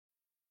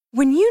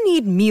When you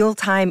need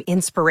mealtime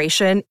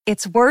inspiration,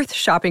 it's worth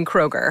shopping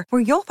Kroger,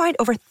 where you'll find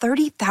over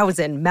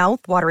 30,000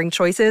 mouth-watering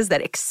choices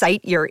that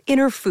excite your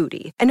inner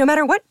foodie. And no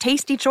matter what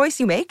tasty choice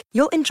you make,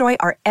 you'll enjoy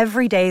our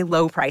everyday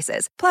low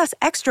prices, plus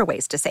extra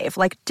ways to save,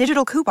 like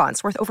digital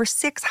coupons worth over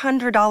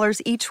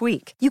 $600 each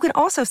week. You can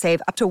also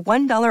save up to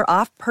 $1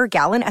 off per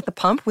gallon at the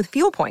pump with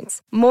fuel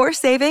points. More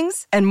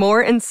savings and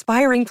more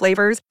inspiring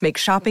flavors make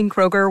shopping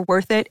Kroger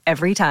worth it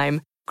every time.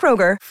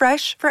 Kroger,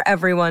 fresh for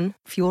everyone.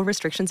 Fuel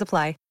restrictions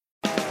apply.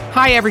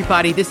 Hi,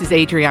 everybody. This is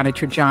Adriana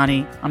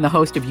Trajani. I'm the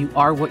host of You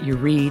Are What You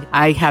Read.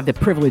 I have the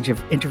privilege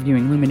of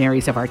interviewing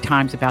luminaries of our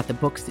times about the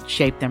books that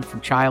shaped them from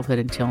childhood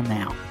until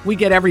now. We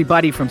get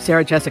everybody from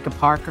Sarah Jessica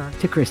Parker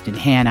to Kristen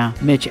Hanna,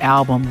 Mitch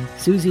Albom,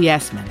 Susie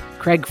Essman,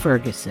 Craig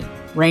Ferguson,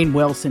 Rainn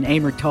Wilson,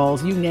 Amor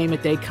Tolls, you name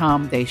it, they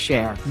come, they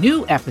share.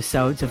 New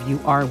episodes of You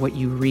Are What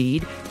You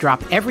Read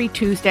drop every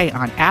Tuesday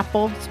on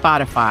Apple,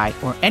 Spotify,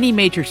 or any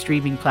major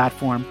streaming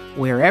platform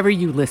wherever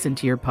you listen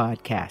to your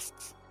podcasts.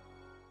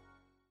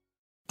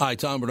 Hi,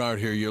 Tom Bernard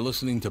here. You're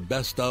listening to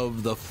Best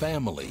of the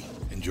Family.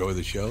 Enjoy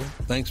the show.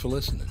 Thanks for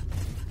listening.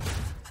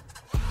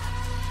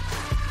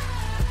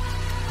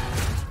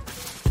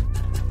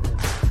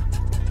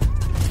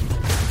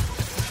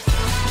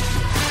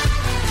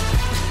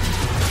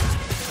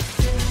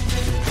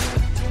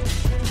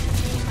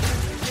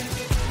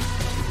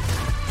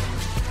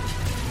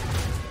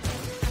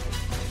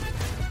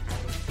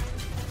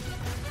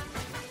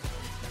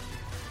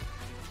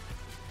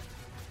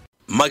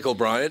 Michael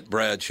Bryant,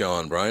 Bradshaw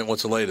and Bryant,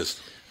 what's the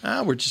latest?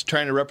 We're just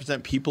trying to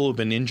represent people who've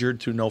been injured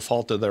through no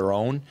fault of their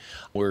own.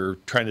 We're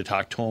trying to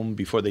talk to them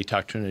before they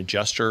talk to an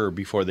adjuster or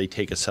before they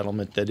take a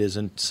settlement that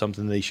isn't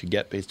something they should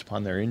get based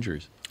upon their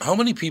injuries. How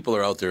many people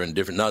are out there in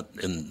different, not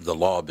in the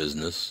law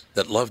business,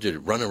 that love to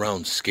run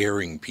around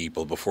scaring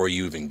people before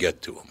you even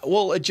get to them?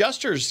 Well,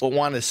 adjusters will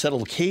want to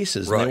settle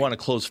cases and they want to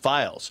close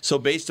files. So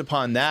based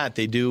upon that,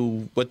 they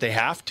do what they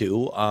have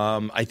to.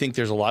 I think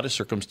there's a lot of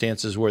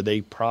circumstances where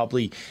they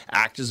probably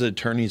act as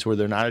attorneys where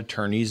they're not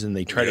attorneys and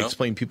they try to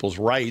explain people's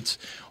rights,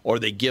 or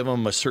they give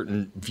them a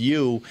certain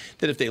view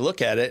that if they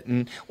look at it.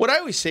 And what I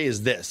always say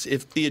is this: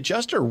 if the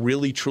adjuster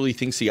really truly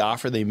thinks the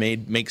offer they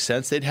made makes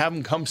sense, they'd have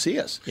them come see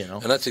us.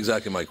 And that's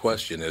exactly my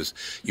question is,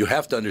 you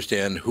have to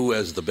understand who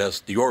has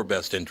your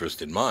best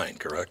interest in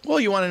mind, correct? Well,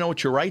 you want to know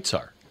what your rights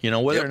are.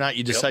 Whether or not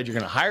you decide you're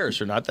going to hire us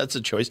or not, that's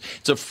a choice.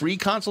 It's a free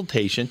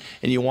consultation,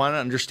 and you want to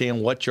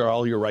understand what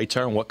all your rights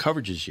are and what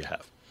coverages you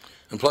have.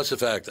 And plus the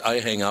fact I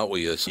hang out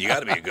with you, so you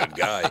got to be a good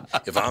guy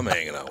if I'm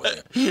hanging out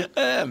with you.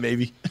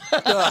 Maybe.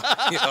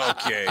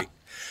 Okay.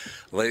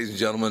 Ladies and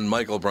gentlemen,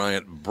 Michael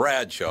Bryant,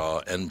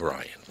 Bradshaw and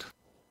Bryant.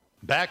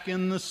 Back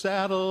in the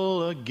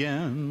saddle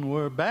again.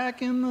 We're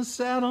back in the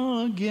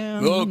saddle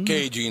again.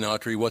 Okay, Gene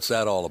Autry, what's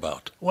that all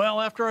about? Well,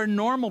 after our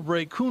normal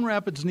break, Coon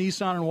Rapids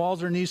Nissan and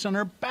Walser Nissan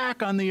are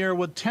back on the air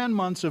with 10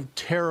 months of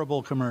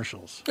terrible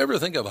commercials. Ever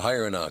think of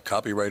hiring a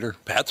copywriter?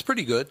 Pat's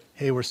pretty good.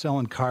 Hey, we're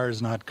selling cars,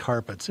 not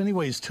carpets.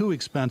 Anyways, too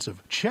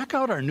expensive. Check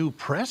out our new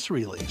press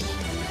release.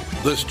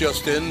 This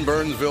just in,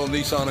 Burnsville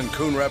Nissan and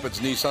Coon Rapids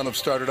Nissan have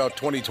started out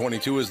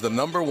 2022 as the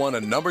 #1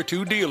 and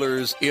 #2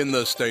 dealers in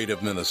the state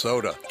of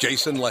Minnesota.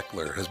 Jason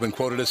Leckler has been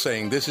quoted as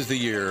saying, "This is the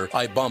year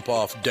I bump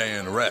off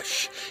Dan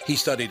Resch. He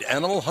studied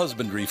animal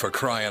husbandry for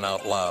crying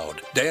out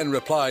loud." Dan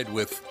replied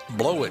with,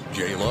 "Blow it,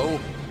 J-Lo."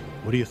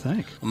 What do you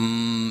think?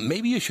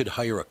 Maybe you should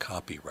hire a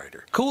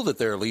copywriter. Cool that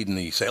they're leading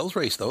the sales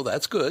race, though.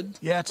 That's good.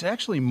 Yeah, it's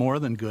actually more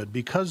than good.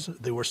 Because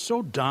they were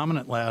so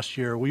dominant last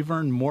year, we've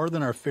earned more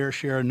than our fair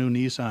share of new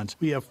Nissans.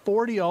 We have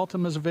 40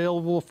 Altimas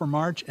available for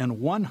March and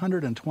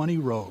 120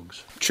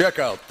 Rogues. Check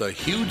out the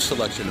huge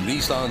selection of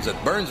Nissans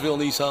at Burnsville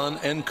Nissan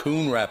and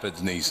Coon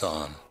Rapids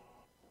Nissan.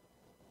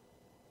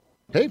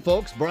 Hey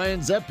folks,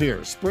 Brian Zepp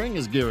here. Spring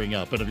is gearing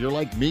up, and if you're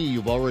like me,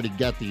 you've already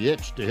got the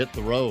itch to hit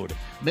the road.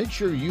 Make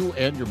sure you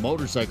and your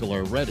motorcycle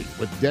are ready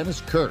with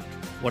Dennis Kirk.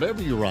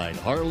 Whatever you ride,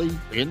 Harley,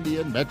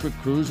 Indian, Metric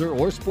Cruiser,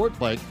 or Sport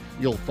Bike,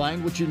 you'll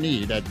find what you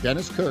need at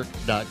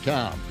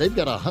DennisKirk.com. They've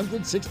got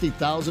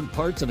 160,000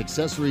 parts and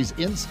accessories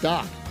in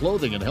stock,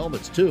 clothing and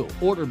helmets too.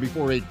 Order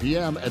before 8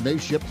 p.m. and they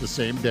ship the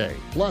same day.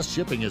 Plus,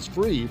 shipping is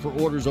free for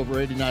orders over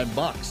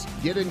 $89.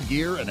 Get in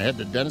gear and head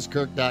to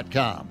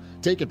DennisKirk.com.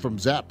 Take it from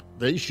Zepp.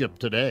 They ship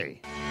today.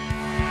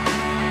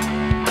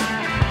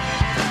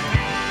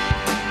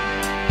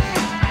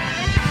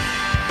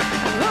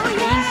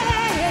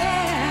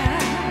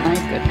 My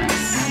goodness.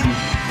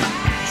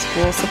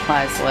 School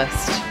supplies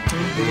list.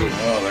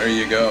 Oh, there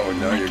you go.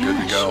 Now you're good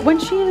to go. When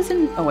she is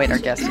in... Oh, wait, our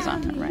guest is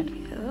on, right?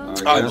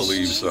 I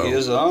believe so. He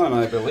is on,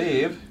 I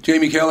believe.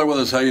 Jamie Keller with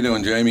us. How you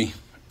doing, Jamie?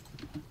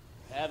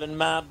 Having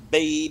my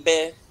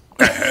baby.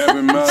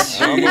 Having my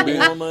I'm baby.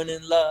 a woman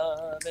in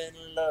love, and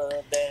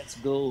love that's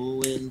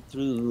going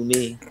through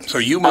me. So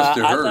you must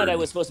have heard. I thought I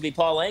was supposed to be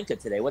Paul Anka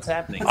today. What's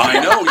happening? I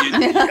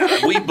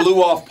know. We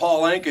blew off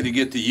Paul Anka to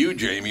get to you,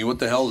 Jamie. What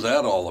the hell's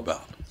that all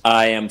about?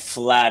 I am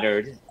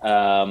flattered.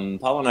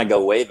 Paul and I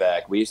go way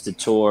back. We used to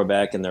tour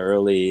back in the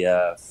early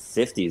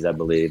 50s, I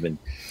believe. And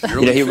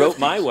he wrote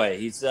My Way.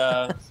 He's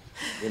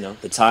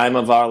the time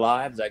of our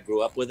lives. I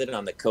grew up with it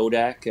on the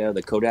Kodak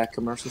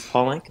commercials.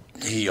 Paul Anka.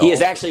 He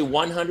is actually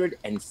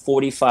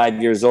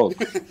 145 years old.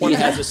 He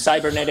has a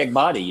cybernetic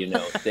body.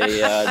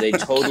 They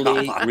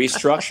totally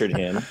restructured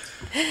him.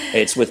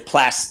 It's with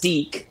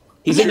plastique.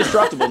 He's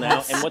indestructible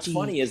now. And what's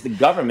funny is the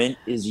government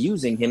is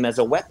using him as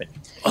a weapon.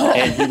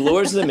 And he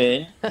lures them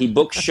in. He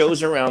books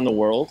shows around the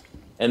world,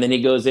 and then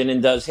he goes in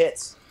and does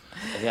hits.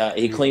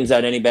 He cleans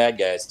out any bad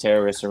guys,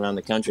 terrorists around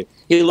the country.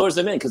 He lures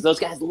them in because those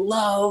guys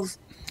love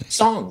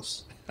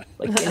songs.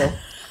 Like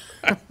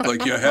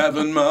you're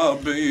having my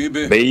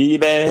baby.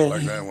 Baby.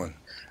 Like that one.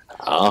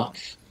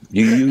 Do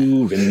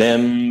you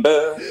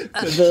remember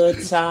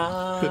the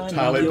time? The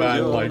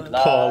Taliban liked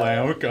Paul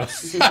Anka.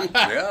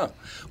 Yeah.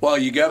 Well,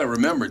 you got to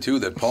remember, too,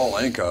 that Paul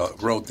Anka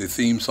wrote the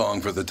theme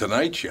song for The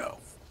Tonight Show.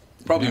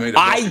 Probably made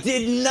I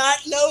did not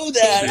know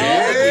that.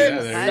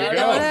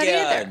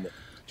 There you go.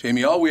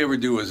 Jamie, all we ever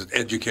do is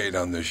educate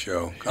on this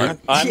show.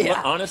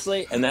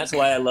 Honestly, and that's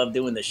why I love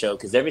doing the show,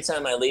 because every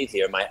time I leave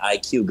here, my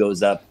IQ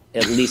goes up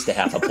at least a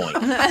half a point.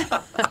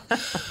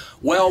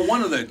 Well,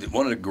 one of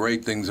the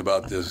great things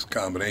about this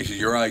combination,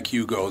 your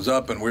IQ goes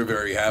up, and we're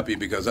very happy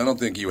because I don't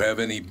think you have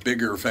any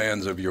bigger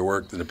fans of your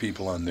work than the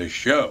people on this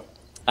show.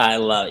 I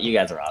love it. You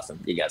guys are awesome.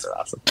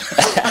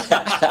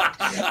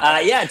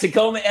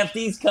 Tacoma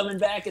FD's coming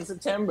back in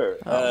September.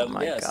 Oh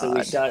my God.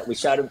 So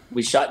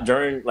we shot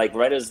during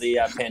right as the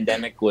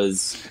pandemic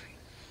was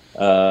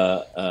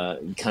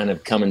kind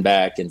of coming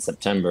back in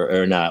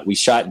September or not. We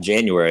shot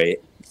January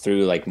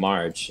through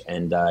March,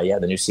 and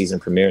the new season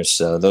premieres.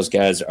 So those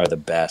guys are the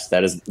best.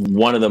 That is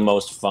one of the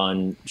most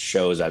fun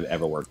shows I've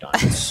ever worked on.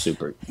 It's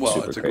super. Well,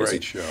 super it's a crazy.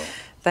 great show.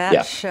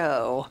 That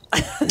show.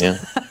 Yeah.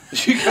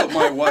 She got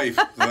my wife.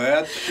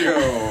 That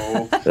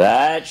show.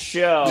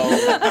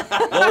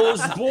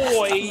 Those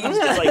boys.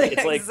 It's like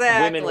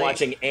Exactly. women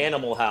watching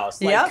Animal House.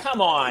 Come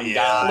on,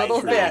 guys.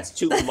 Little bit. That's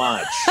too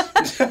much.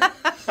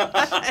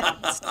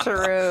 It's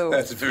true.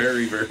 That's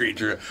very, very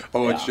true.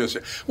 It's just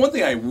one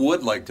thing I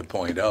would like to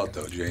point out,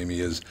 though, Jamie,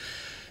 is,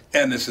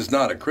 and this is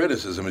not a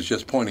criticism, it's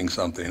just pointing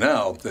something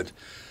out, that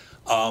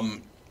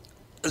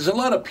there's a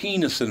lot of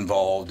penis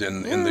involved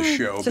in the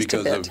show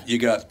because of you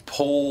got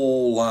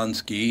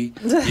Polanski,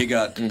 you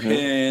got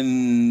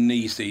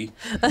Penisi,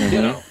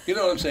 you know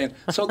what I'm saying.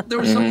 So there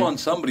was something on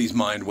somebody's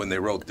mind when they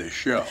wrote this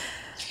show.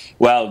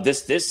 Well,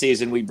 this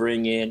season we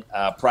bring in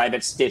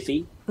Private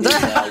Stiffy, who's,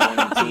 Bob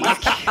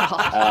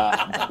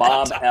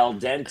Al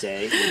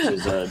Dente, which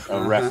is a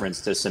reference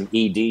to some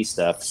ED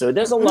stuff. So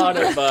there's a lot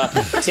of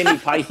Timmy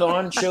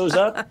Python shows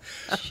up.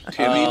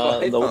 Timmy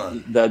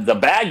Python. The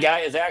bad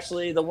guy is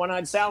actually the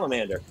one-eyed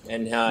salamander,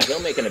 and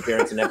he'll make an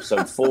appearance in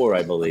episode 4,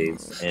 I believe.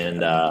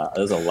 And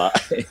there's a lot.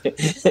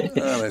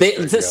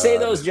 To say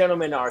those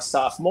gentlemen are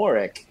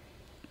sophomoric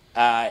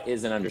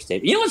is an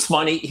understatement. You know what's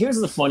funny?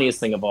 Here's the funniest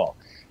thing of all.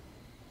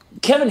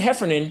 Kevin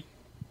Heffernan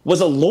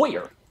was a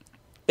lawyer.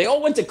 They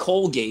all went to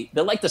Colgate.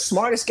 They're like the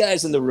smartest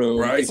guys in the room.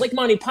 Right. It's like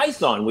Monty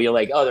Python, where you're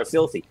like, oh, they're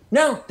filthy.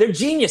 No, they're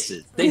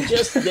geniuses. They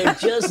just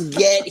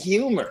get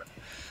humor.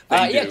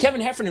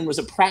 Kevin Heffernan was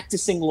a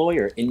practicing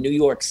lawyer in New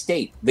York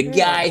State. The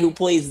guy who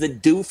plays the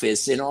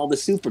doofus in all the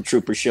Super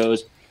Trooper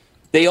shows.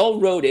 They all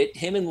wrote it.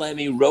 Him and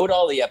Lemmy wrote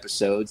all the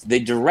episodes. They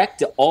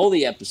direct all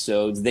the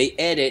episodes. They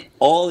edit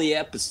all the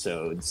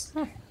episodes.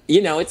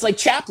 It's like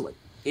Chaplin.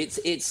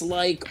 It's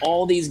like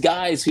all these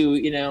guys who,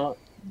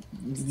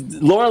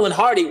 Laurel and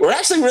Hardy were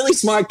actually really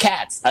smart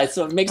cats.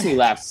 So it makes me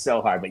laugh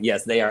so hard. But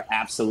yes, they are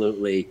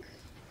absolutely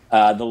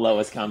the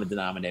lowest common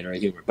denominator of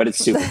humor. But it's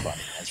super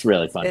funny. It's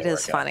really funny. It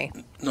is funny.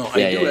 No,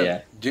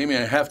 Jamie,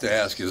 I have to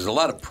ask you, there's a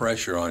lot of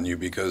pressure on you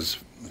because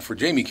for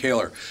Jamie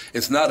Kaler,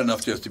 it's not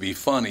enough just to be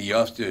funny. You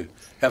have to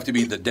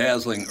be the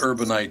dazzling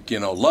urbanite,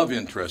 love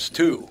interest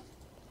too.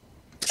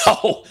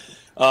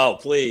 Oh,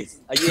 please.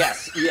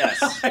 Yes.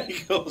 He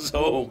goes,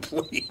 oh,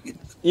 please.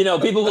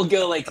 People will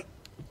go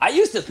I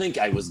used to think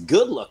I was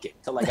good looking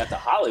till I got to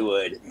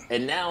Hollywood.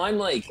 And now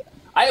I'm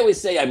I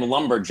always say I'm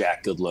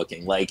lumberjack good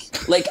looking. Like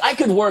I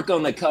could work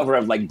on the cover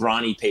of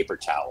Brawny paper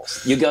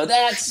towels. You go,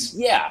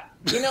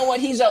 you know what?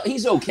 He's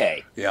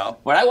okay. Yeah.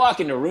 When I walk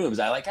into rooms,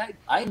 I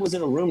was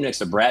in a room next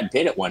to Brad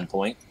Pitt at one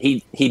point.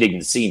 He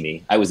didn't see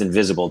me. I was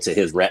invisible to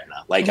his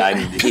retina.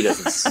 He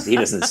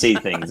doesn't see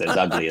things as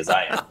ugly as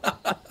I am.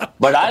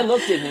 But I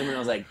looked at him and I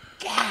was like,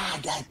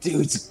 God, that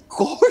dude's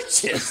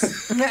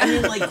gorgeous. I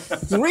mean,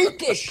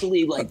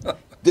 freakishly,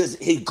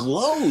 he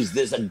glows.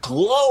 There's a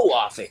glow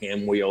off of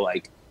him where you're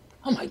like,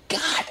 oh my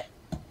God,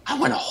 I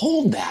want to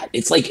hold that.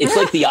 It's like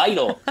The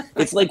Idol.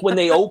 It's like when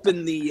they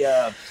open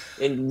the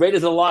in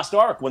Raiders of the Lost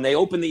Ark, when they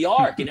open the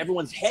Ark and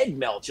everyone's head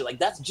melts. You're like,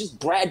 that's just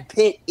Brad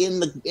Pitt in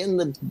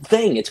the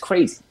thing. It's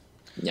crazy.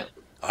 Yeah.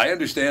 I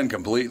understand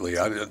completely.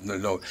 I don't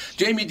know.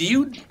 Jamie, do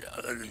you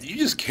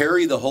just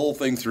carry the whole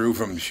thing through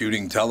from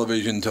shooting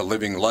television to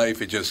living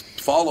life? It just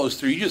follows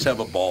through. You just have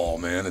a ball,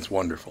 man. It's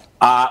wonderful.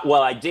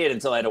 Well, I did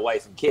until I had a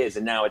wife and kids,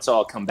 and now it's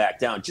all come back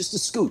down just a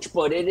scooch.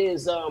 But it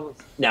is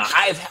now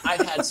I've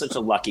had such a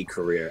lucky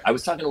career. I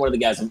was talking to one of the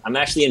guys. I'm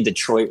actually in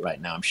Detroit right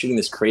now. I'm shooting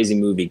this crazy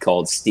movie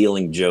called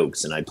Stealing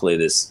Jokes, and I play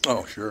this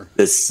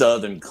this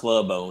Southern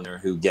club owner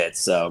who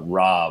gets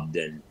robbed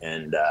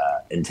and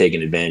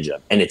taken advantage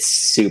of, and it's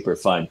super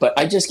fun. But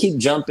I just keep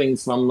jumping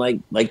from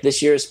like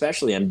this year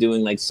especially. I'm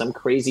doing like some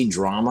crazy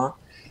drama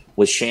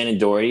with Shannon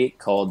Doherty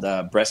called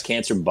Breast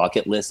Cancer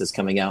Bucket List that's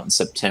coming out in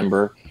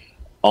September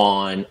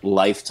on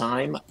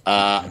Lifetime.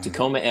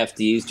 Tacoma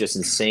FD is just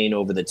insane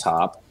over the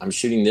top. I'm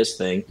shooting this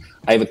thing.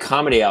 I have a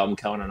comedy album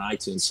coming on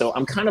iTunes. So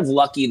I'm kind of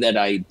lucky that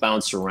I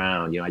bounce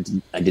around.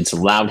 I did some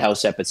Loud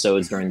House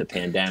episodes during the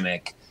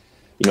pandemic.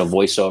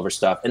 Voiceover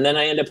stuff. And then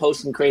I end up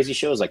hosting crazy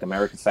shows like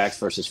American Facts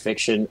versus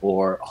Fiction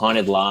or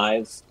Haunted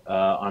Live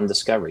on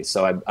Discovery.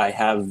 So I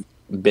have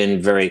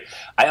been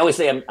I always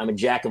say I'm a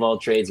jack of all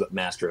trades, but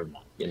master of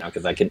none,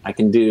 because I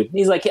can do,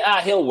 he's like,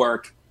 he'll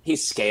work.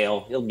 He's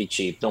scale. He'll be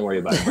cheap. Don't worry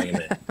about it. Bring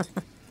him in.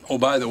 Oh,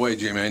 by the way,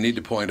 Jamie, I need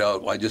to point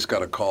out, I just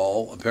got a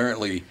call.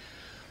 Apparently,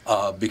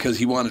 because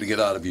he wanted to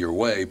get out of your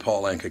way,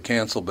 Paul Anka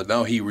canceled, but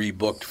now he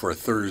rebooked for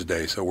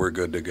Thursday, so we're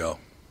good to go.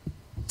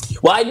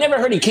 Well, I never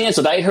heard he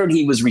canceled. I heard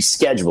he was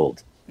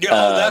rescheduled. Yeah,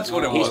 that's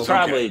what it was.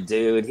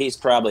 He's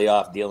probably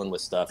off dealing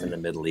with stuff in the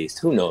Middle East.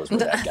 Who knows where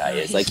that guy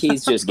is? Like,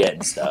 he's just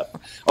getting stuff.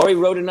 Or he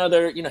wrote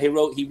another,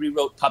 he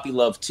rewrote Puppy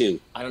Love 2.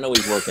 I don't know what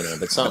he's working on,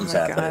 but something's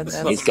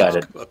happening. He's got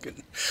it.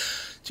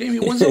 Jamie,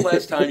 when's the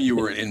last time you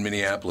were in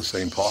Minneapolis,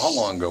 St. Paul? How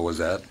long ago was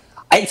that?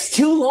 It's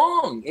too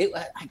long. It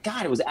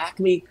was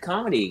Acme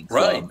Comedy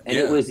Club. Right. And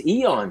it was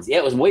eons. Yeah,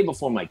 it was way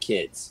before my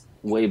kids.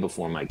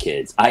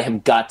 I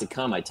have got to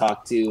come. I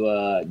talk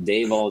to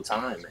Dave all the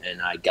time,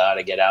 and I got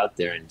to get out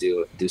there and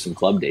do some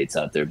club dates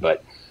out there.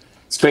 But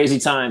it's crazy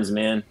times,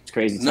 man. It's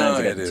crazy times.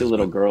 I got two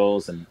little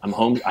girls, and I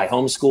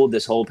homeschooled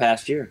this whole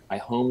past year. I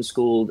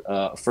homeschooled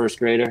a first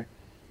grader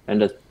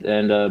and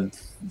a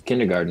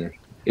kindergartner.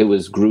 It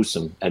was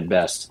gruesome at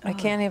best. I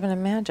can't even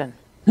imagine.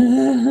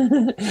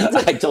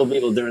 I told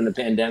people during the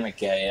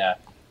pandemic, I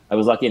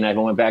was lucky enough. I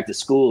went back to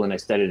school and I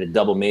studied a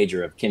double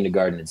major of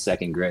kindergarten and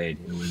second grade.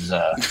 It was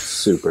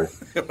super.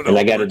 And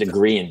I got a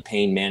degree in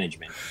pain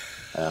management.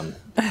 So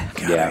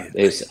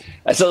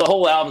the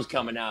whole album's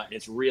coming out.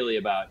 It's really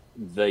about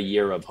the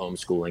year of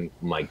homeschooling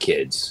my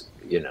kids,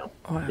 Wow.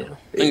 I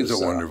think it's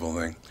a wonderful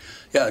thing.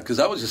 Yeah, because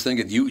I was just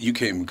thinking, you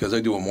came, because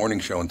I do a morning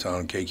show in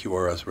town,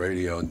 KQRS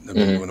Radio, and I've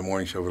been doing a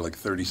morning show for like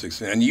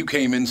 36, and you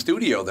came in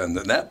studio then.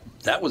 That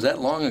was that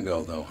long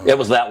ago, though. Huh? It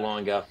was that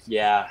long ago.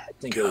 Yeah, I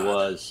think it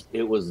was.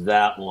 It was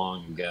that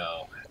long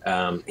ago.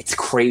 It's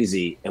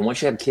crazy. And once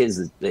you have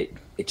kids,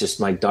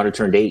 my daughter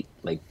turned 8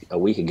 like a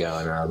week ago,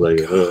 and I was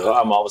like,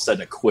 I'm all of a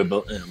sudden a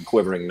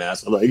quivering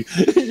mess. I'm like,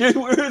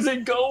 where is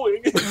it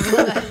going?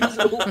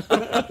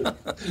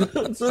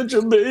 I'm such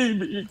a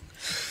baby.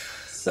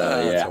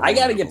 So yeah, I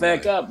got to get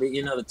back up.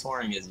 The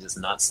touring is just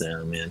nuts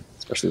now, man,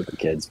 especially with the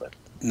kids. But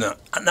now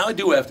I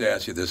do have to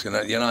ask you this, and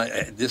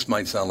this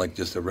might sound like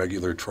just a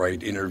regular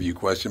trite interview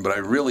question, but I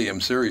really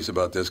am serious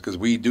about this because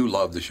we do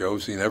love the show,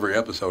 seen every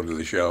episode of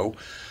the show.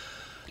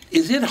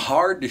 Is it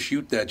hard to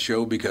shoot that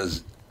show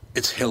because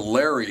it's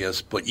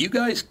hilarious, but you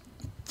guys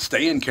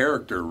stay in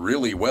character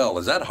really well?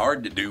 Is that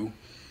hard to do?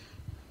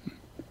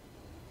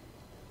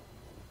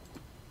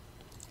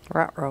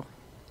 Ruh-roh.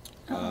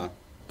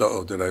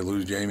 Did I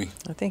lose Jamie?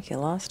 I think you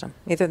lost him.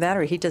 Either that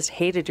or he just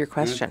hated your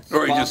question. It's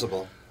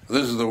possible.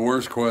 This is the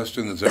worst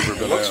question that's ever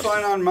been Looks asked.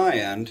 fine on my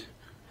end.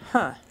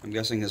 Huh. I'm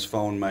guessing his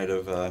phone might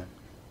have... well,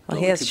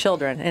 he has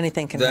children.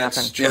 Anything can happen.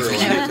 That's true. He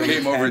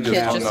came over and just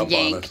hung up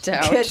on us.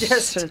 Kid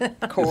just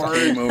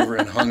Came over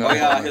and hung up Oh,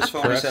 yeah, on his us.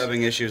 phone is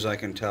having issues, I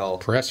can tell.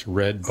 Press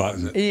red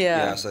button.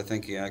 Yeah. Yes, I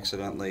think he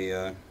accidentally...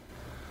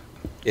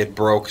 it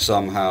broke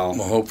somehow.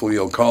 Well, hopefully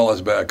he'll call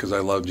us back because I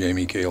love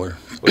Jamie Kaler.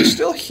 Well, he's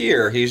still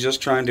here. He's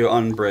just trying to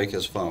unbreak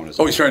his phone.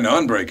 He's trying to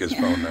unbreak his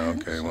phone now.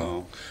 Okay,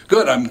 well,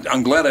 good.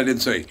 I'm glad I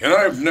did say. And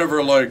I've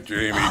never liked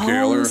Jamie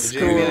Kaler.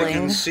 Jamie, I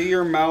can see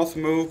your mouth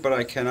move, but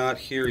I cannot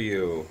hear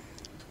you.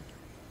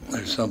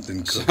 There's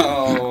something.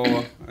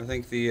 So I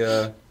think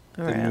the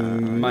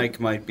mic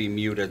might be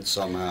muted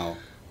somehow.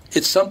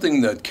 It's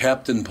something that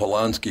Captain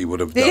Polanski would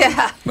have done.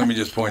 Yeah. Let me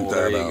just point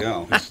that out. There you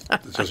go. It's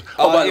just,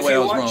 by the way, I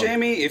was wrong.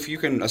 Jamie, if you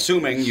can,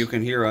 assuming you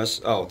can hear us.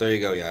 Oh, there you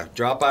go. Yeah,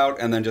 drop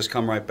out and then just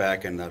come right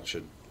back, and that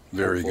should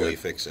hopefully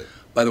fix it.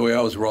 By the way,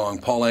 I was wrong.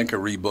 Paul Anka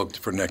rebooked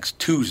for next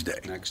Tuesday.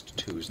 Next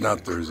Tuesday,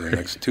 not Thursday.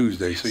 Next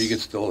Tuesday, so you can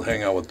still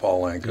hang out with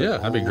Paul Anka. Yeah,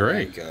 that'd be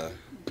great.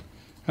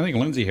 I think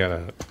Lindsay had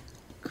a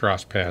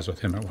cross paths with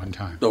him at one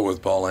time. Oh,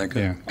 with Paul Anka.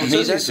 Yeah. Oh,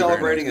 he's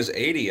celebrating his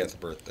 80th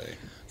birthday.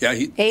 Yeah,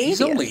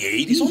 he's only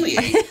 80. He's only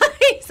 80.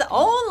 He's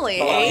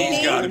only 80.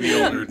 He's got to be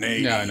older than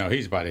 80. No,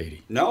 he's about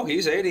 80. No,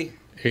 he's 80.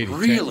 80.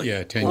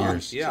 Really? 10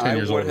 years. Yeah, 10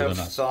 years I would older have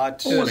than us.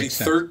 thought. Was he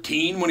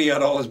 13 when he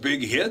had all his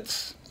big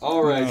hits?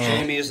 All right,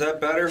 Jamie, is that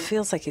better?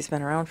 Feels like he's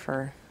been around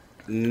for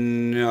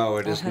No,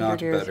 it is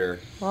not years. better.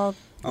 Well,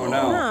 oh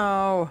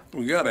no.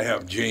 We got to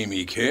have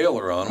Jamie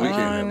Kaler on. We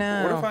can't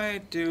have. What if I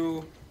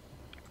do?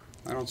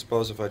 I don't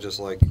suppose if I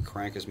just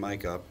crank his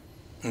mic up.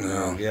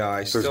 No. Yeah,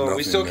 we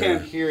still there.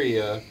 can't hear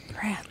you.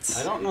 Rats.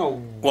 I don't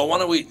know. Well, why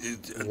don't we?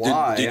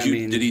 Why? Did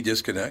he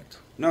disconnect?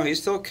 No,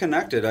 he's still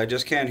connected. I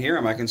just can't hear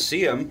him. I can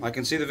see him. I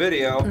can see the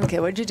video. Okay,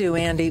 what'd you do,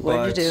 Andy?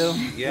 What'd you do?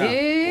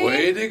 Yeah.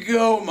 Way to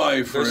go,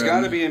 my friend. There's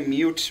got to be a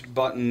mute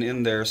button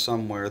in there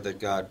somewhere that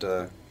got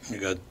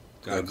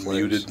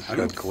muted. I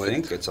don't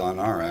think it's on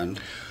our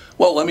end.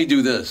 Well, let me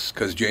do this,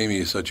 because Jamie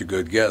is such a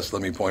good guest.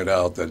 Let me point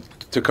out that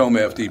Tacoma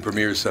FD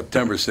premieres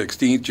September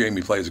 16th.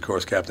 Jamie plays, of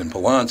course, Captain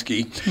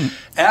Polanski.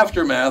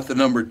 Aftermath, the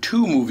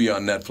 #2 movie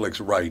on Netflix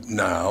right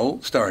now,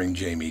 starring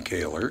Jamie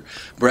Kaler.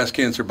 Breast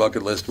Cancer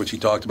Bucket List, which he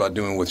talked about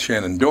doing with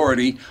Shannon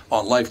Doherty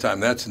on Lifetime.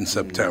 That's in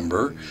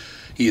September.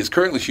 He is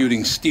currently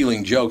shooting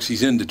Stealing Jokes.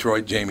 He's in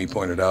Detroit, Jamie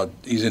pointed out.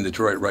 He's in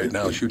Detroit right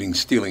now shooting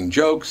Stealing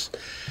Jokes.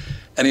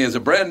 And he has a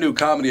brand new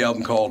comedy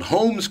album called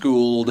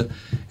Homeschooled,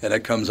 and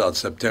it comes out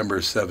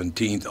September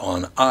 17th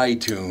on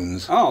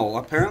iTunes. Oh,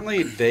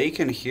 apparently they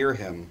can hear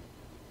him.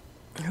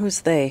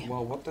 Who's they?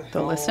 Well, what the hell?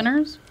 The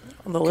listeners?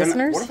 The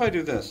listeners? What if I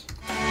do this?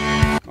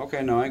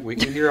 Okay, no, we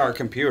can hear our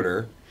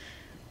computer.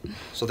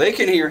 So they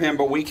can hear him,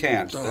 but we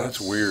can't. Oh, that's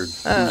weird.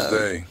 Who's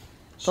they?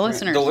 The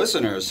listeners. The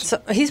listeners.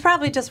 So he's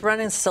probably just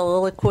running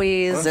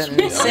soliloquies and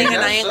singing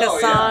Ianka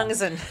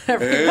songs, and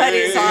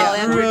everybody's all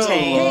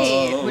entertained.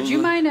 Hey, would you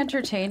mind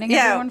entertaining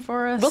everyone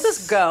for us? We'll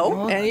just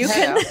go, and you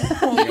can...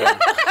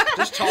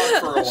 Just talk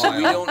for a while. So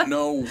we don't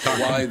know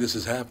why this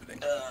is happening.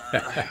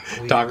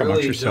 Talk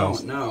amongst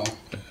yourselves. No.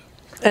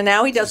 And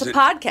now he does a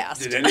podcast.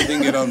 Did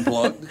anything get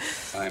unplugged?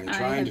 I'm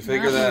trying to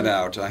figure that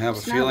out. I have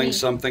a feeling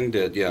something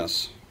did,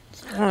 yes.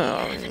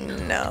 Oh,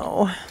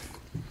 no.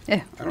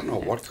 Yeah. I don't know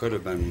what could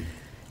have been...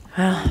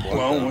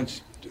 Well,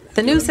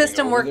 the new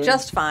system worked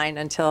just fine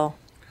until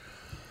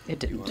it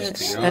didn't.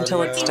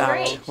 Until it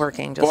stopped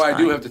working just Boy, fine. I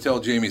do have to tell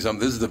Jamie something.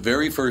 This is the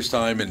very first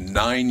time in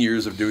 9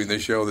 years of doing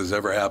this show this has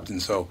ever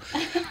happened. So,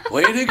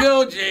 way to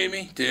go,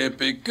 Jamie.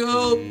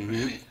 Typical.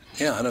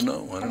 Yeah, I don't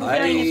know.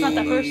 It's not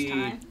the first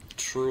time.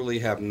 Truly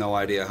have no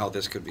idea how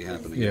this could be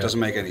happening. Yeah. It doesn't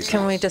make any sense.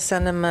 Can we just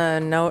send him a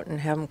note and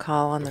have him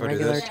call on the If I do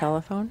regular this?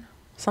 telephone?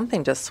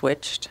 Something just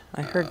switched.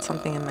 I heard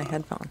something in my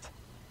headphones.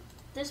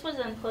 This was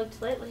unplugged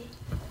slightly.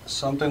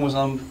 Something was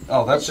on...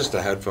 Oh, that's just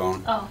a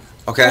headphone. Oh.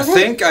 Okay, I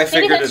think I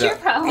figured that's it your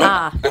out. problem.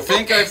 Ah. I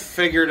think I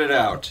figured it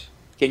out.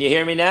 Can you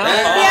hear me now? Oh,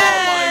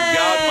 my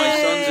God, my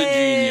son's a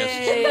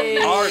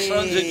genius. Our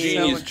son's a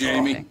genius,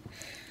 Jamie.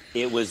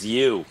 It was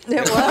you.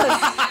 It was.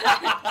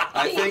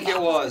 I think it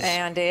was.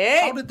 Andy.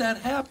 How did that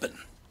happen?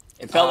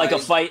 It felt like a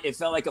fight. It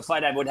felt like a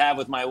fight I would have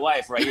with my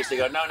wife, where I used to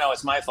go, no,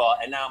 it's my fault.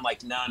 And now I'm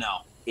like, no,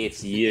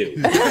 it's you.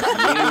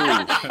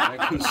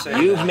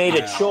 You've made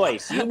a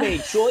choice. You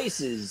made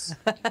choices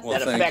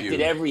that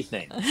affected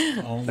everything.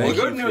 Well, the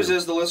good news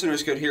is the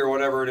listeners could hear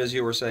whatever it is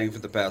you were saying for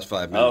the past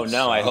 5 minutes. Oh,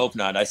 no, I hope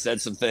not. I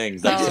said some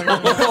things. Oh,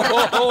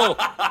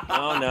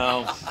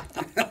 no.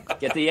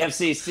 Get the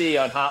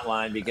FCC on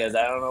hotline, because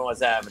I don't know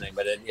what's happening,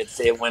 but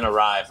it went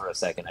awry for a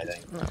second, I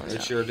think.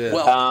 It sure did.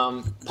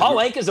 Well, Paul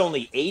Anka's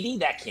only 80?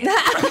 That can't be.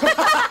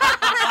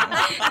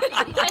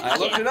 I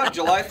looked it up.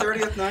 July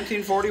 30th,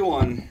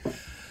 1941.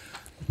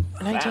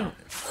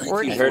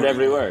 1940. I heard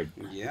every word.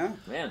 Yeah.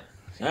 Man.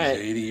 He's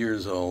 80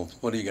 years old.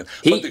 What are you going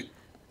to...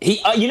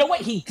 You know what?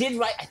 He did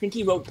write... I think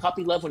he wrote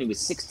Puppy Love when he was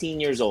 16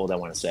 years old, I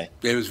want to say.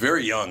 Yeah, he was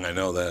very young. I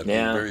know that.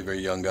 Yeah. Very, very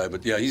young guy.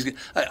 But, yeah,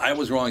 I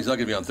was wrong. He's not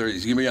going to be on Thursday.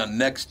 He's going to be on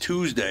next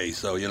Tuesday.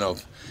 So,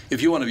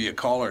 if you want to be a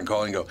caller and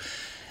call and go,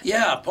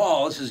 yeah,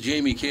 Paul, this is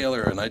Jamie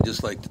Kaler, and I'd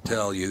just like to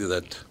tell you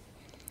that,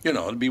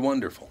 it'd be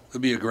wonderful.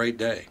 It'd be a great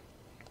day.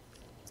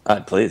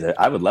 Please,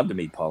 I would love to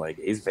meet Paul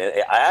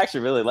Anka. I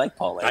actually really like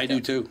Paul Anka. I do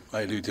too.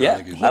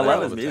 Yeah, I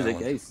love his music.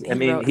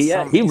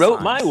 He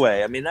wrote My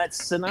Way. I mean, that's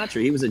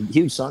Sinatra. He was a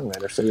huge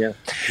songwriter. So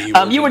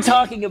yeah. You were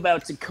talking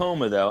about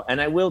Tacoma though,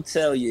 and I will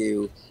tell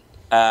you,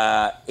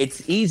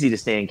 it's easy to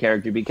stay in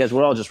character because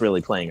we're all just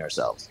really playing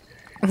ourselves,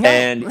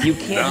 and you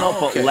can't help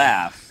but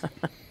laugh.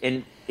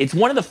 And it's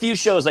one of the few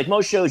shows. Like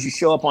most shows, you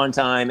show up on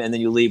time and then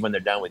you leave when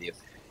they're done with you.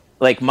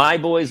 Like My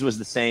Boys was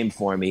the same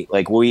for me.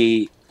 Like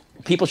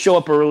people show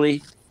up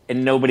early.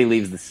 And nobody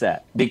leaves the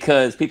set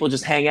because people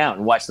just hang out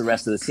and watch the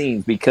rest of the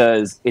scenes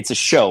because it's a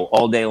show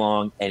all day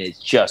long and it's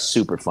just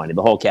super funny.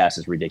 The whole cast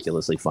is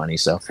ridiculously funny.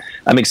 So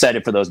I'm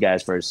excited for those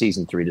guys for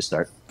season 3 to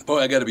start. Boy,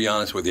 I got to be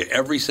honest with you.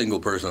 Every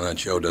single person on that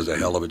show does a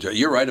hell of a job.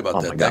 You're right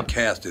about that. That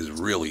cast is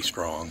really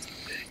strong.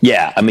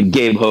 Yeah. I mean,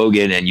 Gabe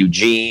Hogan and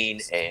Eugene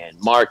and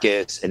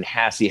Marcus and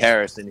Hassie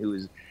Harrison,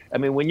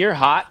 when you're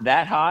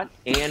that hot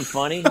and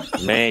funny,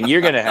 man,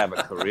 you're going to have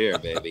a career,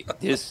 baby.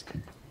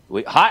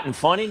 Hot and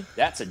funny,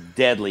 that's a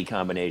deadly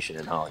combination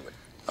in Hollywood.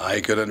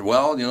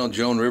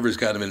 Joan Rivers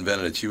kind of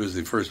invented it. She was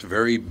the first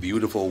very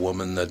beautiful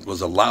woman that was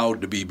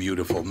allowed to be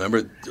beautiful.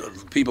 Remember,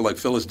 people like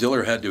Phyllis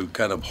Diller had to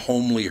kind of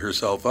homely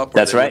herself up or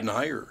that's they right. wouldn't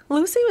hire her.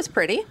 Lucy was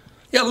pretty.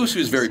 Yeah, Lucy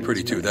was very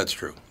pretty, too. That's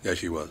true. Yeah,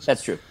 she was.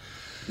 That's true.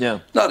 Yeah.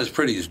 Not as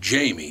pretty as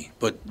Jamie,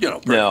 but,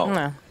 pretty.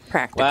 No.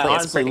 Practically. Well,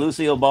 honestly,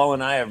 Lucille Ball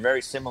and I are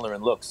very similar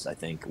in looks. I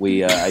think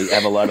I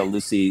have a lot of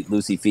Lucy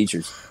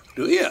features.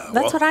 Yeah,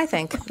 that's what I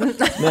think.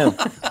 Yeah.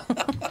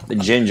 The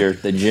ginger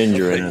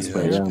in us.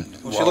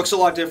 Well, she looks a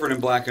lot different in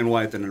black and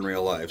white than in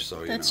real life.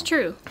 So that's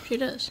true. She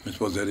does. I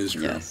suppose that is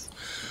true. Yes.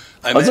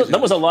 There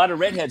was a lot of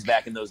redheads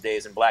back in those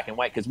days in black and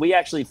white because we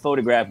actually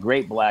photographed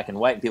great black and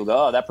white. People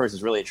go, "Oh, that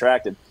person's really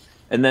attractive,"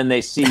 and then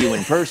they see you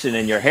in person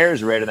and your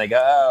hair's red, and they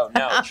go, "Oh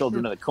no,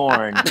 Children of the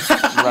Corn,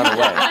 run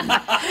away."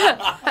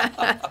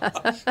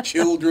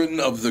 Children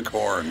of the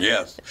Corn,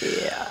 yes.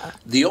 Yeah.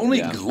 The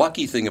only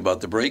lucky thing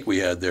about the break we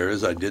had there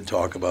is I did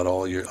talk about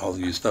all your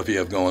stuff you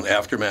have going.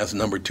 Aftermath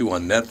 #2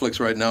 on Netflix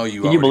right now.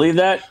 Can you believe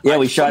that? Yeah,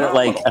 we shot it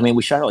like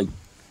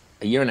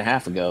a year and a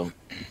half ago,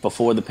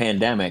 before the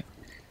pandemic.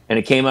 And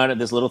it came out.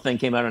 This little thing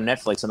came out on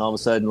Netflix, and all of a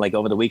sudden, like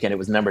over the weekend, it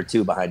was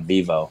 #2 behind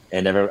Vivo,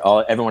 and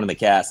everyone in the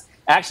cast.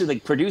 Actually,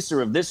 the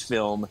producer of this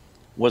film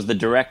was the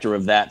director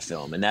of that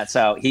film, and that's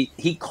how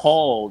he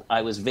called.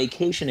 I was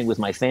vacationing with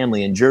my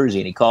family in Jersey,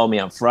 and he called me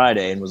on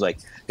Friday and was like,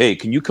 "Hey,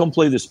 can you come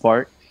play this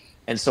part?"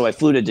 And so I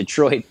flew to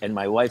Detroit, and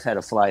my wife had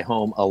to fly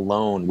home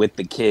alone with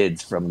the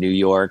kids from New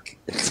York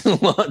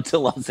to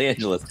Los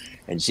Angeles,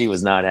 and she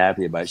was not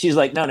happy about it. She's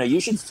like, "No, you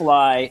should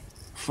fly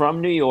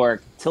from New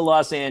York to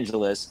Los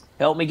Angeles.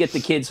 Help me get the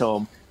kids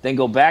home, then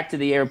go back to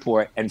the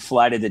airport and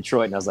fly to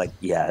Detroit." And I was like,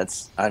 "Yeah,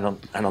 I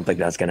don't think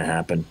that's going to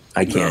happen.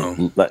 I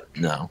can't."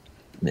 No.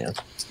 Yeah.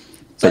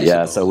 But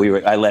yeah, so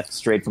I left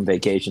straight from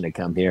vacation to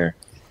come here,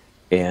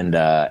 and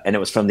it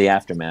was from the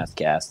Aftermath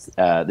cast.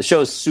 The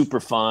show is super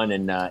fun,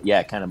 and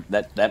kind of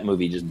that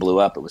movie just blew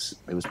up. It was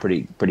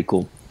pretty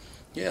cool.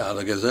 Yeah,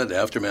 like I said,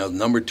 Aftermath,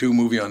 #2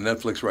 movie on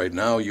Netflix right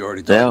now. You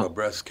already talked about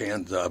breast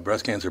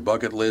cancer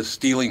bucket list,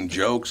 Stealing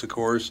Jokes, of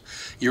course.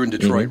 You're in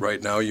Detroit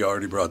right now. You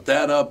already brought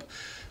that up.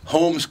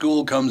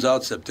 Homeschool comes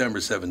out September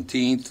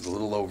 17th, a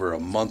little over a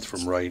month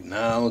from right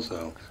now.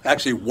 So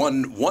actually,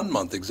 one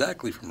month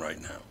exactly from right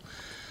now.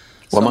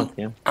 1 month,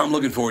 yeah. I'm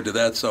looking forward to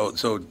that. So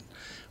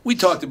we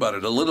talked about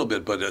it a little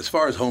bit, but as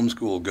far as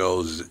homeschool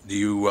goes,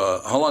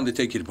 how long did it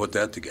take you to put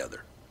that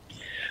together?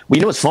 Well,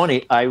 you know what's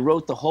funny? I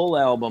wrote the whole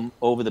album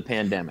over the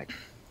pandemic.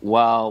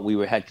 While we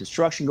had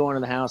construction going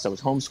in the house, I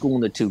was homeschooling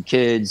the 2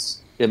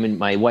 kids. I mean,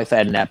 my wife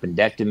had an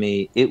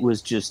appendectomy. It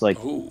was just like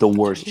the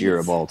worst year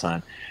of all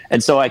time.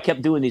 And so I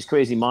kept doing these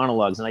crazy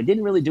monologues, and I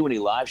didn't really do any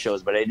live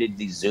shows, but I did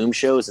these Zoom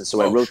shows, and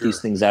so I wrote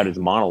these things out as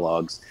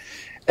monologues.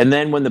 And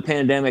then when the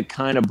pandemic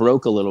kind of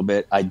broke a little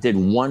bit, I did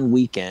one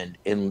weekend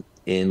in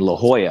La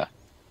Jolla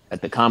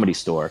at the Comedy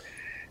Store.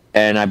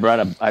 And I brought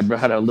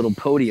a little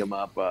podium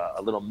up, a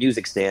little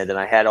music stand, and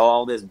I had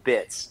all these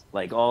bits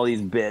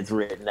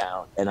written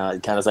out. And I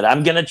kind of said,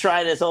 "I'm going to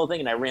try this whole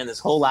thing." And I ran this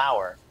whole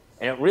hour,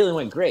 and it really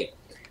went great.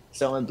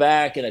 So I went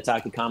back and I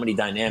talked to Comedy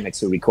Dynamics,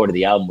 who recorded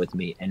the album with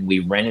me, and we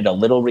rented a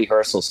little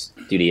rehearsal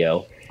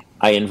studio.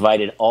 I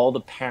invited all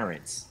the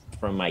parents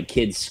from my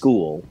kids'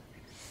 school,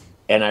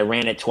 and I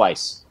ran it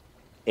twice.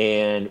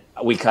 And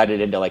we cut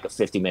it into like a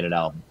 50-minute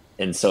album.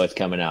 And so it's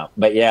coming out.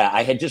 But yeah,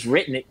 I had just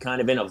written it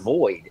kind of in a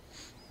void,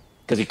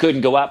 because he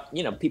couldn't go up,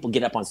 people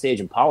get up on stage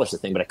and polish the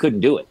thing, but I couldn't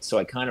do it. So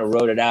I kind of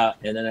wrote it out,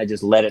 and then I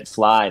just let it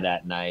fly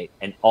that night,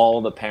 and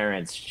all the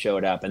parents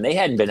showed up, and they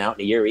hadn't been out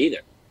in a year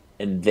either.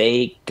 And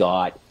they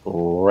got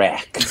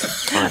wrecked.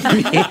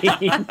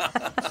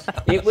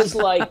 It was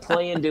like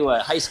playing to a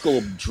high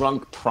school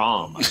drunk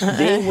prom.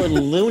 They were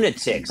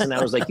lunatics. And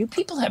I was like, "You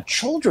people have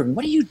children.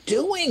 What are you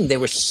doing?" They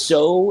were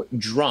so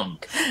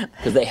drunk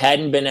because they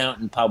hadn't been out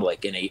in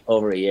public in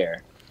over a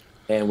year.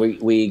 And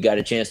we got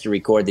a chance to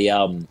record the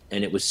album,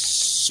 and it was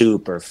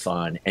super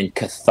fun and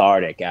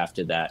cathartic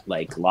after that,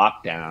 like,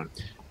 lockdown.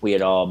 We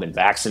had all been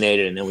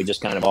vaccinated, and then we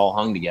just kind of all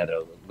hung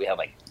together. We had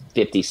like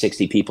 50,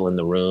 60 people in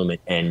the room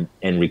and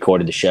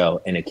recorded the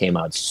show, and it came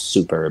out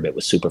superb. It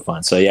was super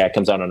fun. So yeah, it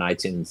comes out on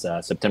iTunes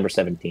September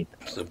 17th.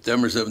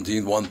 September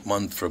 17th, 1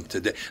 month from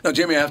today. Now,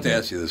 Jamie, I have to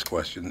ask you this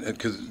question,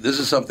 because this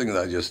is something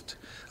that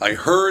I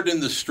heard in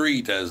the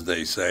street, as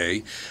they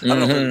say. I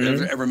don't know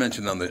if it's ever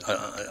mentioned on the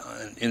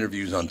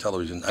interviews on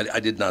television. I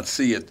did not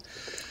see it.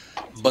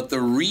 But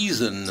the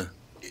reason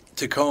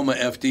Tacoma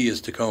FD is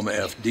Tacoma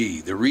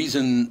FD, the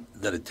reason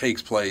that it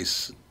takes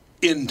place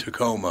in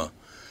Tacoma,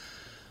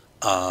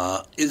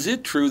 is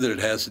it true that it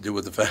has to do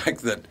with the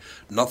fact that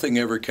nothing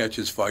ever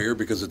catches fire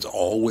because it's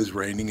always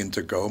raining in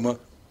Tacoma?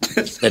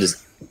 That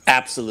is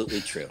absolutely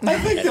true. I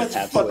think that's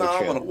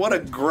phenomenal. True. What a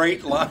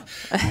great line.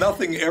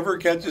 Nothing ever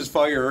catches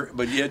fire,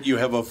 but yet you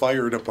have a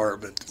fire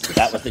department.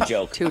 That was the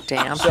joke. Too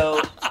damn.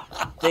 So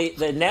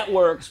the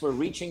networks were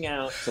reaching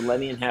out to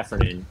Lemmy and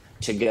Heffernan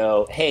to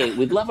go, "Hey,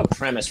 we'd love a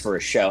premise for a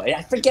show." And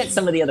I forget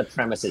some of the other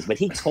premises, but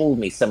he told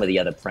me some of the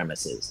other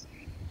premises.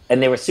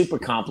 And they were super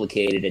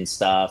complicated and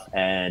stuff,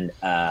 and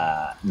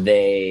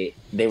they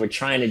were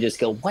trying to just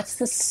go, "What's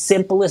the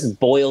simplest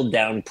boiled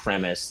down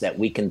premise that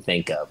we can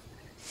think of?"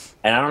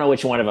 And I don't know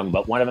which one of them,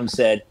 but one of them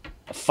said,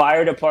 "A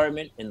fire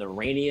department in the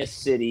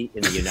rainiest city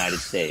in the United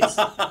States."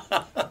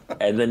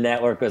 And the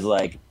network was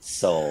like,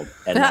 "Sold."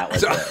 And that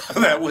was it.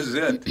 That was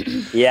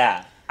it.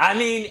 Yeah. I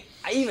mean,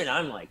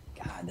 I'm like,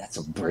 God,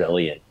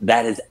 God,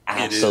 that is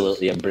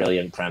absolutely a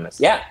brilliant premise.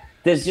 Yeah.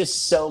 There's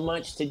just so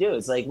much to do.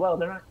 It's like,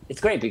 well, it's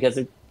great because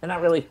they're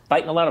not really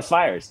fighting a lot of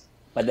fires,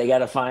 but they got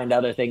to find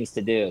other things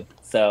to do.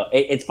 So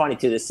it's funny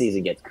too. This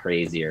season gets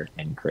crazier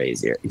and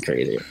crazier and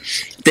crazier.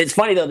 It's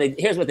funny though.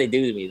 Here's what they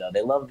do to me though.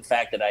 They love the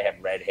fact that I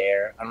have red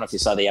hair. I don't know if you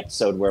saw the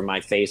episode where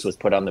my face was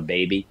put on the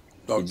baby.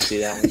 Did you see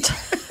that one?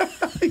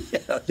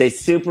 Yeah. They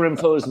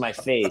superimposed my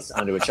face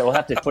onto it. So we'll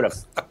have to put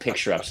a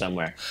picture up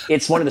somewhere.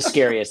 It's one of the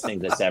scariest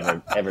things that's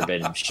ever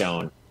been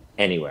shown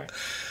anywhere.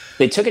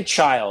 They took a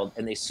child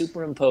and they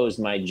superimposed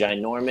my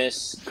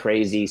ginormous,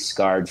 crazy,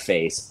 scarred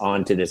face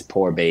onto this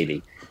poor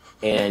baby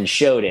and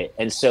showed it.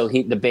 And so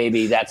the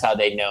baby, that's how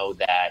they know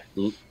that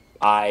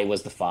I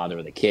was the father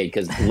of the kid,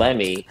 because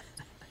Lemmy,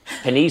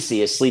 Panisi,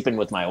 is sleeping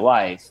with my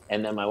wife,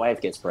 and then my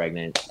wife gets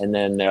pregnant. And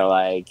then they're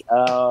like,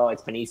 oh,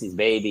 it's Panisi's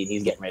baby, and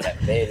he's getting ready to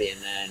have a baby.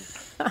 And then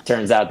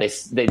turns out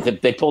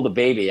they pull the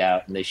baby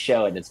out and they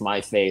show it, and it's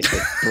my face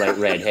with bright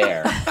red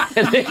hair.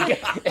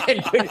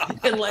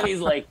 And Lemmy's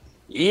like,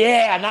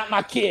 yeah, not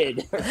my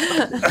kid.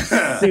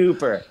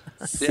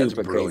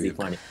 super crazy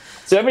funny.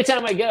 So every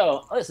time I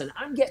go, listen,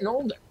 I'm getting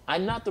older.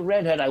 I'm not the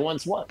redhead I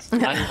once was.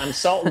 I'm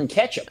salt and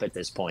ketchup at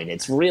this point.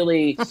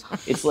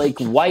 It's like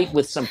white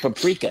with some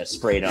paprika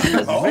sprayed on.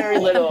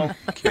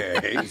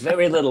 There's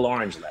very little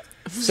orange left.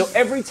 So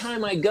every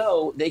time I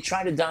go, they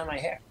try to dye my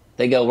hair.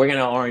 They go, we're going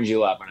to orange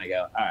you up. And I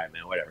go, all right,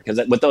 man, whatever.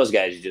 Because with those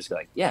guys, you just go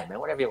like, yeah, man,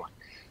 whatever you want.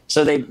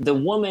 So the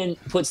woman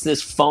puts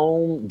this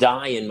foam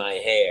dye in my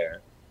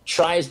hair,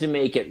 tries to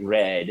make it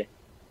red.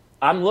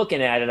 I'm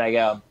looking at it. I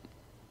go,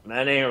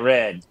 that ain't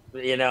red.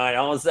 And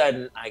all of a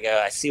sudden I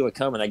go, I see what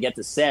coming. I get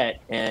the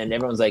set and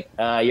everyone's like,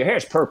 your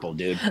hair's purple,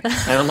 dude. And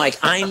I'm like,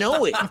 I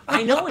know it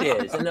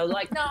is. And they're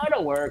like, no,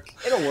 it'll work.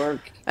 Oh,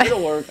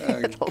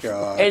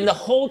 God. And the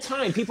whole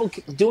time people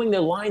doing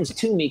their lines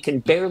to me can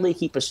barely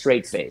keep a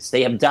straight face.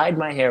 They have dyed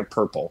my hair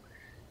purple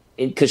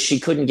because she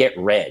couldn't get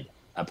red,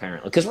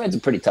 apparently. Because red's a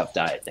pretty tough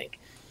dye, I think.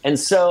 And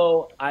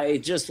so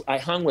I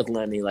hung with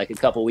Lemmy like a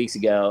couple weeks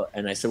ago,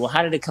 and I said, well,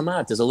 how did it come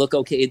out? Does it look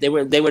okay? They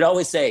would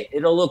always say,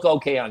 it'll look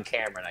okay on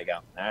camera. And I go,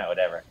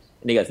 whatever.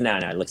 And he goes, no,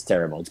 it looks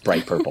terrible. It's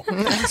bright purple.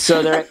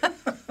 So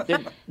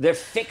they're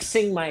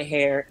fixing my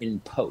hair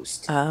in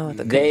post. Oh,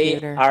 they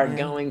are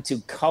going to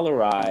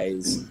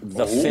colorize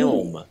the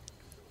film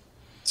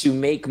to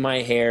make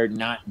my hair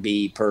not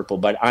be purple.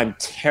 But I'm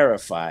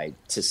terrified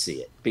to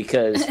see it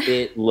because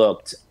it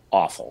looked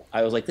awful.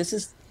 I was like, this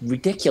is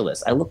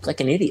ridiculous. I look like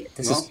an idiot.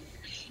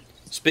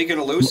 Speaking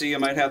of Lucy, you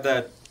might have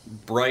that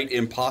bright,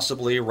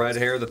 impossibly red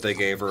hair that they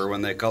gave her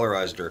when they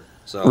colorized her.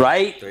 So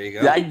right? There you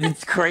go.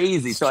 It's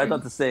crazy. So I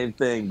thought the same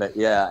thing, but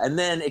yeah. And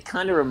then it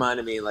kind of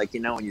reminded me, like,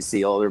 when you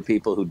see older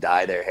people who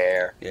dye their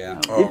hair.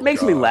 Yeah. It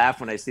makes me laugh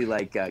when I see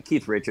like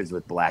Keith Richards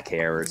with black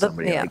hair or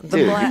somebody.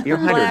 Dude, you're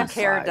black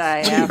hair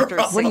dye after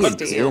 60 what are you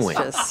doing?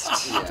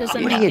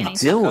 What are you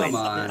doing?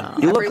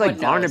 You look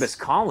like Barnabas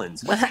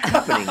Collins. What's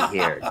happening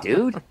here,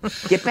 dude?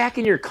 Get back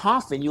in your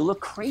coffin. You look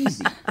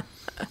crazy.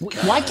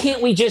 Why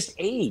can't we just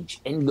age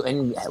and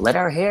let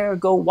our hair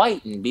go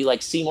white and be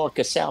like Seymour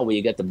Cassell, where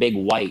you got the big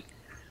white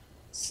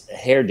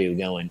hairdo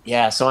going?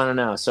 Yeah, so I don't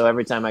know. So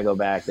every time I go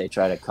back, they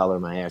try to color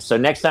my hair. So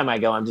next time I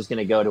go, I'm just going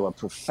to go to a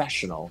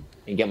professional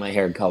and get my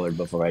hair colored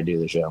before I do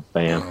the show.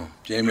 Bam. Oh,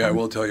 Jamie, I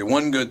will tell you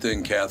one good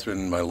thing.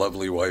 Catherine, my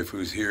lovely wife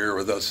who's here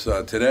with us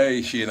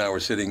today, she and I were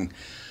sitting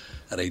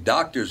at a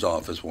doctor's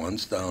office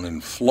once down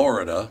in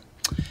Florida.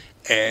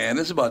 And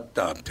this is about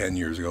 10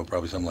 years ago,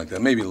 probably something like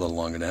that, maybe a little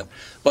longer than that.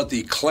 But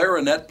the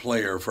clarinet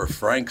player for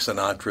Frank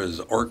Sinatra's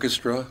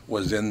orchestra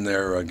was in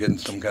there getting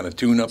some kind of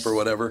tune-up or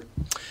whatever.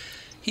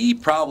 He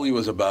probably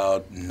was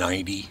about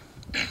 90,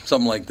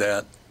 something like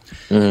that.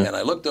 Mm-hmm. And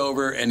I looked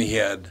over, and he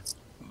had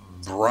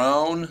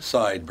brown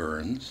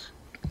sideburns,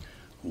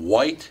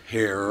 white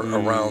hair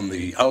around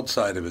the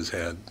outside of his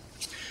head,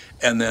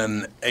 and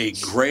then a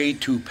gray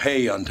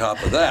toupee on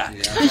top of that.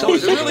 Yeah. So it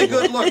was a really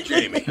good look,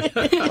 Jamie.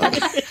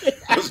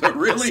 It was a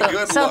really good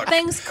look. So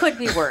things could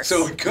be worse.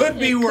 So it could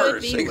be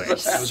worse. It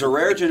was a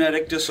rare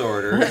genetic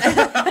disorder.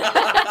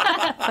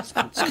 It's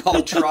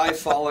called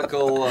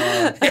trifollicle.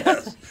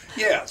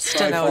 Yes,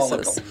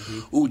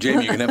 trifollicle. Ooh,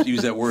 Jamie, you're going to have to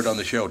use that word on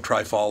the show,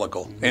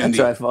 trifollicle. Andy.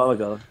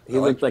 Trifollicle. He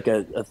looked like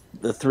a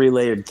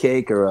three-layered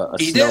cake or a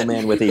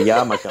snowman with a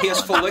yarmulke. He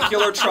has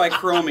follicular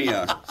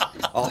trichromia.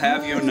 I'll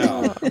have you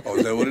know. Oh,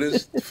 is that what it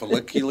is?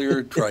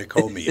 Follicular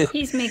trichomia.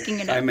 He's making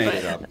it up. I made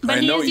it up.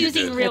 But he is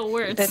using real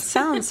words. That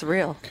sounds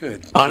real.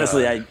 Good.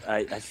 Honestly,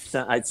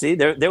 I see.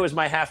 There was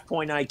my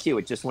half-point IQ.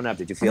 It just went up.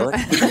 Did you feel it?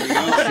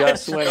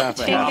 Just went up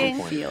a half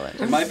point.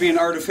 It might be an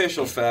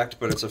artificial fact,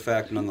 but it's a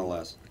fact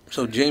nonetheless.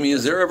 So, Jamie,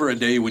 is there ever a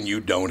day when you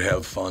don't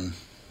have fun?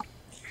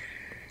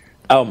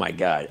 Oh, my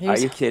God. Are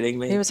you kidding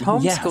me? He was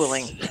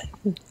homeschooling.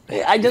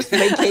 Yes. I just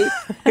vacate.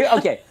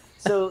 Okay.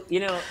 So, you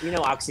know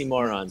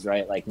oxymorons,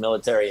 right? Like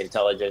military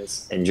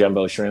intelligence and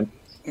jumbo shrimp.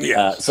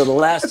 Yeah. So the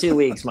last 2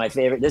 weeks,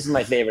 this is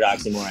my favorite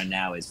oxymoron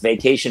now, is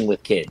vacation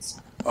with kids.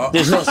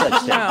 There's no such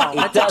thing. No,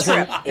 It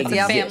doesn't exist. It's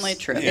a family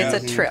trip. Yeah.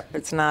 It's a trip.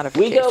 It's not a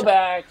We vacation. go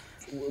back.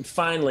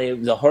 finally,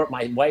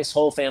 my wife's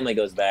whole family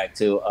goes back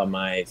to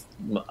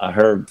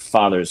her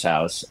father's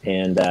house,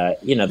 and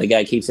the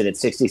guy keeps it at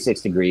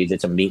 66 degrees.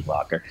 It's a meat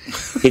locker.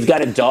 He's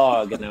got a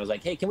dog, and I was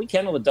like, "Hey, can we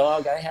kennel the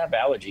dog? I have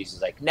allergies."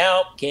 He's like,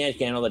 "No, can't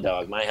kennel the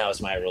dog. My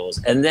house, my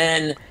rules." And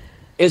then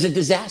it was a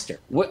disaster.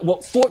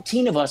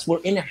 14 of us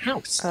were in a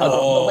house,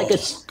 like a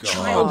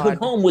childhood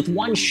home with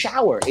one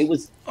shower. It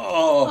was.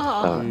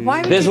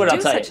 Why would This is you what do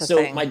I'll tell you. such a So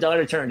thing? my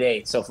daughter turned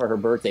 8. So for her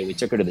birthday, we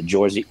took her to the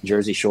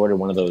Jersey Shore, to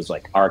one of those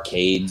like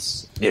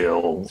arcades,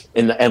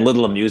 and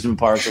little amusement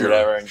parks or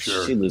whatever. And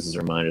she loses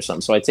her mind or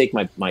something. So I take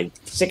my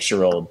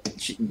 6-year-old.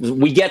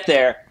 We get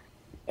there,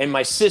 and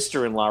my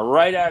sister-in-law,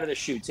 right out of the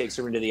chute, takes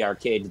her into the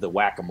arcade to the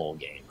whack-a-mole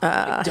game.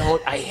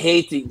 I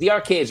hate the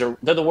arcades.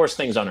 They're the worst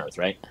things on earth,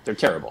 right? They're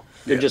terrible.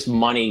 They're just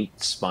money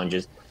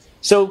sponges.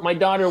 So my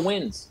daughter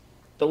wins.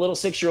 The little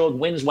 6-year-old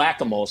wins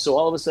whack-a-mole. So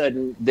all of a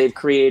sudden, they've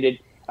created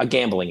a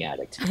gambling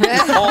addict.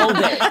 All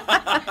day.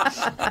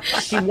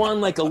 She won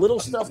like a little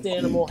stuffed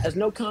animal, has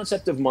no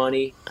concept of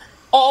money.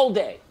 All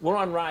day. We're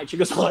on ride. She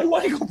goes, I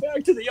want to go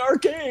back to the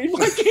arcade.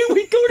 Why can't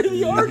we go to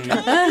the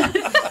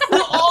arcade?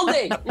 All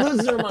day.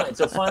 Loses her mind.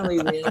 So finally,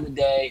 at the end of the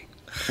day,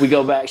 we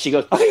go back. She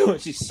goes,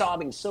 she's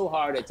sobbing so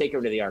hard. I take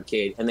her to the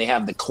arcade, and they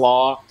have the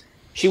claw.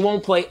 She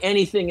won't play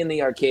anything in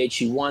the arcade.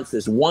 She wants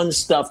this one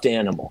stuffed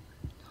animal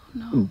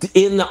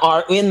in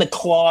the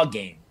claw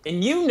game.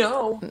 And you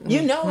know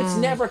it's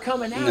never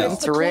coming out. No.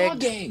 It's the claw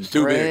game. It's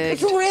too big.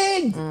 It's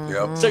rigged.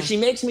 Yep. So she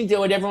makes me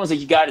do it. Everyone's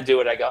like, you got to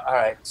do it. I go, all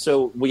right.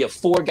 So we have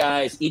 4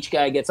 guys. Each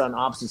guy gets on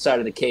opposite side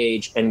of the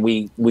cage, and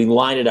we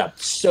line it up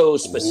so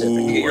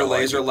specific. Get your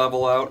laser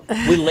level out.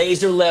 We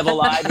laser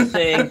level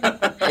everything,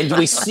 and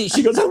we see.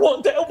 She goes, I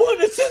want that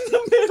one. It's in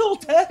the middle,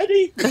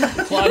 Daddy.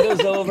 The claw goes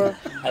over.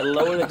 I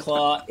lower the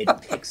claw. It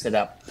picks it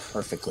up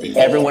perfectly.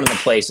 Everyone in the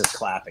place is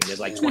clapping.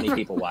 There's like 20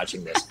 people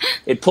watching this.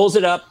 It pulls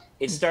it up.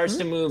 It starts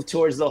to move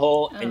towards the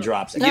hole and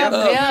drops it. Yep,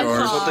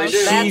 that's what they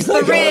do. That's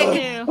the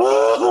rig.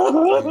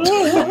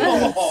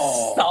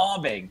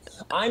 Sobbing.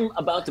 I'm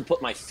about to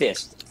put my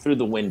fist through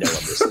the window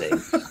of this thing.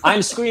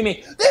 I'm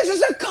screaming, this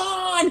is a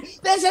con!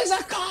 This is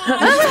a con!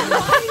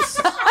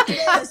 Stop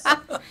this!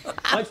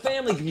 My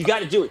family, you got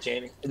to do it,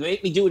 Jamie. They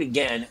make me do it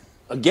again.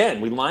 Again,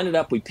 we line it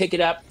up, we pick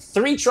it up,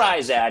 3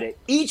 tries at it.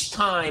 Each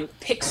time,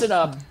 picks it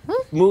up,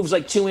 moves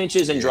like 2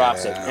 inches and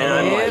drops it. And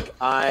I'm like,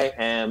 I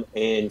am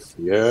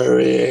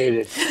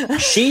infuriated.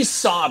 She's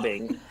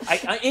sobbing,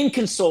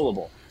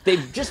 inconsolable. They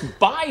just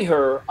buy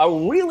her a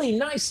really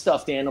nice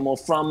stuffed animal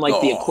from like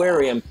the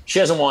aquarium. She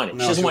doesn't want it.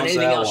 No, she doesn't want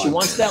anything else. one. She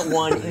wants that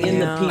one in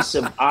the piece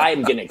of,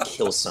 I'm going to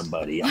kill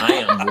somebody. I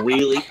am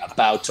really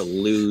about to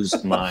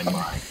lose my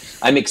mind.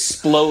 I'm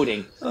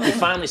exploding. We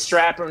finally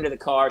strap her into the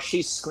car.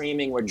 She's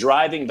screaming. We're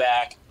driving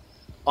back.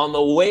 On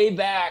the way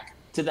back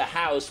to the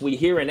house, we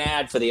hear an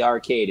ad for the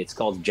arcade. It's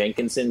called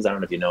Jenkinson's. I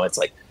don't know if you know. It's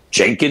like,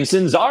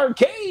 Jenkinson's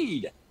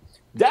Arcade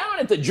down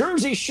at the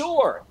Jersey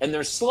Shore. And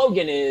their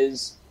slogan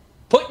is,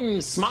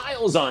 putting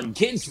smiles on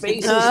kids'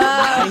 faces for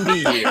 90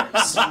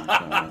 years.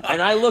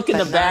 And I look in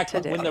the back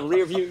in the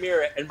rearview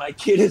mirror, and my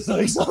kid is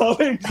like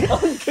sobbing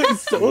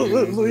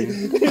unconsolably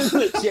in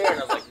the chair.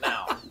 And I'm like,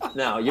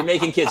 no, you're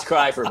making kids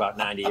cry for about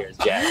 90 years,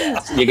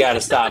 jackass. You got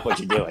to stop what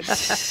you're doing.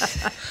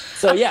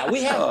 So yeah, I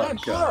have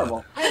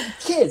horrible. I have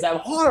kids. I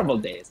have horrible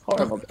days.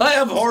 I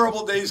have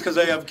horrible days because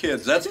I have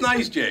kids. That's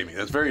nice, Jamie.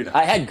 That's very nice.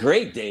 I had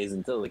great days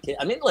until the kids.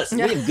 I mean, listen,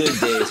 we have good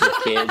days with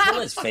kids, but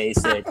let's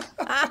face it,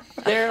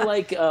 they're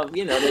like,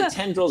 the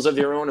tendrils of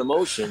your own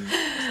emotion,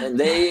 and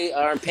they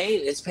are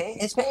pain. It's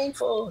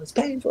painful. It's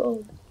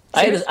painful.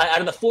 Out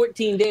of the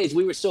 14 days,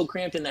 we were so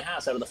cramped in the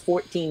house. Out of the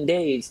 14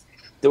 days,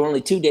 there were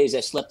only 2 days I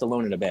slept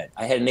alone in a bed.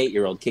 I had an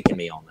 8-year-old kicking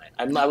me all night.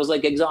 I was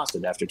like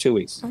exhausted after 2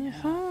 weeks.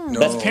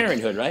 That's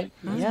parenthood, right?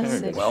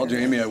 Yes. Well,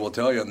 Jamie, I will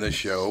tell you on this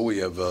show, we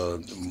have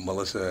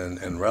Melissa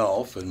and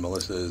Ralph, and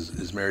Melissa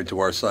is married to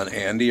our son,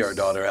 Andy. Our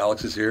daughter,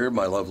 Alex, is here.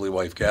 My lovely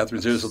wife,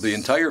 Catherine's here. So the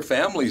entire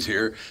family's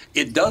here.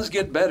 It does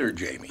get better,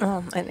 Jamie.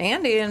 And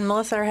Andy and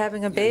Melissa are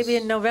having a baby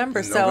in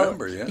November,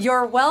 November, yeah.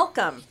 You're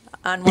welcome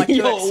on what to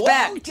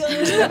expect.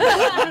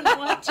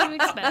 What to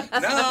expect.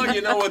 Now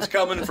you know what's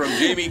coming from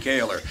Jamie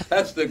Kaler.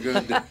 That's the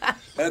good.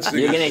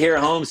 You're going to hear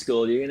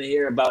homeschooled. You're going to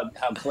hear about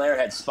how Claire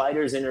had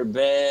spiders in her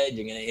bed.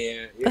 You're going to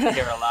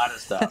hear a lot of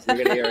stuff. You're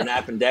going to hear an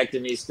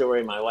appendectomy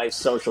story, my wife's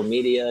social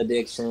media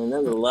addiction.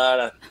 There's a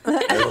lot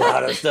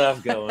of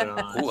stuff going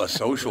on. Ooh, a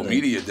social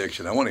media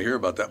addiction. I want to hear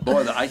about that.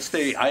 Boy, I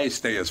stay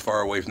as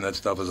far away from that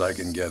stuff as I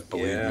can get,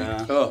 believe me.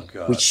 Oh,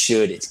 God. We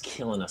should. It's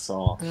killing us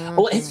all.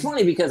 Well, it's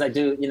funny because I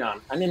do,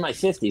 I'm in my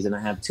 50s and I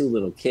have 2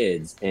 little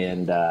kids,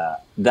 and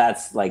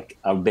that's like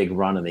a big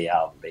run of the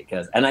album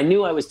and I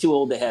knew I was too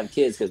old to have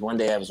kids because one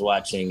day I was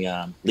watching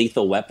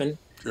Lethal Weapon.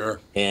 Sure.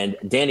 And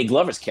Danny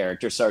Glover's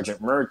character,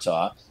 Sergeant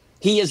Murtaugh,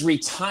 he is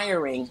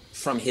retiring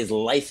from his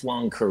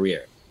lifelong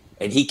career.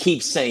 And he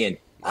keeps saying,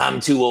 I'm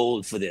too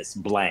old for this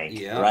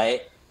blank,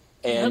 right?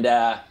 And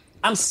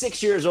I'm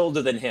 6 years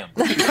older than him.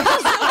 Just so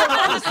we're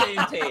on the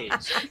same page.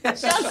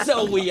 Just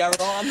so we are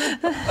on.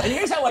 And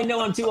here's how I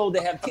know I'm too old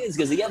to have kids,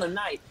 because the other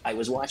night I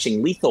was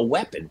watching Lethal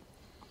Weapon.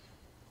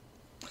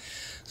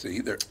 See,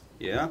 there.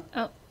 Yeah.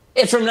 Oh.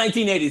 It's from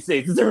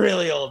 1986. It's a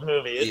really old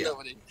movie.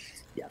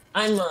 Yeah.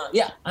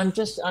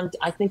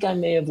 I think I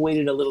may have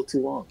waited a little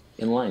too long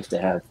in life to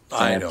have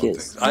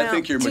kids. I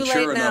think you're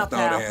mature enough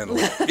now to handle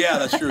it. Yeah,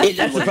 that's true.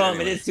 That's the problem.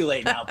 Anyway. It is too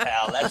late now,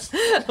 pal. Is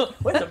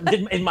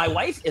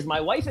my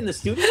wife in the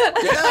studio?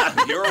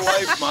 Yeah, your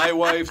wife, my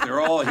wife,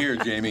 they're all here,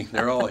 Jamie.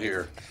 They're all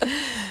here.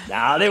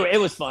 No, it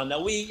was fun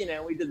though. We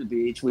did the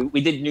beach.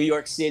 We did New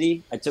York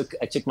City. I took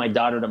my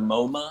daughter to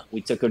MoMA.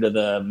 We took her to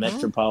the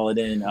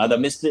Metropolitan,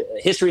 the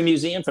History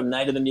Museum from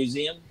Night of the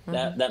Museum.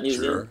 That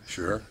museum.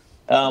 Sure.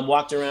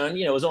 Walked around.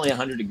 It was only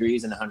 100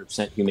 degrees and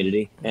 100%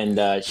 humidity,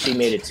 and she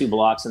made it 2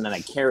 blocks, and then I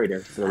carried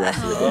her for the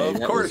rest of the day.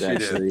 Of course you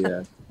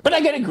did. But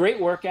I got a great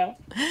workout.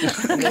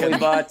 And then we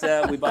bought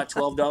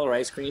 $12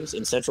 ice creams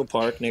in Central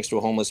Park next to a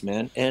homeless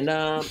man, and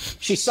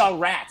she saw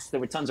rats. There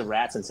were tons of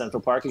rats in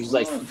Central Park, and she's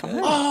like,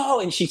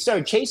 "Oh!" And she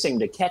started chasing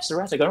to catch the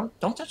rats. I go,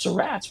 "Don't touch the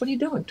rats! What are you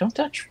doing? Don't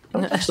touch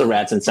the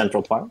rats in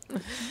Central Park."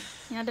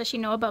 Yeah, does she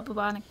know about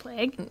bubonic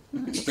plague?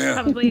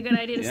 Probably a good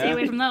idea to stay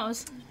away from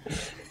those.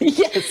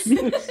 Yes.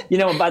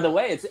 By the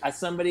way, it's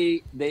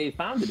somebody, they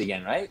found it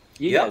again, right?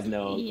 You guys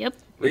know. Yep.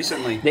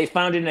 Recently. They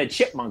found it in a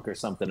chipmunk or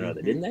something or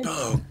other, didn't they?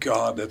 Oh,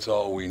 God, that's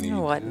all we need.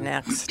 What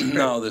next?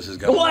 No, this is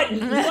going What?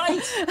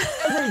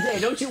 Every day.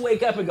 Don't you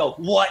wake up and go,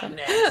 what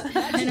next?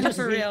 That's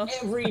for real.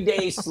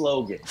 Everyday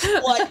slogan.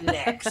 What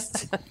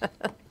next?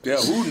 Yeah,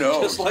 who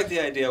knows? Just like the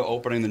idea of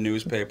opening the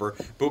newspaper.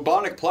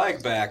 Bubonic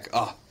plague back.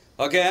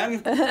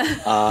 Again?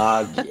 It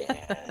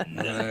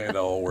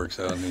all works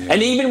out in the end.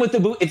 And even with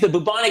if the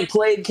bubonic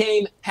plague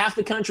came, half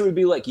the country would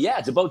be like, yeah,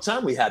 it's about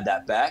time we had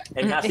that back.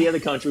 And half the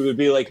other country would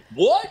be like,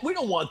 what? We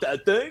don't want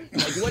that thing.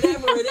 Like,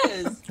 whatever it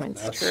is.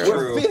 That's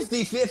true. We're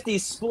 50-50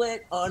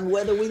 split on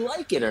whether we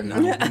like it or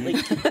not.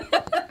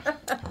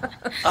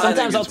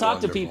 Sometimes I'll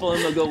talk to people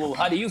and they'll go, well,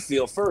 how do you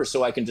feel first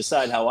so I can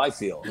decide how I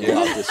feel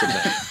about this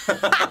event?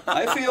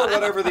 I feel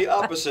whatever the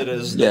opposite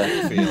is that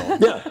you feel.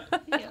 Yeah.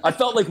 I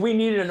felt like we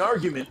needed an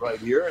argument right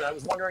here, and I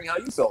was wondering how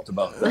you felt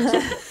about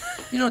that.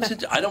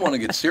 I don't want to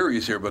get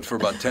serious here, but for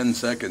about 10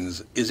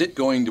 seconds, is it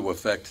going to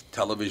affect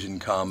television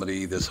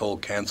comedy, this whole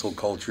cancel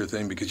culture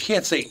thing? Because you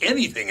can't say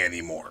anything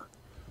anymore.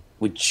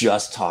 We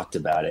just talked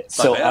about it.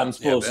 So I'm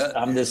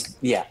this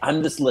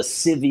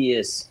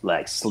lascivious,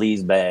 like,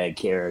 sleazebag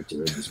character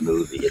in this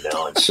movie,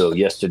 And so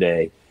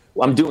yesterday,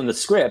 I'm doing the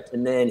script,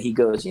 and then he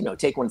goes,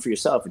 take one for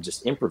yourself and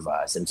just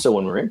improvise. And so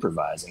when we're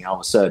improvising, all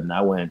of a sudden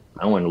I went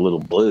a little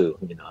blue.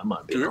 I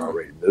might be an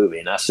R-rated movie,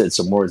 and I said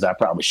some words I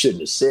probably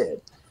shouldn't have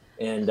said.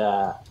 And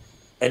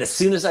as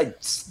soon as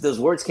those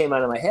words came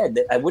out of my head,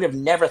 I would have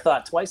never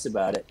thought twice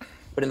about it.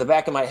 But in the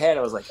back of my head,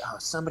 I was like, oh,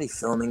 is somebody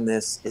filming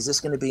this? Is this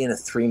going to be in a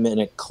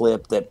 3-minute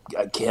clip that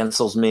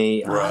cancels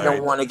me? Right. I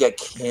don't want to get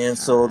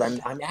canceled.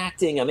 I'm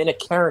acting. I'm in a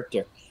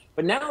character.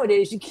 But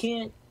nowadays, you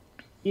can't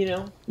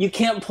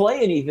play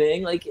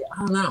anything. Like, I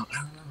don't know.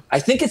 I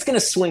think it's going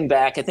to swing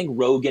back. I think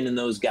Rogan and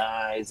those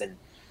guys, and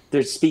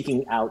they're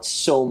speaking out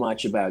so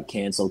much about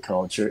cancel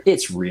culture.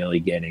 It's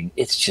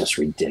just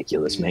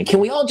ridiculous, man.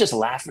 Can we all just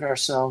laugh at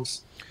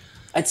ourselves?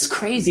 It's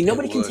crazy.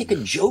 Nobody can take a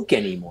joke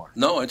anymore.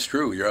 No, it's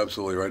true. You're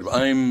absolutely right.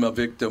 I'm a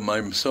victim.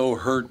 I'm so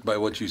hurt by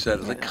what you said.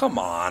 It's like, come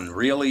on,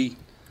 really?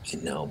 I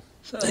know.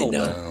 Settle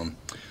down.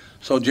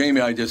 So, Jamie,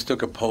 I just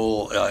took a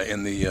poll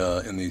in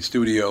the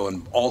studio,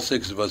 and all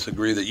 6 of us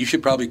agree that you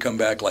should probably come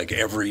back like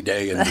every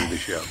day and do the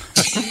show.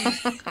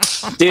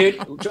 Dude,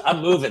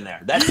 I'm moving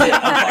there. That's it.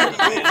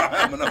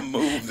 I'm going to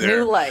move there.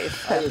 New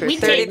life after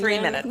 33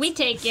 minutes. We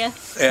take you.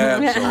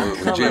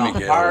 Absolutely. Jamie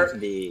Gaylord.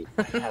 Heartbeat.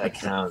 I gotta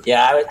count.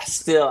 Yeah, I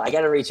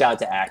got to reach out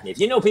to Acme. If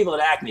you know people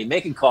at Acme,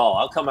 make a call.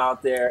 I'll come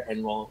out there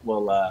and we'll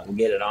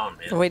get it on,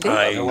 man. We do.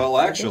 Well,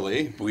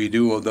 actually, we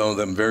do know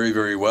them very,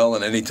 very well.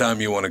 And anytime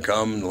you want to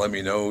come, let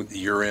me know.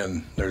 You're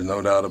in. There's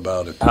no doubt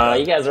about it.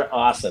 You guys are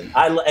awesome.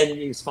 And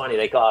it's funny.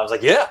 They call. I was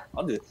like, yeah,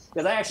 I'll do it.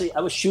 Because I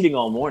was shooting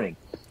all morning,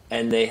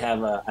 and they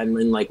have I'm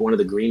in like one of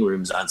the green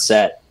rooms on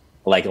set,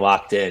 like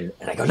locked in,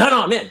 and I go,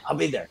 no, I'm in. I'll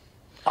be there.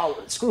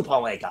 Oh, screw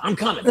Paul Anka. I'm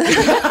coming.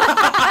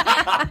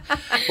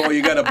 Well,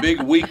 you got a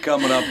big week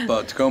coming up.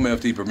 Tacoma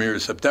FD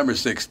premieres September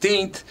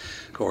 16th.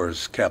 Of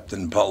course,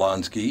 Captain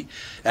Polanski.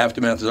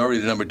 Aftermath is already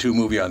the #2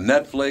 movie on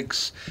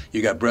Netflix.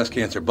 You got Breast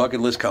Cancer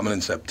Bucket List coming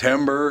in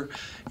September.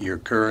 You're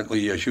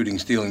currently shooting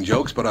Stealing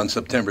Jokes, but on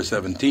September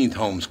 17th,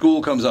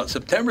 Homeschool comes out.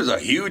 September's a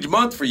huge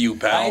month for you,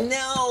 pal. I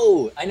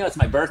know. It's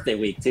my birthday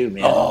week too,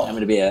 man. Oh. I'm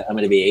gonna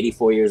be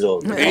 84 years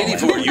old.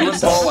 84. You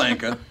and Paul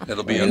Anka.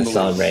 It'll be unbelievable.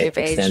 Celebrate You've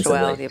aged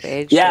well.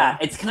 Yeah,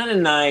 it's kind of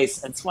nice.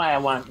 That's why I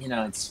want.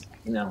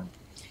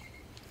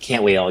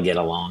 Can't we all get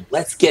along?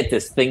 Let's get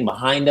this thing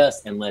behind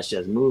us and let's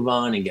just move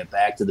on and get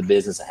back to the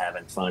business of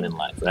having fun in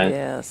life, right?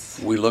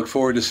 Yes. We look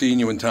forward to seeing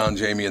you in town,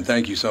 Jamie, and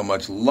thank you so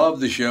much. Love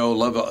the show.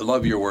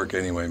 Love your work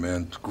anyway,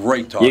 man. It's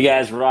great talking. You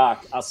guys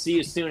rock. I'll see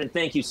you soon, and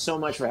thank you so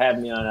much for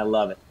having me on. I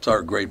love it. It's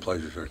our great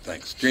pleasure, sir.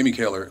 Thanks. Jamie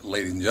Kaler,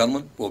 ladies and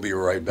gentlemen. We'll be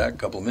right back. A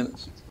couple of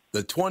minutes.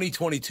 The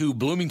 2022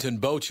 Bloomington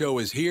Boat Show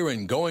is here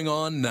and going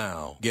on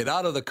now. Get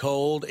out of the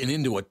cold and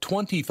into a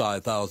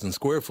 25,000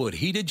 square foot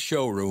heated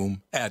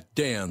showroom at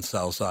Dan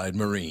Southside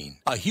Marine.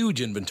 A huge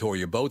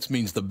inventory of boats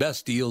means the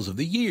best deals of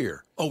the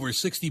year. Over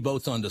 60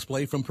 boats on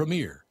display from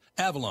Premier,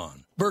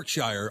 Avalon,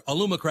 Berkshire,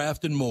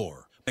 Alumacraft, and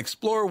more.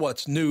 Explore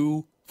what's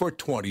new for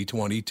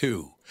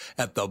 2022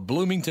 at the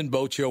Bloomington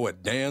Boat Show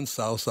at Dan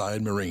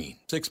Southside Marine.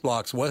 6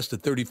 blocks west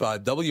at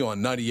 35W on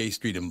 98th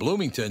Street in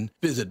Bloomington.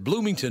 Visit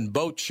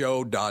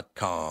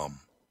bloomingtonboatshow.com.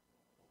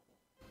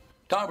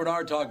 Tom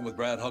Bernard talking with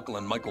Brad Huckle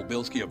and Michael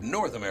Bilski of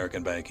North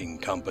American Banking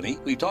Company.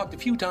 We've talked a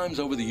few times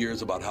over the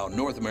years about how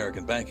North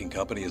American Banking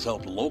Company has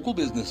helped local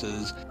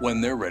businesses when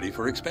they're ready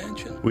for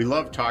expansion. We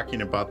love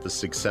talking about the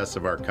success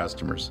of our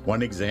customers.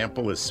 One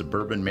example is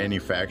Suburban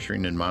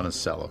Manufacturing in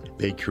Monticello.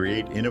 They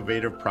create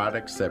innovative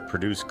products that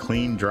produce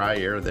clean, dry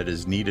air that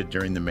is needed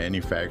during the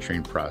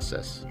manufacturing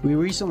process. We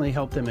recently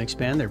helped them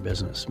expand their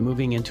business.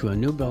 Moving into a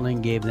new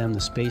building gave them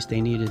the space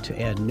they needed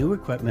to add new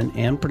equipment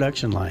and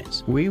production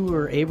lines. We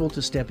were able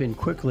to step in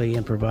quickly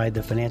and provide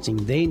the financing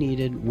they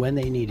needed when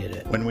they needed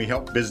it. When we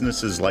help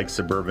businesses like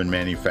Suburban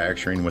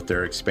Manufacturing with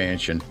their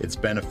expansion, it's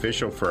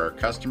beneficial for our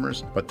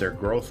customers, but their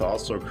growth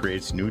also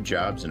creates new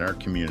jobs in our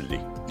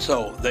community.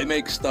 So they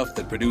make stuff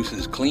that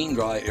produces clean,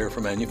 dry air for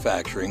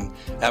manufacturing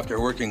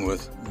after working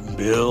with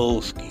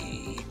Bilski.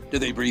 Do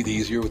they breathe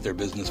easier with their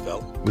business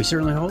fellow? We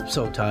certainly hope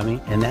so,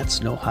 Tommy, and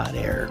that's no hot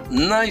air.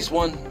 Nice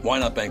one. Why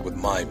not bank with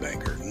my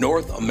banker?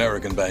 North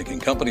American Banking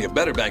Company, a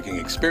better banking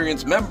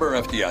experience, member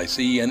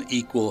FDIC, and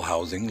equal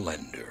housing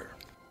lender.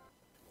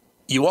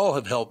 You all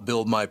have helped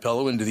build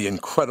MyPillow into the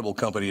incredible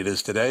company it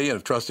is today and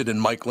have trusted in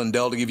Mike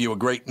Lindell to give you a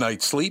great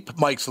night's sleep.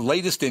 Mike's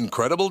latest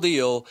incredible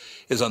deal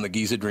is on the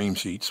Giza Dream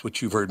Sheets,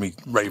 which you've heard me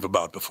rave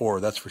about before,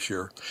 that's for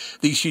sure.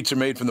 These sheets are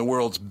made from the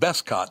world's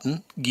best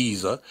cotton,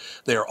 Giza.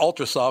 They are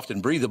ultra soft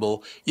and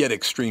breathable, yet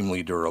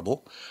extremely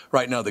durable.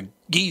 Right now, the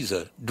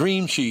Giza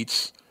Dream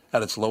Sheets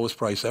at its lowest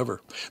price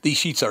ever. These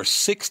sheets are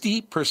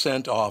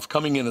 60% off,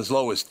 coming in as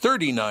low as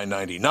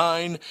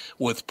 $39.99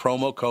 with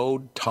promo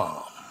code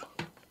TOM.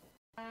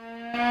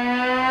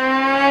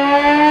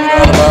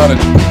 Not about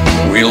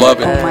it. We love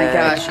it. Oh my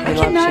gosh, I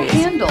cannot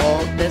handle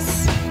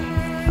this.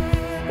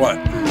 What?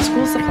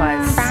 School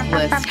supplies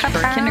list for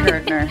a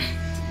kindergartner.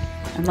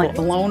 I'm like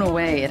blown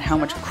away at how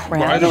much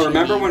crap. I know.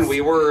 Remember when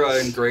we were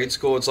in grade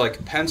school? It's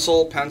like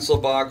pencil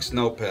box,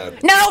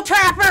 notepad. No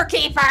trapper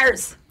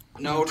keepers.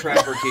 No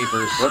trapper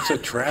keepers. What's a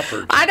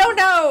trapper? I don't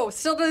know.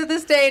 Still to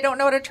this day, don't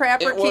know what a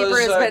trapper keeper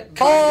is, but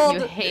bold.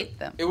 You hate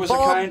them. It was a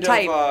kind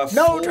of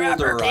no folder,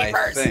 trapper I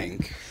keepers.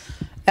 think.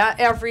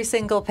 Every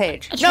single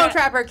page. No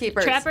trapper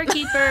keepers. Trapper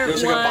keeper It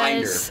was like a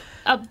binder.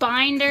 a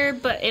binder,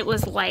 but it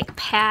was like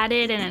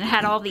padded and it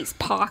had all these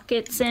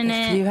pockets in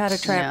it. If you had a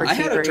trapper I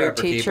had a keeper, your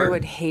trapper teacher keeper.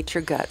 would hate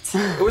your guts.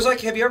 It was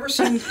like, have you ever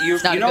seen you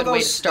not a know good way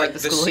to those start like the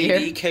the school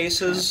CD year.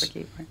 cases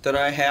that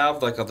I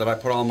have, like that I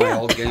put all my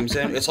old games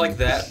in? It's like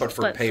that, but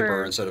for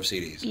paper instead of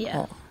CDs.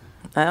 Yeah.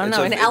 I don't It's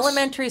know. a- In it's-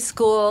 elementary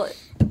school,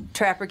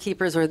 trapper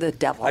keepers were the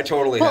devil. I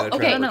totally had a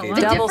trapper keeper.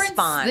 Double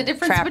spawn. The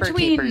difference trapper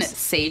between keepers.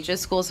 Sage's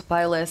school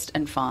supply list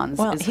and Fawn's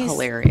is he's-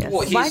 hilarious.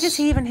 Why does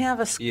he even have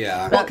a?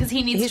 Yeah. Well, because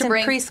he needs He's to in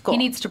bring preschool. he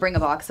needs to bring a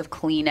box of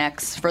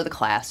Kleenex for the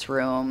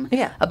classroom.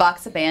 Yeah. A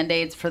box of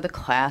Band-Aids for the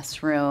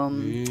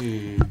classroom.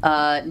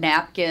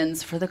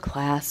 Napkins for the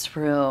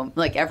classroom.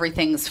 Like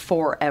everything's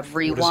for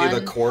everyone. What is he,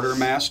 the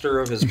quartermaster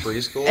of his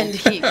preschool? And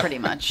he pretty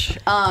much.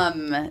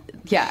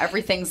 Yeah,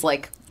 everything's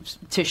like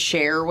to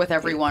share with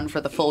everyone for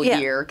the full Yeah.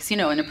 year. Because, you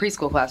know, in a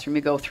preschool classroom,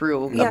 you go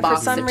through Yeah, a box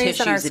for some of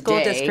reason, our tissues a school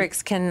day.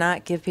 districts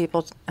cannot give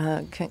people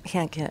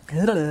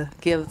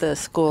give the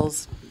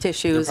schools They're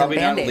tissues and probably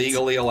not Band-Aids.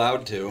 legally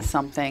allowed to.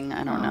 Something,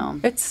 I don't know.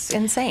 It's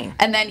insane.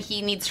 And then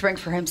he needs to bring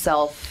for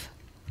himself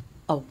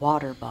a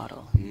water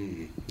bottle.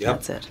 Yep.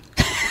 That's it.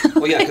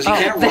 Well, yeah, because he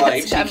can't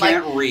write, he I'm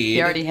can't like, read.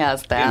 He already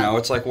has that. You know,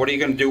 it's like, what are you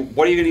going to do?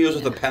 What are you going to use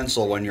with a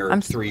pencil when you're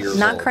 3 years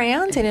Not old?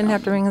 crayons. He didn't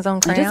have to bring his own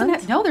He doesn't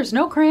crayons. have- no, there's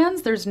no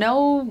crayons. There's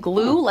no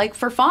glue. Like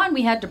for Fawn,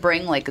 we had to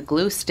bring like a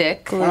glue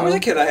stick. When I was a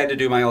kid, I had to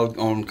do my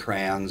own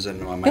crayons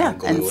and my own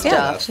glue and all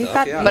that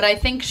stuff. Yeah. But I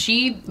think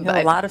she You have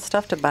a lot of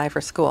stuff to buy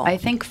for school. I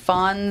think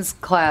Fawn's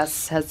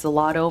class has a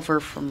lot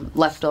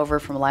left over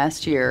from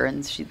last year,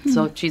 and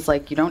so she's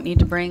like, you don't need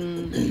to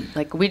bring.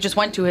 Like we just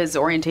went to his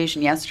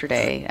orientation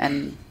yesterday,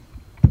 and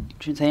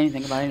she didn't say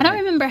anything about I anything. don't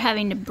remember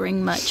having to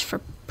bring much for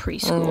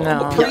preschool.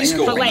 No.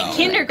 Preschool, But like no.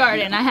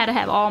 kindergarten, I had to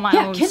have all my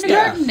Yeah, own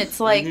kindergarten. stuff. It's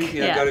like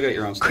Yeah, gotta get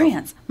your own stuff.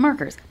 crayons,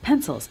 markers,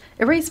 pencils,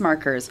 erase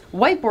markers,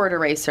 whiteboard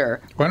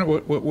eraser,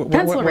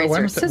 Pencil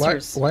eraser,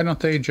 scissors. Why don't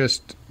they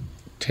just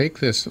take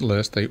this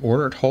list, they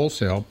order it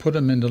wholesale, put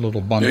them into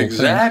little bundle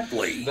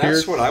Exactly. things.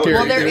 That's what I would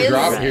Well, there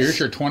is- Here's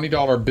your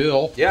 $20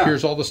 bill. Yeah.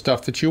 Here's all the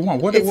stuff that you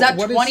want. What, It's not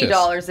what is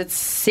 $20. It's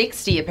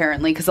 $60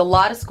 apparently, because a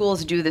lot of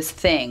schools do this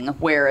thing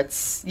where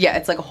it's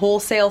like a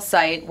wholesale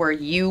site where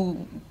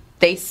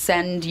they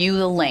send you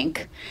the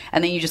link,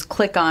 and then you just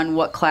click on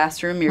what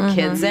classroom your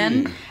kid's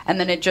in, and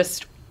then it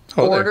just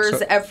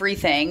orders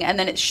everything, and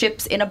then it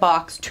ships in a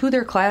box to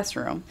their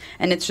classroom,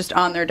 and it's just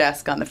on their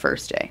desk on the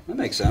first day. That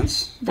makes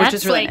sense. Which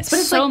is really like nice. But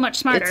it's so much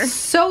smarter. It's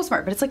so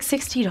smart, but it's like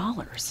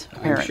 $60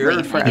 apparently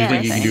sure. for Do you think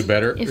everything. you can do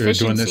better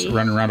doing this,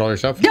 running around all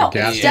yourself? No,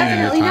 Gas it's in and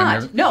your definitely time and not.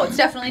 everything? No, it's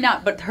definitely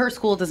not. But her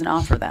school doesn't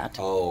offer that.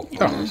 Oh.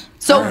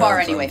 So far,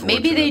 anyway.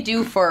 Maybe they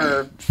do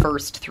for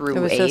first through It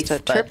was eighth. just a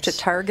trip to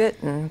Target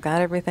and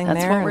got everything That's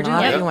there. what we're and doing.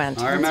 off Yep. we went.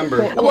 I remember.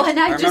 Well, and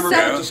I remember just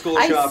back said- to school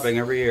I- shopping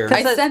every year.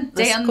 Because sent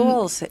the Dan-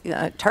 schools,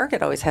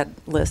 Target always had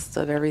lists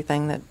of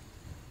everything that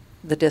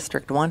the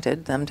district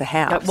wanted them to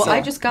have. Well, so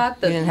I just got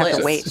the you didn't have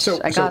list. to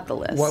wait. I got the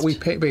list. What we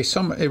pay,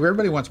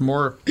 everybody wants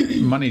more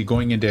money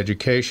going into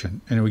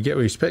education,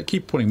 and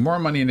keep putting more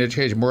money into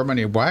education, more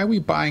money. Why are we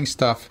buying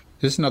stuff?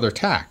 This is another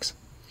tax.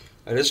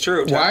 That is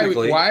true. Why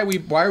Technically. are we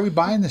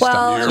buying this Well,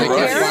 stuff?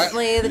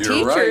 apparently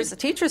You're the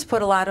teachers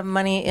put a lot of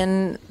money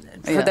in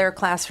for Yeah. their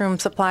classroom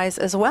supplies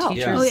as well.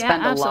 Teachers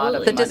spend a lot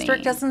of The money.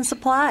 district doesn't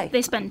supply.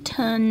 They spend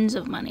tons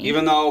of money.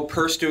 Even though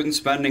per student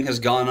spending has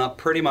gone up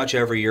pretty much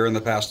every year in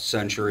the past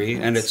century,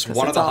 and it's 'cause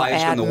one of it's the all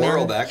highest in the admin.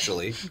 world,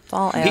 actually.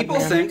 all People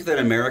admin. think that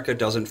America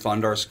doesn't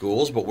fund our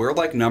schools, but we're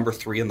like number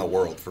 3 in the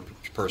world for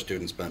per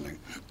student spending.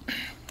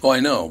 Oh, I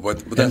know,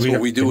 but that's what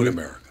we do in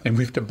America. And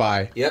we have to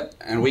buy. Yep,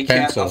 and we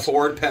can't pencils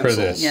afford pencils.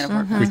 for this.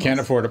 Yeah, We can't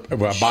afford a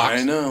box.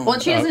 I know. Well,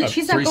 she doesn't.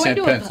 She's not going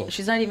to. pencil.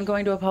 She's not even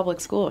going to a public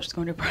school. She's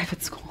going to a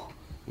private school.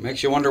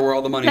 Makes you wonder where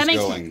all the money's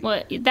going.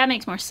 That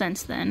makes more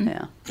sense then.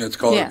 Yeah. It's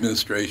called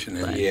administration.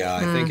 Yeah, I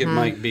think it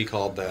might be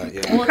called that.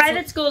 Yeah. Well,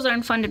 private schools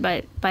aren't funded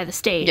by the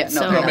state. Yeah,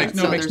 so No, it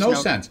makes no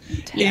sense.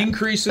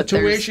 Increase the But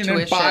there's tuition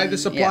and buy the tuition,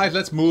 supplies. yeah.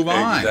 Let's move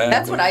on. Exactly.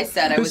 That's what I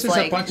said. I This was is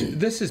like, a bunch.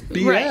 This is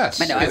BS.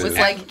 Right. I know. I was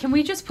like, can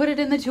we just put it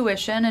in the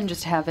tuition and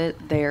just have it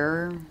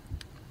there,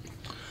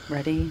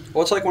 ready?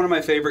 Well, it's like one of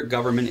my favorite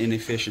government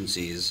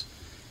inefficiencies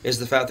is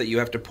the fact that you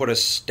have to put a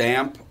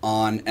stamp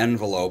on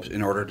envelopes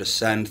in order to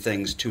send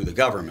things to the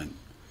government.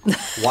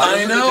 Why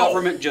doesn't the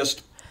government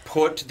just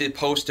put the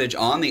postage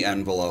on the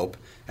envelope,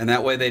 and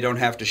that way they don't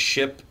have to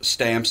ship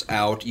stamps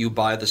out? You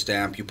buy the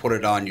stamp, you put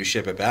it on, you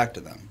ship it back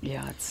to them.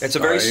 Yeah, It's a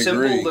very I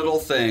simple agree. little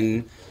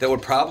thing that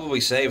would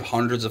probably save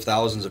hundreds of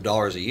thousands of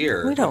dollars a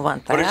year. We don't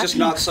want But it's that. just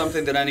not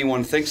something that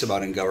anyone thinks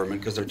about in government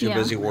because they're too Yeah.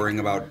 busy worrying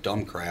about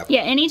dumb crap.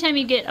 Yeah, anytime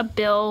you get a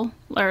bill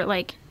or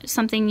like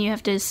something you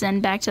have to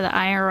send back to the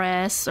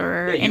IRS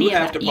or Yeah, you any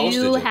have of that, to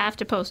postage you it. have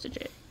to postage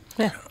it.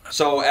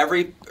 So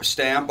every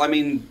stamp, I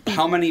mean,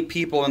 how many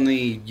people in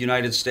the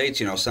United States,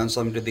 send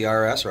something to the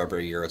IRS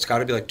every year? It's got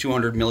to be like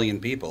 200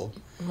 million people.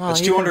 Well, That's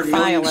you 200 can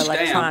million file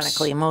stamps.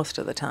 electronically most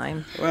of the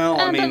time.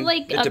 Well, I mean, but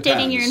like it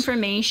updating your depends.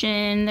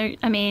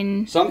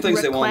 information, Some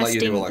things they won't let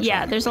you do requesting-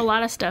 Yeah, there's a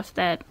lot of stuff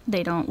that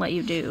they don't let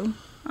you do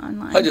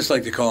online. I just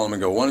like to call them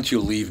and go, why don't you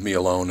leave me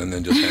alone, and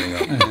then just hang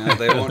up. Yeah,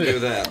 they won't do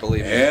that,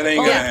 believe me. It ain't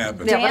going to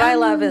happen. Yeah, what I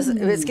love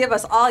is give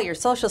us all your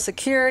Social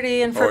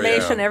Security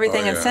information,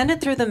 everything, and send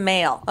it through the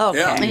mail. Okay,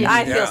 Yeah.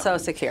 I feel Yeah. so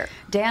secure.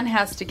 Dan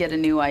has to get a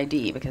new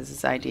ID because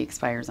his ID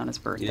expires on his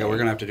birthday. Yeah, we're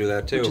going to have to do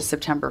that too. Which is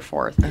September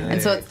 4th.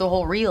 And so it's the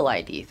whole real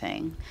ID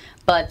thing.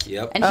 But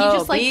Yep. and he Oh,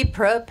 just like be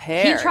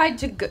prepared. He tried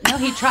to go. No,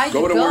 he tried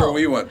Go to to go. where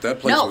we went. That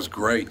place No, was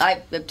great.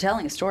 I'm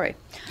telling a story.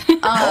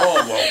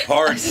 Oh, well,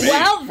 pardon me.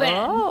 Well then.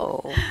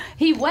 Oh,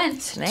 He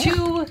went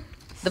to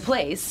the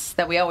place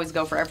that we always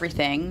go for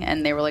everything,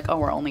 and they were like, "Oh,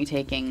 we're only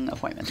taking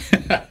appointments."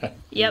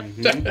 Yep.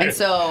 And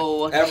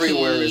so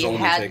Everywhere he is only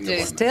had taking to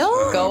appointments.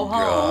 Still? go Oh,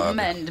 home God.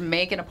 and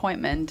make an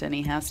appointment, and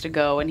he has to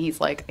go, and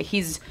he's like,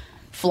 he's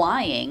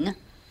flying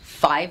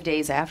 5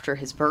 days after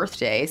his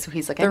birthday, so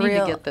he's like, I The need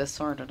real- to get this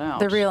sorted out.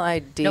 the real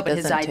ID No, but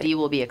his doesn't ID take-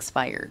 will be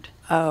expired.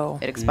 Oh.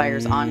 It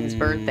expires on his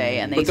birthday,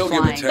 and But he's they'll give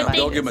him a flying. temp. five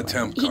They'll days give him a later.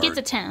 temp He card. gets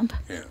a temp.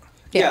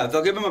 Yeah,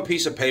 they'll give him a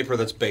piece of paper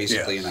that's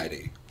basically an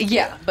ID.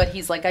 Yeah, but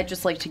he's like, I'd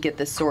just like to get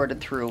this sorted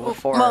through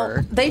before.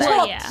 Well, they that."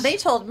 told Yeah. they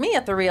told me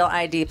at the Real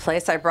ID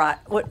place I brought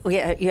you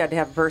had to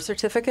have a birth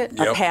certificate,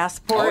 Yep. a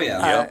passport. Oh,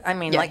 yeah. Yep. I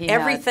mean, Yeah, like he had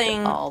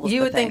everything. all of You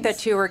the would think things.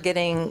 that you were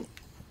getting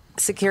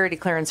security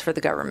clearance for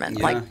the government,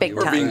 Yeah, like big you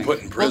were time. Being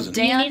put in prison.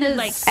 Dan You needed, is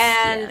like,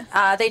 And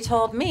they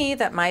told me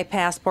that my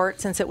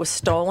passport, since it was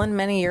stolen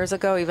many years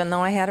ago, even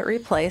though I had it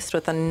replaced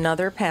with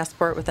another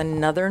passport with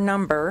another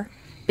number,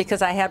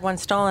 because I had one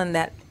stolen,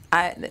 that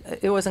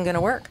it wasn't going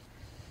to work.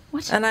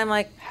 What? And I'm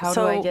like, How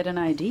so do I get an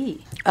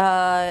ID?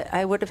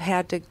 I would have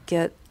had to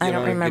get. I You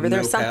don't know, a remember. new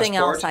There's something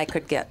passport? else I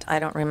could get. I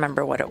don't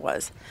remember what it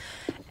was.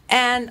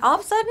 And all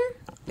of a sudden,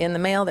 in the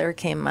mail, there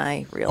came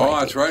my real Oh, ID.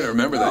 that's right. I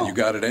remember that. You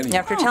got it anyway.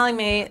 After telling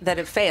me that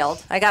it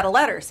failed, I got a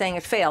letter saying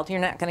it failed. You're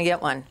not going to get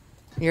one.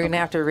 You're going to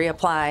have to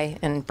reapply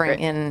and bring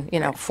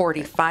in,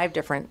 45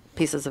 different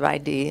pieces of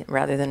ID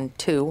rather than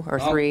 2 or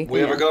 3. We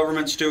have a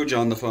government stooge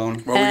on the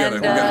phone. Well, we gotta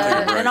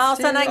take a break. And all of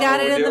a sudden, I got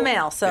Oh, it in we the do?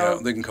 mail. So Yeah,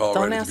 they can call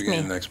don't right at ask the beginning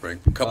me. of the next break.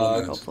 A couple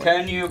of minutes.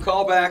 Can you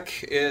call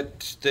back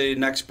at the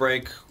next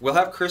break? We'll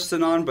have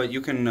Kristen on, but you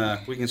can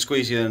we can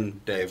squeeze you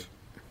in, Dave.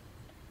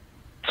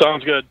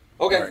 Sounds good.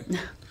 Okay.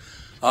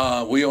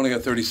 We only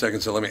got 30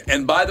 seconds, so let me.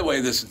 And by the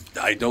way,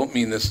 I don't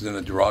mean this in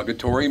a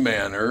derogatory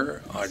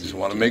manner. I just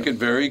want to make it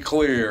very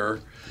clear.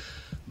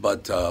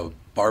 But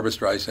Barbra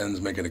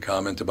Streisand's making a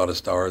comment about A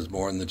Star Is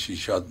Born that she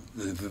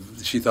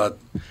thought,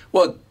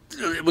 well,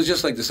 it was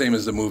just like the same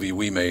as the movie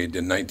we made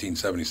in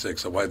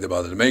 1976, so why'd they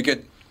bother to make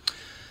it?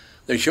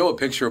 They show a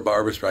picture of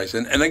Barbra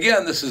Streisand, and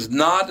again, this is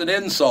not an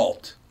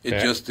insult.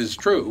 It just is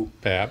true.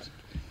 Babs,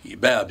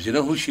 you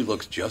know who she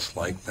looks just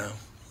like now?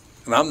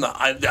 And I'm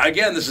not,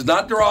 again, this is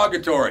not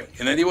derogatory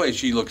in any way.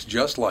 She looks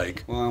just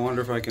like. Well, I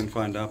wonder if I can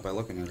find out by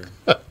looking at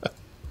her.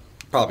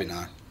 Probably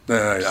not.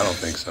 I don't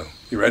think so.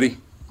 You ready?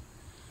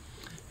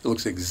 It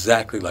looks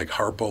exactly like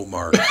Harpo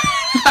Marx.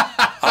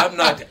 I'm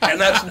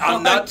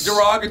not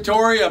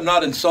derogatory. I'm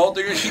not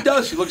insulting her. She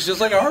does. She looks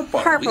just like a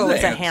Harpo. Harpo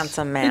was a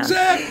handsome man.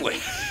 Exactly.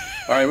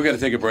 All right, we're going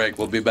to take a break.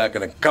 We'll be back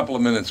in a couple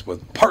of minutes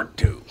with part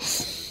 2.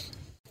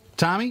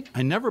 Tommy,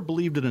 I never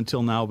believed it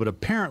until now, but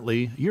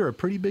apparently you're a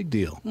pretty big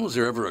deal. Was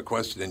there ever a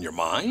question in your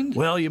mind?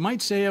 Well, you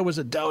might say I was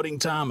a doubting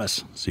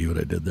Thomas. See what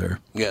I did there?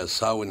 Yes,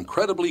 how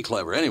incredibly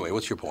clever. Anyway,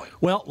 what's your point?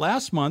 Well,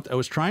 last month I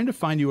was trying to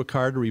find you a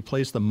car to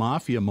replace the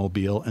Mafia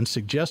Mobile and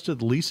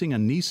suggested leasing a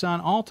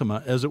Nissan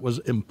Altima as it was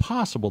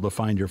impossible to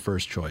find your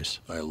first choice.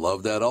 I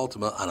love that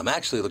Altima, and I'm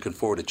actually looking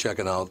forward to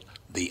checking out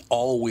the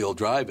all-wheel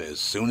drive as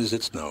soon as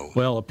it snows.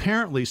 Well,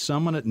 apparently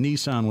someone at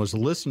Nissan was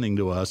listening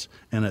to us,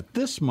 and at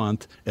this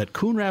month, at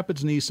Coon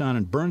Rapids Nissan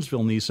and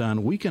Burnsville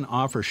Nissan, we can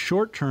offer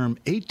short-term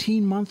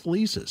 18-month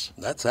leases.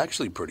 That's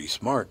actually pretty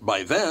smart.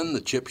 By then,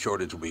 the chip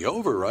shortage will be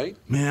over, right?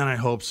 Man, I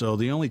hope so.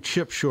 The only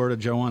chip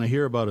shortage I want to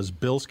hear about is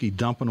Bilski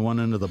dumping one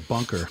into the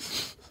bunker.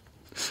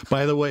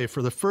 By the way,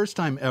 for the first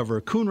time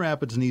ever, Coon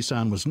Rapids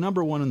Nissan was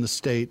 #1 in the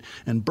state,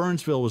 and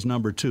Burnsville was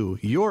 #2.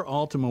 Your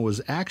Altima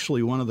was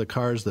actually one of the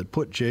cars that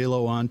put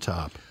J-Lo on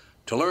top.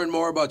 To learn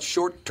more about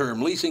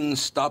short-term leasing,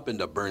 stop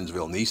into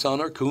Burnsville Nissan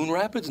or Coon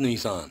Rapids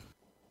Nissan.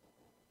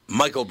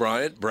 Michael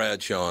Bryant,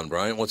 Bradshaw and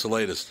Bryant, what's the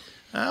latest?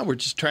 We're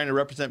just trying to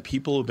represent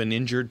people who've been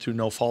injured through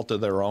no fault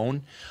of their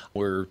own.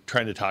 We're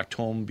trying to talk to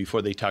them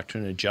before they talk to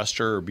an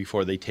adjuster or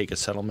before they take a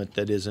settlement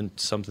that isn't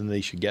something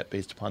they should get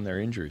based upon their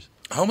injuries.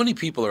 How many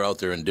people are out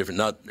there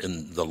not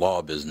in the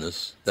law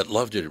business, that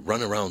love to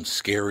run around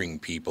scaring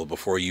people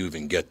before you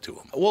even get to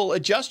them? Well,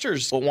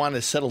 adjusters want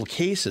to settle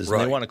cases and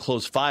they want to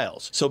close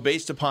files. So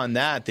based upon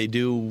that, they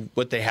do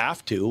what they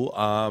have to.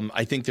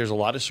 I think there's a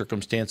lot of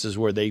circumstances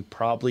where they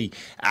probably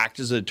act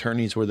as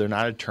attorneys where they're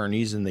not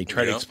attorneys, and they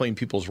try to explain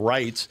people's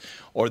rights,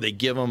 or they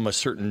give them a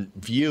certain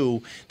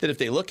view that if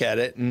they look at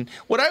it. And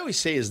what I always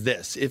say is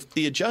this: if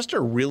the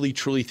adjuster really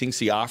truly thinks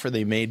the offer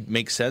they made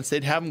makes sense,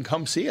 they'd have them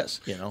come see us.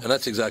 And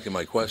that's exactly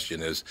my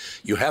question is,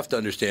 you have to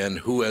understand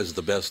who has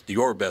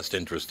your best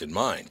interest in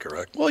mind,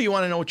 correct? Well, you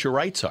want to know what your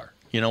rights are.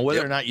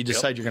 Whether or not you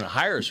decide you're going to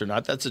hire us or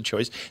not, that's a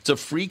choice. It's a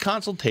free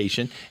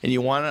consultation, and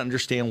you want to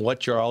understand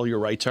what all your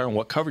rights are and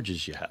what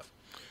coverages you have.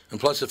 And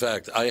plus the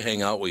fact I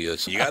hang out with you,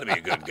 so you got to be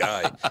a good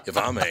guy if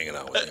I'm hanging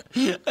out with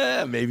you.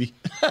 Maybe.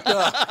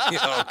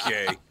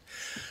 Okay.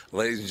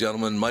 Ladies and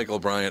gentlemen, Michael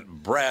Bryant,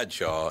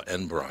 Bradshaw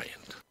and Bryant.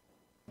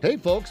 Hey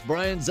folks,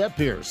 Brian Zepp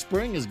here.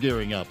 Spring is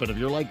gearing up, and if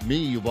you're like me,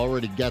 you've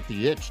already got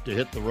the itch to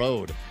hit the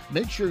road.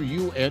 Make sure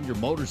you and your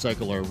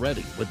motorcycle are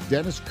ready with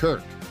Dennis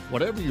Kirk.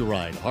 Whatever you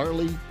ride,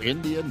 Harley,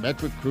 Indian,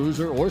 Metric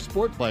Cruiser, or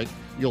Sport Bike,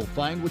 you'll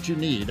find what you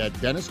need at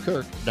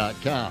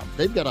DennisKirk.com.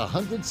 They've got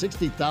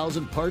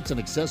 160,000 parts and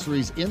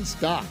accessories in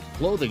stock,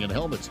 clothing and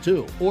helmets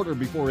too. Order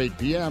before 8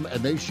 p.m.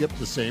 and they ship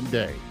the same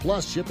day.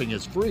 Plus, shipping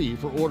is free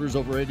for orders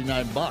over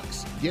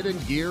 $89. Get in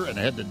gear and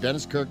head to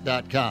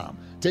DennisKirk.com.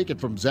 Take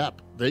it from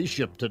Zepp. They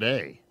ship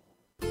today.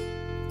 I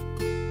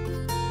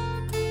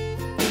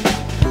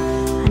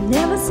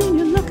never seen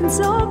you looking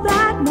so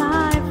bad,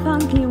 my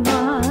funky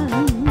one.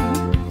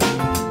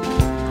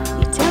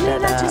 You tell me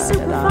that you're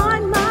super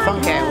fine, my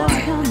funky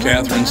one.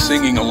 Catherine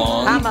singing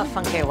along. I'm a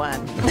funky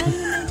one.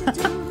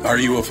 Are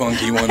you a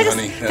funky one,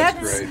 honey? That's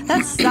great.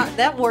 That's not,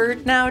 that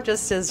word now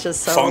is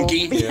just so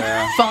funky.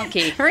 Yeah,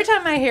 funky. Every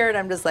time I hear it,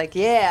 I'm just like,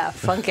 yeah,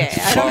 funky.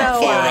 I don't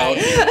know why.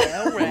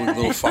 A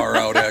little far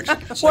out action.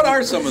 What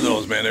are some of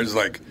those, man? There's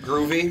like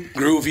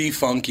groovy,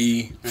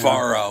 funky,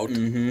 far out.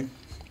 Mm-hmm.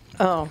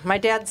 Oh, my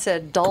dad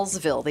said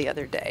Dullsville the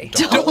other day.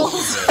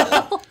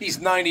 Dullsville. He's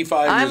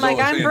 95 years old.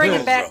 I'm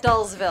bringing back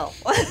Dullsville.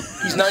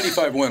 He's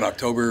 95 when?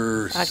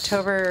 October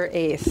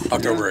 8th.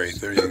 October 8th.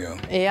 There you go.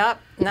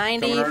 Yep,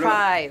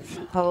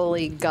 95.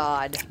 Holy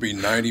God. Be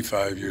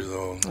 95 years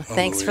old.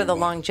 Thanks for the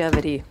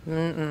longevity.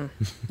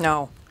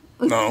 No.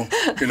 No,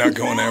 you're not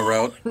going that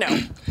route?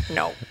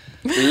 No.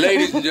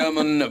 Ladies and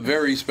gentlemen, a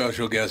very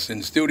special guest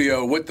in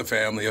studio with the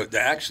family.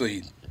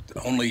 Actually,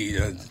 only,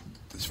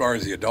 as far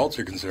as the adults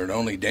are concerned,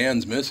 only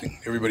Dan's missing.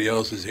 Everybody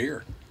else is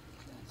here.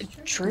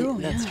 True,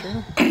 that's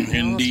true.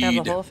 Indeed. We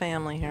have a whole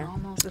family here.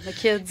 Almost. The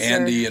kids.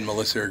 Andy and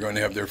Melissa are going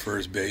to have their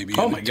first baby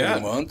in 2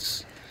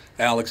 months.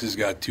 Alex has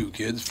got 2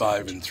 kids,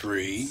 5 and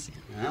 3.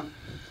 Yeah.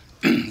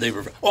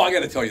 I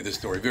got to tell you this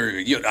story.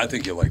 I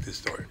think you'll like this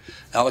story.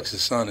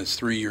 Alex's son is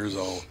 3 years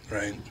old,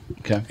 right?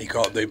 Okay.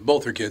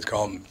 Both her kids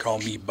call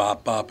me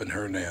Bop Bop and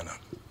her Nana.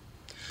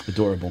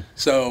 Adorable.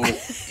 So,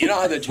 you know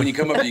how that when you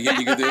come up, you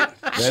get the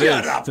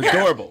Shut up. It's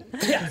adorable.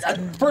 Yeah,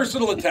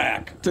 personal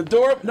attack. It's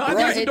adorable. No, I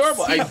think it's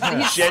adorable. He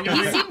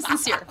Genuinely. seems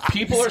sincere.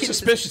 People are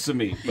suspicious of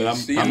me, but I'm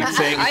saying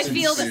I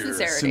feel the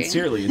sincerity.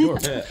 Sincerely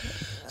adorable.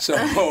 So,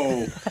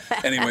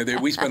 anyway,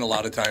 we spend a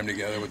lot of time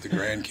together with the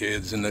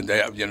grandkids,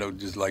 and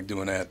just like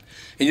doing that.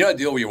 And you know that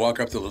deal where you walk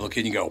up to the little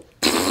kid and you go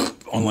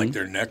on like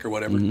their neck or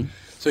whatever? Mm-hmm.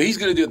 So he's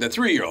going to do it. The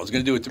 3-year-old's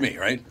going to do it to me,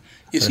 right?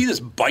 You see this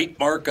bite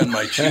mark on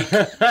my cheek?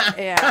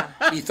 Yeah.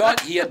 He thought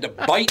he had to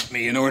bite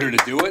me in order to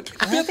do it.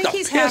 I think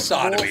he's piss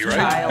half out of me, wolf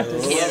right?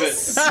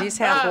 child. He's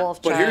half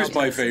wolf But child. here's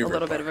my favorite. A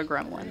little bit of a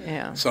gremlin.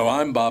 Yeah. So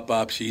I'm Bop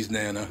Bop, she's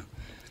Nana.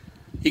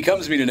 He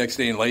comes to me the next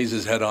day and lays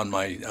his head on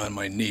my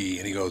knee,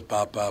 and he goes,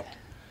 Bop Bop,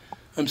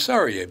 I'm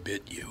sorry I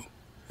bit you.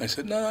 I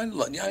said, no,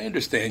 I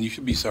understand. You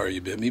should be sorry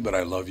you bit me, but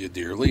I love you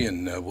dearly,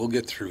 and we'll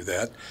get through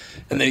that.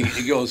 And then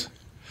he goes,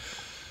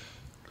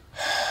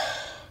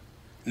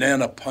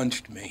 Nana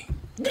punched me.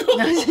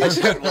 I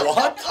said,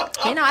 what?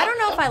 You know, I don't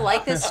know if I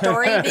like this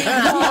story being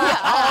told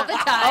all the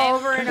time,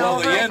 over and Well,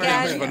 over the again.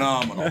 ending was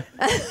phenomenal.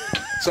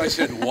 So I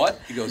said,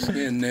 what? He goes,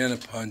 yeah, Nana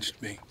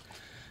punched me.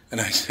 And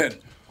I said,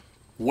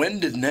 when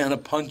did Nana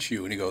punch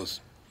you? And he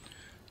goes,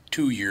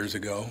 2 years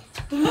ago.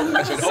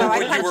 I said, So I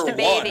when you punched were a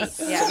baby. one.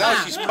 Yeah. So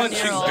now she's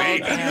punching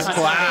babies.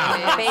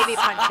 Wow. Baby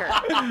puncher.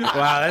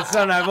 Wow, that's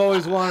something I've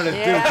always wanted to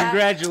Yeah. do.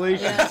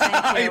 Congratulations.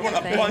 I want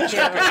to punch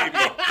a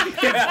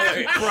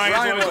baby.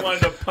 Brian always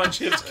wanted to punch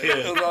his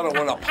kid. I don't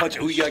want to punch.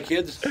 Who, you got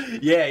kids?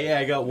 Yeah,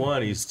 I got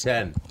one. He's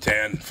 10.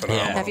 10.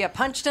 Phenomenal. Have you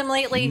punched him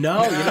lately?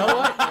 No, you know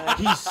what?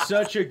 He's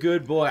such a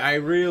good boy. I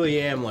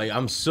really am.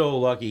 I'm so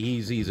lucky.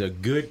 He's a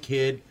good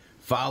kid.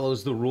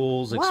 Follows the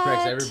rules,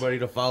 expects everybody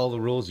to follow the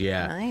rules.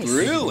 Yeah. Nice.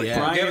 Really?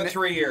 Yeah. Give it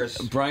 3 years.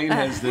 Brian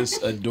has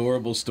this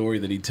adorable story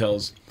that he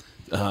tells.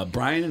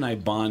 Brian and I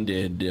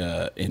bonded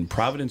in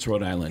Providence,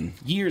 Rhode Island,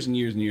 years and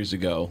years and years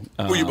ago.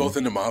 Were you both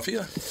in the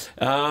mafia?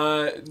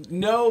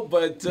 No,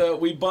 but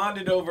we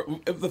bonded over.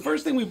 The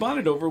first thing we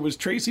bonded over was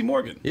Tracy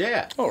Morgan.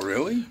 Yeah. Oh,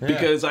 really?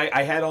 Because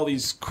I had all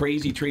these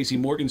crazy Tracy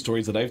Morgan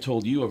stories that I've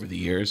told you over the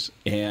years,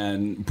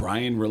 and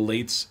Brian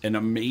relates an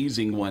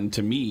amazing one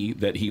to me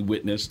that he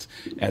witnessed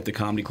at the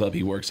comedy club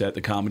he works at,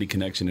 the Comedy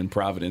Connection in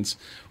Providence,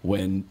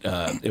 when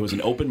it was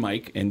an open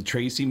mic, and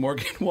Tracy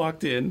Morgan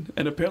walked in,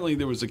 and apparently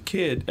there was a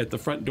kid at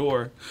the front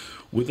door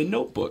with a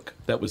notebook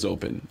that was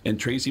open, and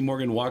Tracy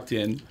Morgan walked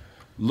in,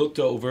 looked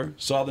over,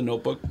 saw the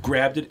notebook,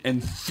 grabbed it,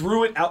 and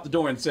threw it out the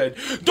door and said,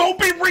 "Don't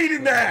be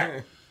reading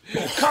that!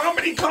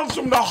 Comedy comes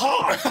from the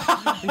heart.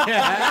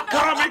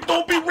 Comedy,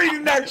 don't be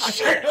reading that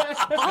shit.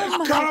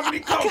 Comedy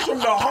comes from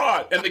the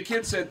heart." And the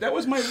kid said, "That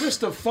was my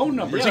list of phone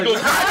numbers." He goes,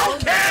 "I don't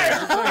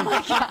care.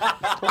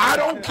 I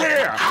don't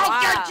care.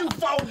 I'll get you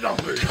phone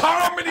numbers.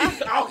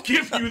 Comedy, I'll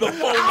give you the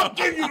phone numbers. I'll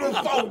give you the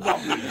phone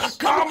numbers.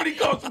 Comedy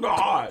comes from the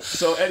heart."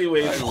 So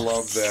anyway, I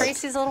love that.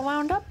 Tracy's a little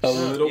wound up. a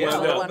little Yeah,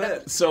 wound a little up.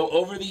 bit. So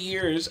over the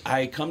years,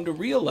 I come to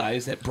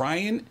realize that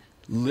Brian,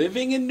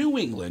 living in New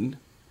England,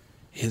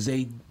 is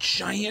a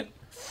giant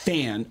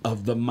fan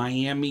of the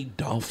Miami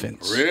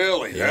Dolphins.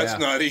 Really? That's Yeah.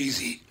 not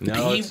easy.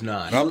 No, it's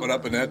not.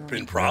 Up and up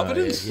in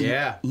Providence?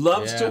 Yeah.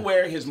 Loves Yeah. to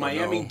wear his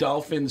Miami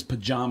Dolphins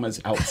pajamas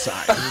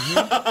outside.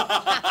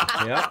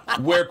 Yeah.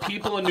 Where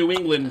people in New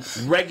England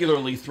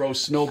regularly throw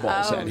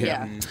snowballs Oh, at him.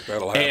 yeah.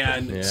 That'll happen.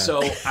 And Yeah.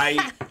 so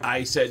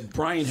I said,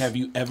 "Brian, have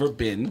you ever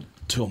been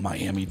to a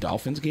Miami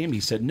Dolphins game?" He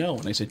said, "No."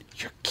 And I said,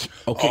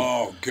 "Okay."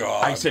 Oh,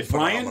 God. I said,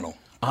 Phenomenal.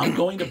 "Brian, I'm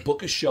going to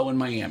book a show in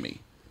Miami,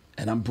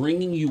 and I'm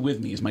bringing you with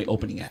me as my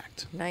opening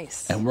act.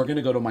 Nice. And we're going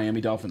to go to a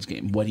Miami Dolphins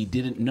game." What he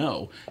didn't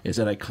know is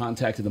that I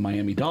contacted the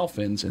Miami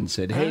Dolphins and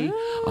said, "Hey,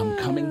 I'm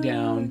coming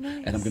down,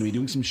 and I'm going to be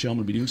doing some show. I'm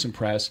going to be doing some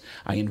press."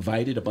 I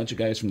invited a bunch of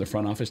guys from the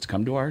front office to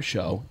come to our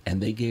show,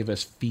 and they gave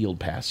us field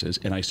passes,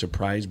 and I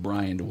surprised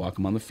Brian to walk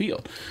him on the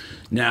field.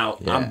 Now,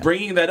 I'm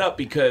bringing that up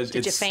because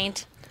Did you it's...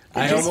 faint?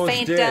 I Just almost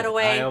faint did. that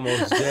away. I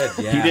almost did.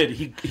 Yeah. He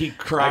did. He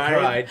cried.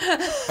 I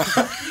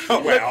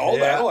cried. Well,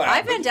 that'll I've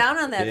happen. been down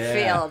on that Yeah.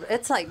 field.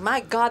 It's like, my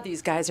God,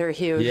 these guys are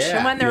huge.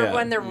 Yeah. And Yeah.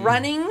 when they're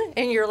running,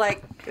 and you're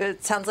like,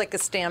 it sounds like a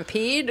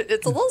stampede.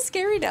 It's a little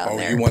scary down Oh,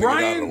 there. you want to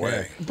get out of the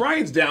way.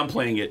 Brian's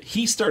downplaying it.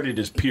 He started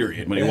his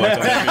period when he walked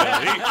on the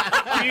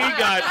field. He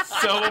got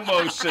so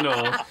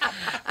emotional.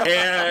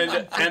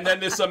 And then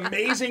this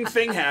amazing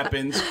thing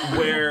happens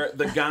where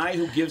the guy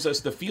who gives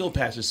us the field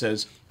passes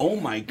says, "Oh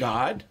my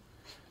God,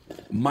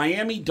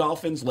 Miami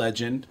Dolphins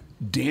legend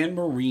Dan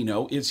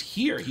Marino is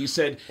here." He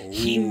said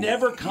he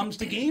never comes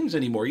to games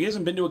anymore. He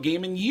hasn't been to a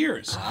game in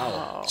years.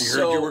 Wow. He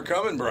heard you were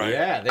coming, Brian.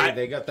 Yeah,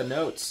 they got the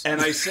notes.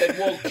 And I said,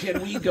 "Well,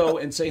 can we go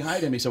and say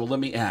hi to him?" He said, "Well, let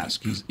me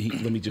ask.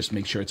 Let me just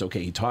make sure it's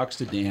okay." He talks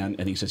to Dan,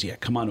 and he says, "Yeah,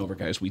 come on over,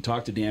 guys." We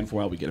talk to Dan for a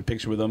while. We get a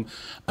picture with him.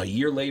 A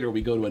year later,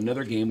 we go to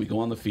another game. We go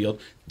on the field.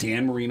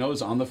 Dan Marino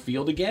is on the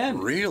field again.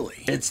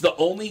 Really? It's the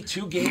only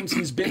 2 games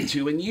he's been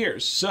to in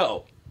years.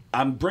 So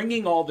I'm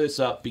bringing all this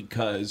up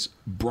because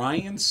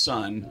Brian's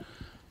son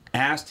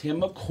asked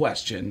him a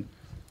question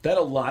that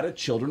a lot of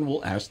children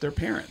will ask their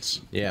parents.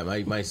 Yeah,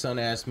 my son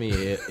asked me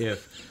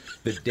if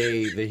the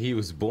day that he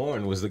was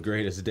born was the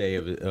greatest day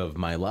of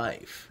my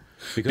life.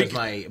 Because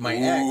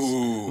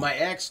my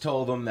ex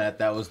told him that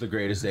was the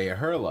greatest day of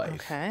her life.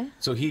 Okay.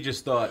 So he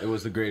just thought it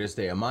was the greatest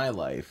day of my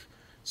life.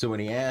 So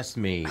when he asked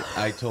me,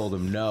 I told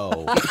him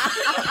no.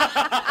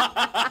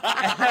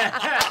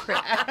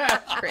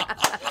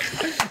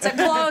 It's a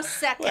close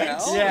second.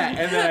 Yeah,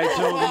 and then I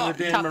told him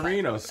the Dan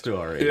Marino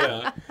story.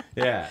 Yeah.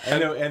 Yeah,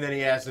 and then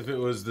he asked if it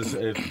was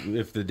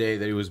if the day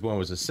that he was born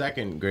was the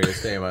second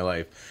greatest day of my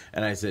life,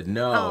 and I said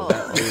no.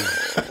 That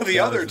was the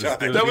other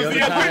time. That was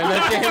the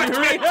other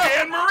time.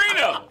 Dan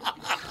Marino.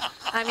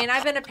 I mean,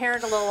 I've been a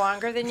parent a little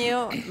longer than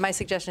you. My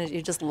suggestion is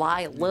you just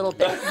lie a little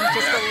bit. Just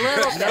a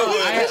little bit. No,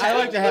 I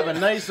like to have a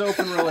nice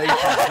open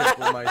relationship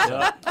with my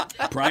son.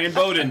 Brian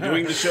Bowden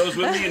doing the shows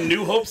with me in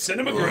New Hope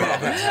Cinema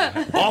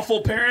Grove. Awful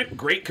parent,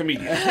 great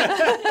comedian.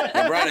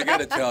 Now, Brian, I got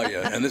to tell you,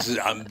 and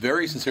I'm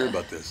very sincere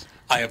about this.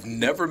 I have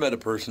never met a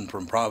person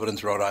from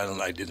Providence, Rhode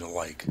Island I didn't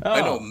like. Oh.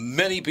 I know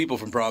many people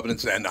from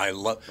Providence, and I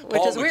love Which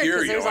Paul is weird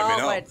because there's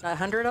Mercurio. all,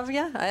 100 of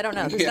you? I don't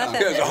know. There's not that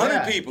There's many.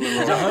 100 people in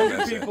Rhode Island.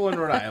 100 people in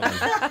Rhode Island.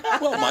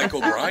 Well,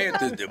 Michael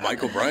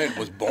Bryant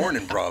was born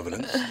in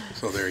Providence,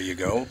 so there you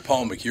go.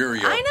 Paul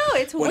Mercurio. I know,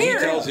 it's when weird.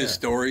 When he tells his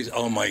stories,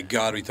 oh my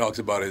God, he talks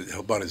about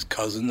his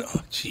cousin.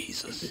 Oh,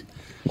 Jesus.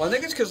 Well, I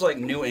think it's because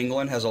New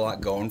England has a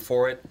lot going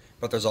for it,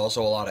 but there's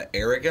also a lot of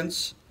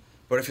arrogance.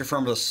 But if you're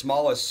from the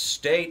smallest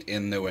state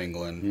in New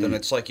England, then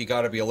it's like you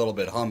got to be a little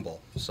bit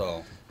humble.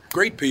 So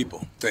great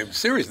people.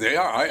 Seriously, they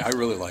are. I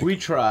really like. We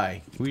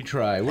try.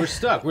 We're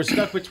stuck. We're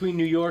stuck between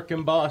New York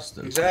and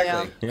Boston.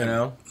 Exactly. You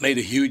know. Made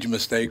a huge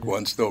mistake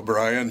once, though,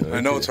 Brian. Okay. I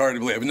know it's hard to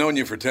believe. I've known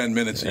you for 10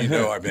 minutes, and you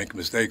know I make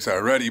mistakes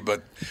already.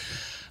 But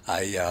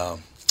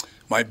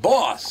my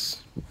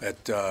boss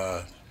at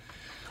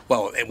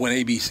when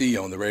ABC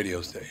owned the radio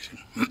station,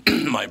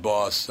 my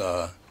boss.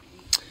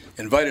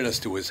 Invited us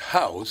to his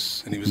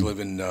house, and he was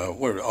living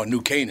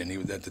New Canaan. He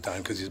was at the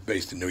time because he's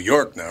based in New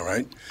York now,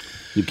 right?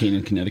 New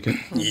Canaan, Connecticut.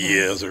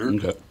 Yes, sir.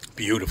 Okay.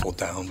 Beautiful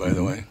town, by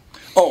the way.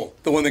 Oh,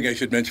 the one thing I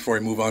should mention before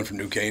I move on from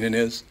New Canaan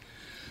is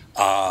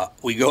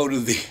we go to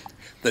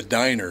the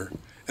diner,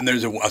 and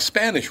there's a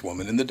Spanish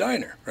woman in the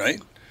diner, right?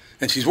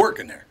 And she's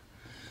working there.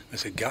 I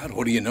said, God,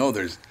 what do you know?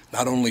 There's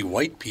not only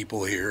white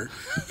people here.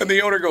 And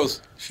the owner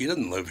goes, she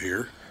doesn't live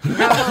here.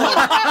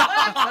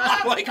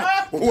 Like,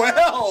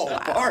 well,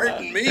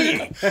 pardon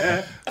me.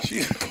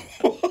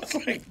 Oh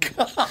my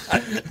God.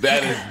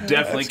 That is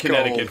definitely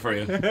Connecticut for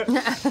you.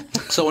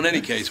 So in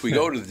any case, we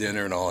go to the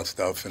dinner and all that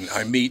stuff, and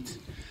I meet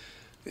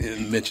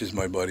Mitch is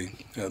my buddy.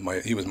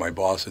 He was my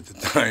boss at the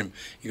time.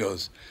 He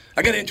goes,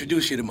 I got to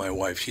introduce you to my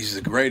wife. She's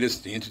the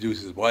greatest. He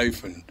introduces his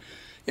wife, and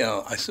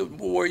I said,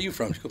 well, where are you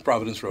from? She goes,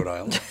 Providence, Rhode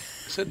Island.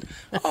 I said,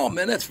 oh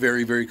man, that's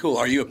very, very cool.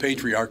 Are you a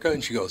patriarcha?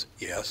 And she goes,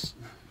 yes.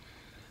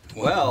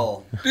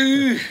 Well,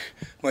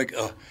 like,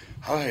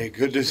 hi,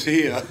 good to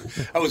see you.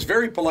 I was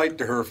very polite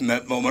to her from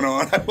that moment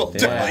on, I will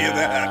tell you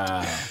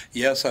that.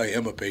 Yes, I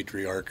am a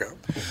patriarcha.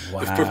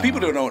 Wow. For people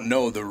who don't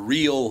know, the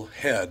real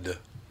head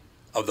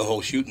of the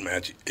whole shooting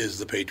match is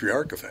the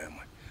patriarcha family.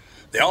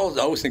 They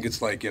always think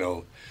it's like,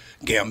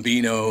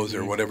 Gambinos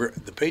or whatever.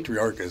 The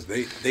patriarchas,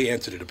 they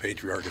answer to the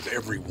patriarchas,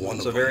 every one of them.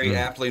 It's a very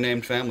aptly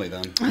named family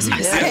then. I was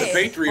gonna say, the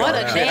patriarch. what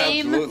a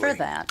name Absolutely. for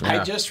that.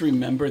 I just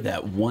remember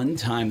that one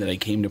time that I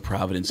came to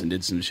Providence and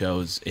did some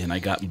shows, and I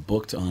got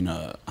booked on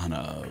a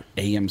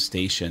AM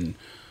station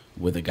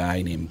with a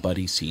guy named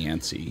Buddy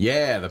Cianci.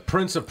 Yeah, the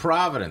Prince of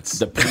Providence.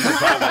 The Prince of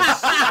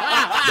Providence.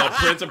 The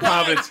Prince of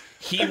Providence.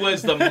 He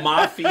was the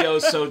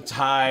mafioso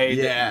tied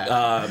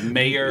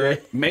mayor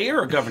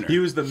or governor? He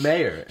was the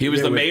mayor. He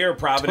was the mayor of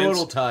Providence.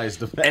 Total ties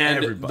to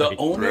and everybody.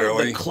 the owner of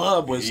the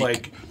club was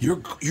like, "You're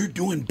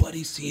doing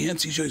Buddy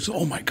Cianci show." He said,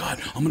 "Oh my God,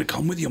 I'm going to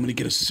come with you. I'm going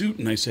to get a suit."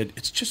 And I said,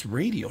 "It's just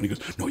radio." And he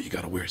goes, "No, you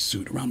got to wear a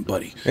suit around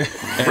Buddy."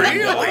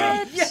 Really?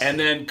 And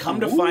then come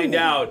to find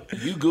out,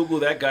 you Google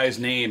that guy's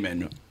name,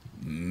 and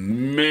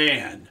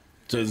man,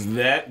 does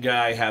that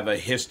guy have a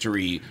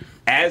history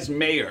as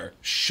mayor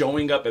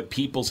showing up at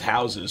people's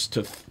houses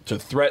to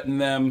threaten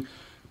them.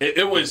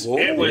 It was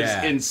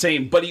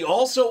insane. But he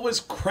also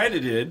was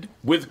credited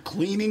with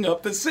cleaning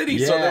up the city.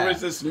 Yeah. So there was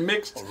this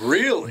mixed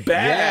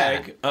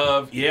bag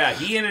of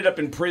he ended up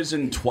in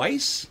prison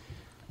twice.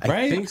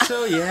 Right? I think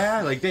so.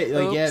 Yeah,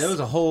 there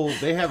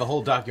was they have a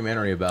whole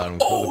documentary about him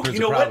called The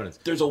Prince of Providence.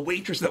 What? There's a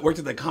waitress that worked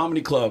at the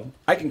comedy club.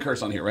 I can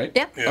curse on here, right?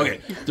 Yeah.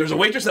 Okay. There's a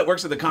waitress that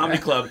works at the comedy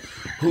club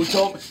who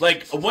told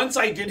once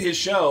I did his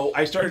show,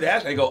 I started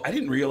asking. I go, I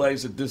didn't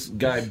realize that this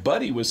guy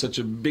Buddy was such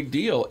a big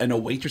deal. And a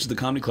waitress at the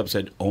comedy club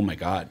said, "Oh my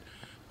God,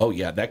 oh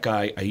yeah, that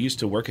guy. I used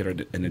to work at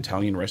an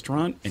Italian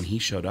restaurant, and he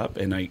showed up,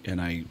 and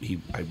I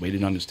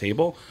waited on his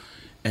table,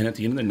 and at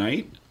the end of the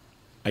night,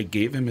 I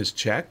gave him his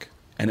check."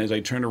 And as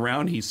I turned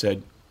around, he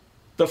said,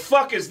 "The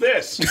fuck is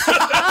this?"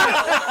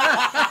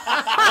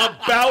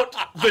 about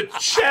the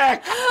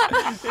check.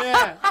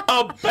 Yeah.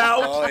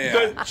 About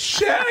the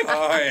check.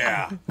 Oh,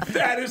 yeah.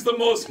 That is the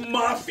most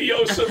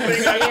mafioso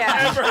thing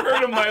I've ever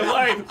heard in my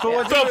life.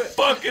 What the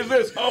fuck is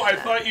this? Oh, I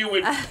thought you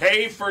would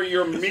pay for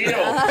your meal.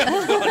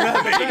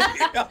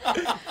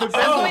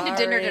 I'm going to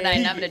dinner tonight,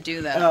 and I'm going to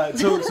do that.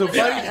 So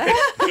Buddy,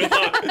 Good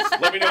luck.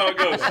 Let me know how it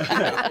goes.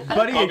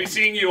 Buddy, I'll be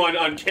seeing you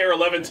on Care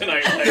 11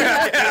 tonight.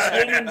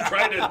 This woman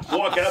tried to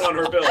walk out on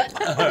her bill.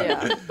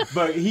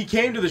 But he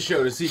came to the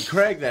show to see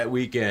Craig that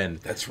weekend.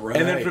 That's right.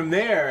 And then from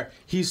there,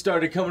 he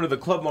started coming to the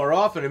club more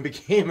often and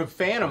became a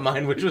fan of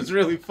mine, which was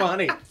really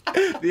funny.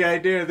 The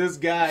idea of this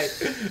guy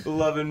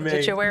loving me.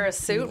 Did you wear a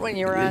suit when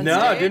you were on No,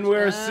 stage? I didn't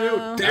wear a suit.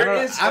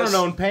 I don't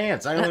own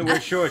pants. I only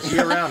wear shorts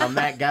year round. I'm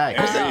that guy.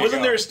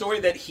 Wasn't there a story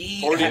that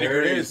he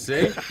There it is,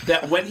 see?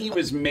 that when he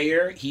was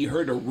mayor, he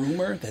heard a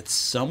rumor that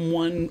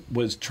someone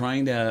was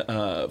trying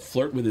to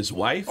flirt with his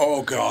wife?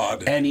 Oh,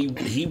 God. And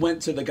he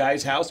went to the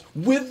guy's house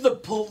with the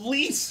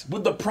police,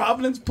 with the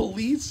Providence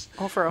police.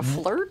 Oh, for a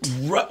flirt?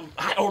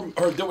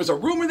 Or there was a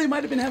rumor they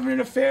might have been having an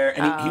affair,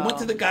 and he went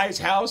to the guy's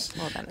house.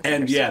 Well, then it's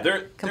and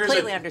they're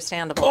completely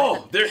understandable.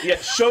 Oh,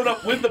 showed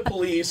up with the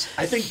police.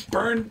 I think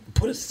Byrne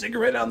put a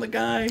cigarette on the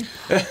guy.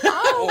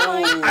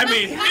 I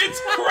mean,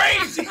 it's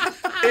crazy.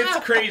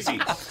 It's crazy.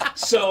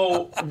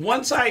 So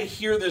once I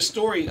hear this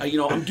story,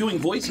 I'm doing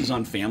voices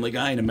on Family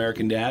Guy and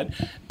American Dad,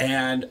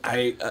 and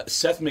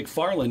Seth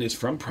MacFarlane is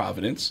from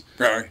Providence,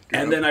 right?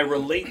 And then I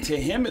relate to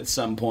him at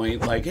some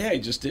point, like, hey, I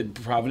just did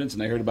Providence,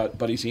 and I heard about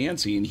Buddy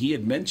Cianci, and he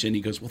had mentioned,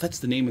 he goes, well, that's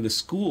the name of the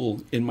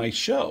school in my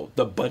show,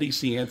 the Buddy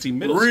Cianci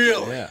Middle School.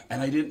 Really? Yeah.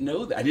 And I didn't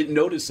know that. I didn't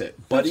notice it.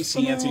 Buddy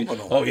Cianci.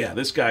 Oh yeah,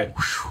 this guy.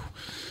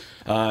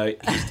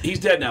 He's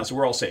dead now, so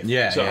we're all safe.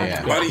 Yeah, so,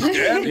 yeah. Buddy's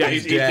dead? Yeah,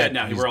 he's dead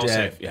now. He's We're all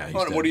dead. safe. Yeah, he's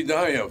What dead. did he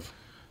die of?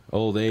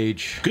 Old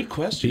age. Good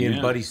question. Being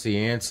yeah. Buddy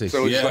Cianci.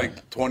 So it's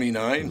like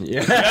 29?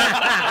 Yeah.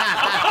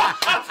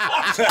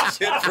 That's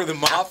it for the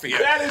mafia.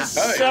 That is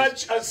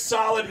such a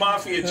solid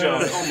mafia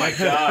joke. Oh my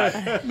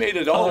god. Made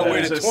it all the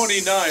way to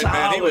 29,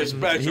 man. He was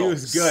special. He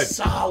was good.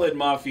 Solid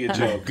mafia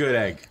joke. Good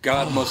egg.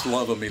 God must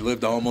love him. He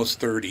lived almost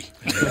 30.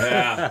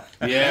 Yeah.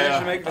 He managed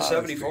to make it to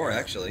 74,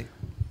 actually.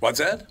 What's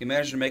that? He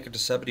managed to make it to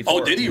 74.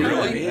 Oh, did he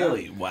really?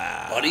 Really?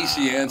 Wow. Buddy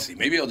Cianci.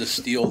 Maybe I'll just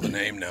steal the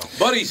name now.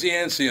 Buddy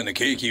Cianci on the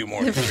KQ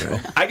Morning Show.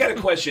 I got a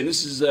question.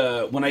 This is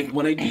when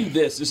I do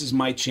this is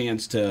my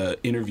chance to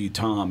interview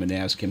Tom and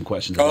ask him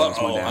questions.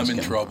 I'm in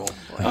trouble.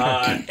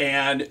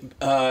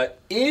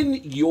 In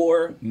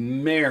your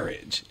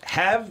marriage,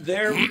 have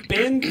there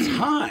been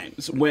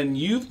times when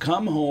you've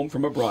come home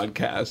from a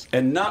broadcast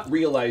and not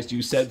realized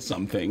you said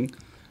something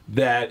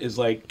that is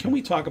like, can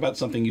we talk about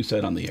something you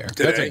said on the air?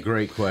 That's a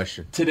great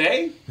question.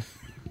 Today?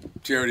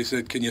 Charity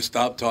said, can you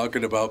stop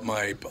talking about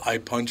my I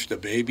punched a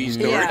baby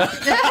story? Yeah.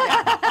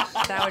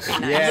 That would be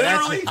nice.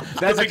 Yeah,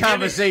 that's a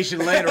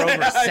conversation later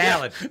over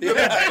salad. Yeah,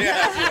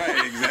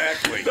 right,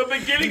 exactly. The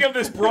beginning of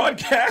this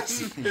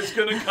broadcast is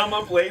going to come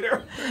up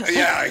later.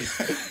 Yeah,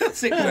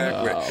 that's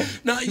exactly right.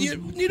 No,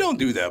 you don't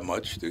do that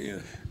much, do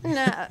you?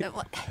 No,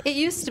 it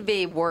used to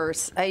be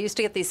worse. I used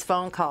to get these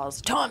phone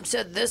calls. Tom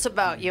said this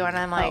about you, and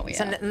I'm like,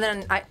 so,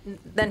 and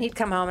then he'd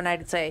come home and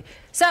I'd say,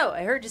 so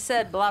I heard you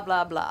said blah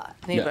blah blah,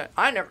 and he'd be like,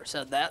 I never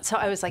said that. So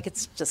I was like,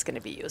 it's just going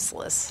to be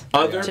useless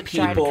to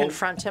try to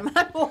confront him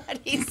on what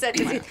he said.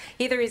 'Cause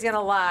either he's going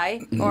to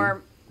lie,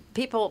 or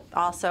people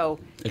also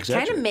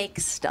kind of make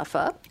stuff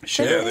up.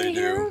 Sure, yeah, they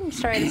do.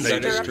 Try to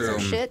stir up some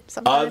shit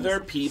sometimes.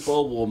 Other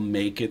people will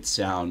make it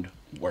sound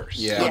worse.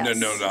 Yeah. Yes.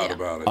 No doubt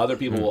about it. Other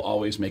people will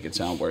always make it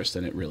sound worse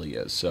than it really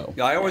is. So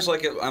yeah, I always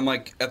like it. I'm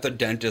like at the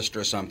dentist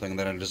or something,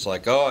 then I'm just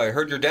like, oh, I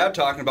heard your dad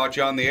talking about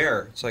you on the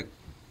air. It's like,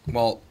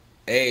 well,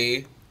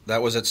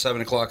 that was at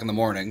 7 o'clock in the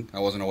morning. I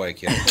wasn't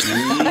awake yet.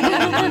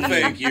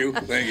 Thank you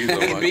so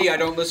and much. B, I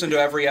don't listen to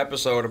every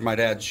episode of my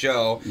dad's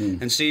show.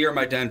 And C, you're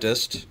my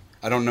dentist.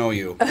 I don't know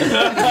you. It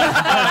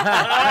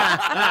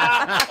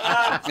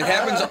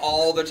happens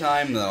all the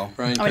time, though.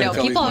 Brian, Oh, no,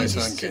 people always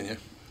son, used to- can you?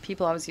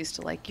 People always used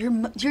to like,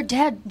 your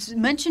dad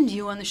mentioned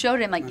you on the show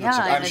today. I'm like, yeah,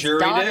 I'm I'm his sure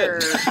he daughter.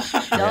 did.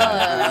 Duh.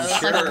 I'm It's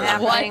sure. like,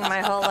 Happening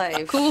my whole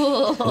life.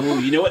 Cool. Ooh,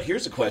 you know what?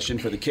 Here's a question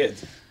for the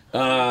kids.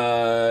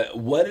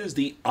 What is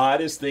the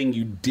oddest thing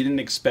you didn't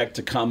expect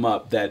to come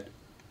up that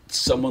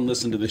someone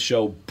listening to the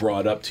show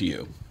brought up to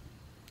you?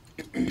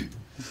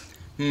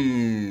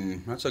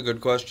 That's a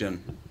good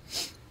question.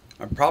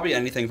 Probably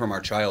anything from our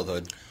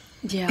childhood.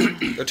 Yeah.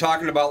 They're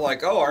talking about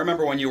like, oh, I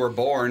remember when you were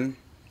born.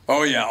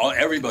 Oh, yeah.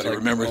 Everybody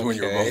remembers when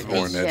you were both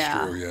born. That's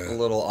Yeah. true, yeah. A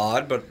little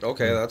odd, but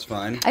okay, that's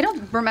fine. I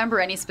don't remember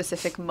any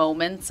specific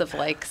moments of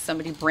like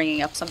somebody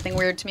bringing up something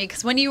weird to me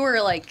because when the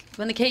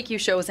KQ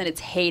show was in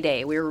its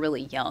heyday, we were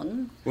really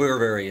young. We were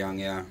very young,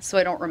 yeah. So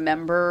I don't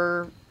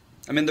remember.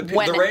 I mean,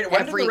 when did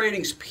the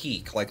ratings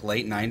peak? Like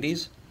late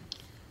 90s?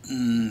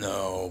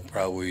 No,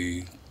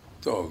 probably.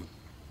 Oh,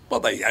 well,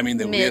 we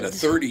had a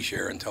 30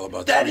 share until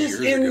about 20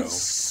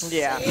 years ago.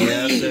 Yeah.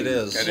 Yes, it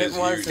is.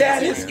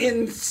 That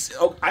is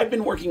I've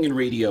been working in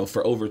radio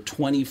for over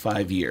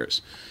 25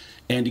 years.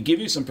 And to give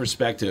you some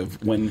perspective,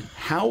 when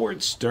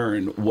Howard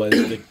Stern was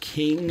the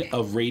king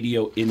of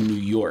radio in New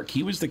York,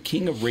 he was the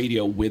king of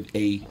radio with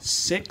a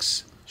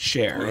 6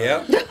 share.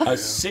 Yeah. A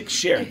 6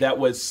 share. That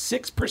was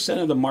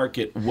 6% of the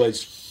market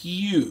was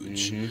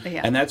huge.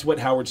 Yeah. And that's what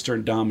Howard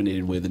Stern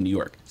dominated with in New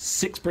York.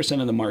 6%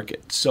 of the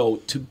market. So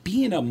to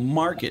be in a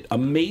market, a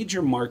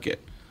major market,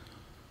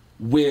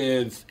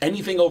 with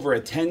anything over a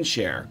 10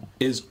 share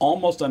is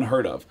almost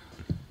unheard of.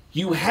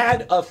 You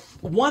had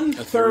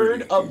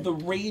 1/3 of the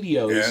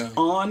radios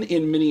on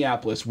in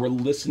Minneapolis were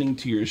listening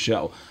to your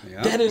show.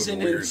 Yeah, that is an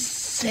weird.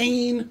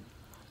 insane.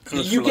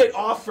 was You for get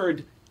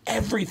offered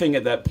everything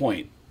at that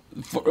point.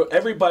 For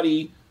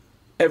everybody,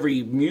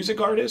 every music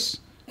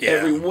artist,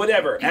 every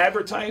whatever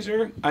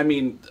advertiser. I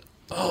mean,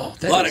 a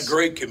lot of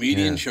great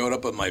comedians showed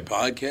up at my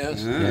podcast.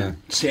 Sam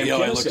See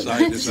how I look Kinison.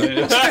 side to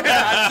side?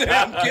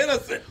 Sam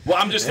Kinison. Well,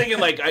 I'm just thinking,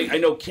 like, I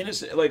know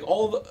Kinison, like,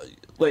 all the,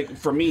 like,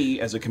 for me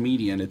as a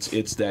comedian,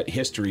 it's that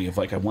history of,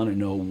 like, I want to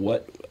know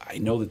what, I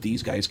know that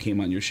these guys came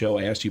on your show.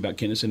 I asked you about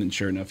Kinison, and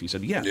sure enough, you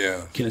said,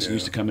 Kinison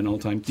used to come in all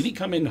the time. Did he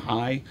come in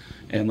high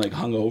and, like,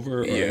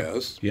 hungover?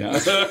 Yes. Yeah.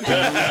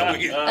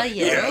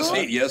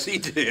 Yes, he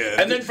did.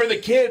 And then for the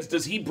kids,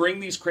 does he bring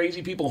these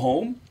crazy people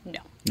home? No.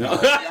 No.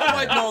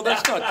 No,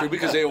 that's not true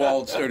because they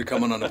all started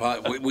coming on the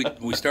pod.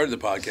 We started the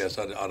podcast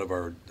out of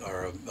our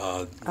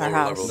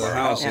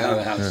house.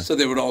 Yeah. So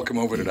they would all come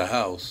over to the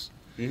house.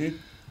 Mm-hmm.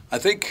 I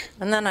think.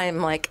 And then I'm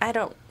like,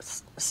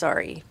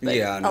 sorry, but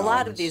Yeah, no, a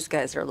lot of these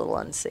guys are a little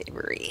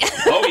unsavory.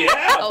 Oh,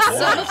 yeah. Oh,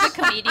 some of the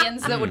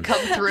comedians that would come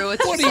through,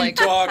 it's What just are you like,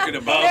 talking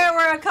about? There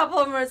were a couple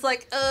of them where it's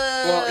like,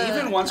 Well,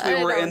 even once we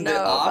I were don't in the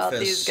know about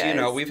these office, you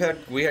know, guys.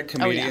 we had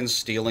comedians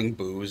stealing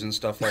booze and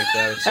stuff like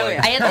that. It's Oh, like,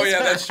 yeah. I had this,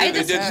 that's true. I had They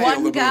this did steal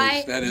one the guy.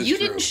 booze. That is You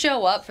true. didn't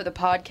show up for the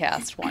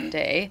podcast one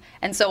day,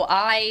 and so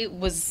I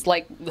was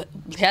like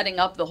heading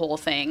up the whole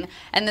thing,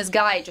 and this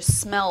guy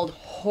just smelled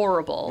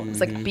horrible. It was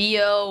like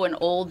BO and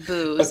old A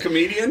booze.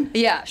 comedian?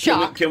 Yeah,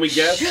 shock. Can we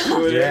guess?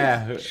 who it is?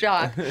 Yeah.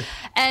 Shock.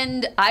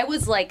 And I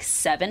was like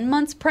 7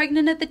 months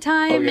pregnant at the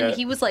time, Oh, yeah. and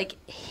he was like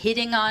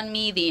hitting on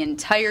me the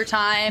entire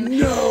time.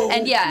 No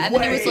And yeah, and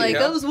then he was way. like,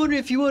 I was wondering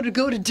if you wanted to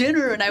go to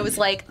dinner, and I was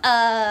like,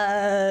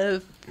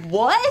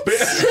 what?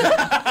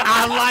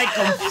 I like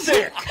them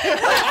thick.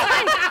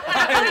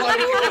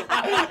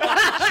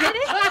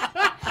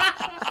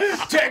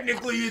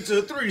 Technically, it's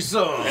a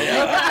threesome. Wait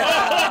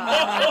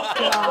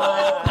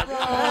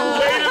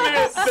a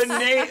minute. The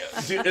name,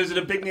 is it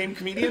a big name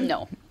comedian?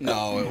 No.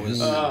 no, it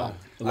was. I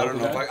don't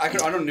know. I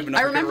don't even know.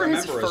 I if I can remember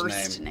his remember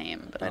first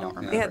name, but I don't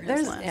remember Yeah, his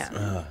there's last.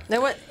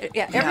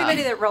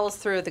 everybody that rolls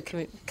through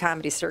the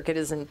comedy circuit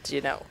isn't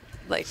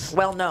like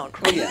well known.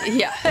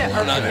 Yeah.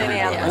 Or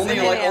Minneapolis.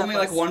 Only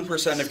like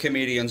 1% of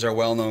comedians are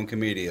well-known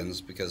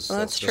comedians because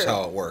that's just true.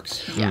 how it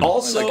works.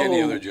 Also, Like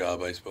any other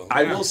job, I suppose.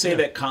 I will say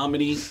that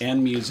comedy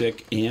and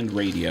music and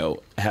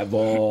radio have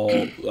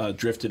all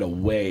drifted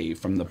away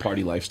from the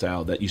party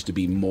lifestyle that used to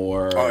be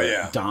more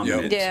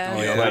dominant. Yep. Yeah.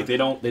 Oh, yeah. Like they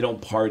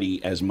don't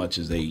party as much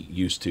as they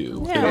used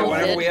to. Yeah,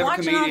 whenever we have a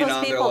watching all comedian those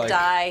on, they're people like-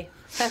 die.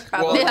 Well,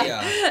 Probably.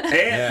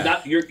 And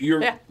not,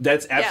 you're Yeah.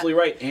 that's absolutely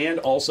right. And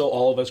also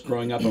all of us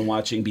growing up and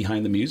watching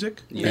Behind the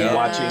Music and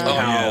watching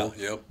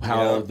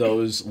how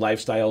those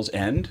lifestyles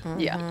end.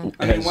 Yeah.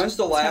 I mean, when's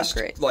the Sounds last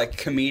great. like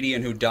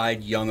comedian who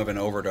died young of an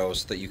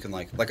overdose that you can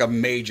like a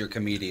major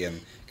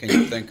comedian can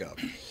you think of?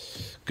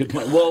 Good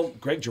point. Well,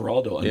 Greg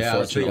Giraldo, Yeah, I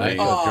was thinking- unfortunately.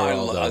 I thought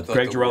Giraldo. I thought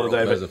Greg the Giraldo world-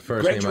 died. That was the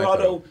first Greg name I thought.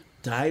 Giraldo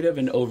died of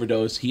an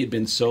overdose. He had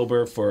been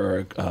sober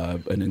for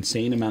an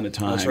insane amount of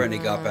time. That's right, and he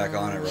got back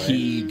on it, right?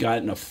 He got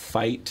in a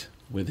fight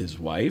with his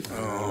wife.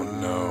 Oh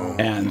no!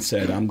 And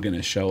said, "I'm going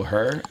to show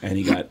her." And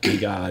he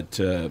got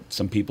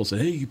some people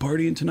said, "Hey, you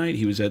partying tonight?"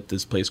 He was at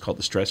this place called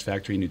the Stress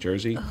Factory in New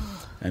Jersey,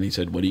 and he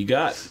said, "What do you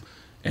got?"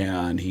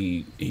 And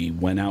he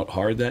went out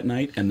hard that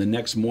night. And the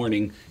next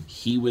morning,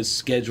 he was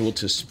scheduled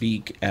to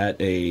speak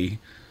at a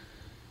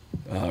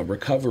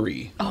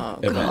recovery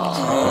event.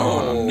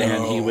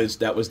 And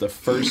that was the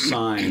first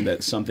sign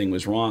that something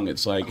was wrong.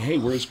 It's like, hey,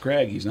 where's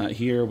Greg? He's not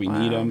here. We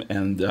need him.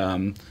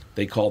 And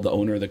they called the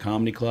owner of the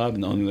comedy club,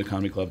 and the owner of the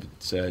comedy club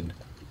said,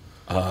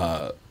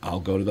 I'll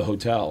go to the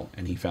hotel.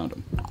 And he found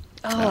him.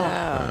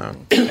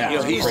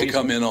 He used to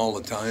come in all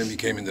the time. He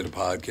came into the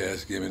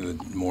podcast, came into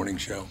the morning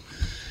show.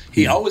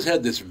 He always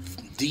had this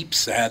deep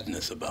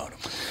sadness about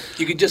him.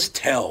 You could just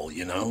tell,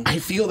 I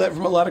feel that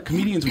from a lot of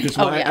comedians, which is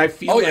why I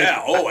feel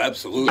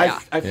absolutely.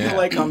 I feel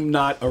like I'm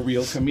not a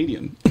real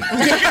comedian.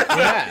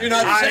 You're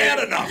not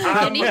sad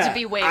enough. You need to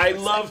be way I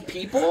more love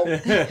people.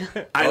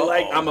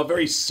 I'm a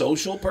very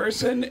social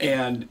person,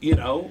 and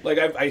like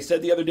I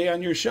said the other day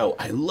on your show,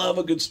 I love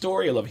a good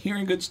story. I love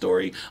hearing a good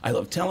story. I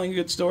love telling a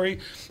good story.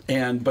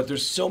 But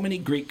there's so many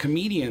great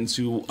comedians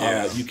who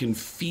you can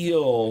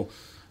feel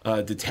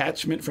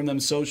detachment from them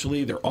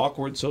socially. They're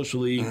awkward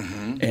socially,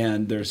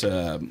 and there's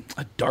a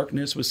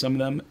darkness with some of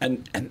them.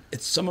 And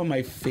it's some of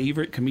my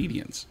favorite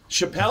comedians.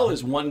 Chappelle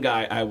is one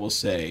guy I will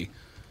say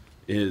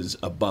is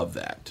above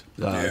that.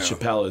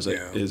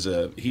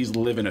 Chappelle he's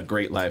living a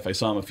great life. I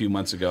saw him a few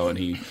months ago,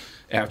 and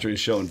after his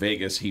show in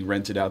Vegas, he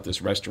rented out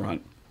this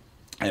restaurant.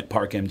 at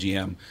Park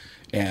MGM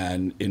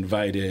and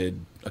invited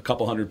a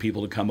couple hundred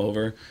people to come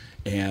over.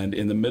 And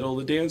in the middle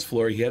of the dance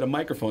floor, he had a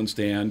microphone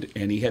stand,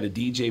 and he had a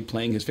DJ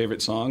playing his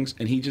favorite songs,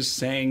 and he just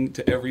sang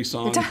to every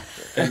song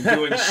and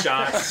doing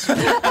shots. It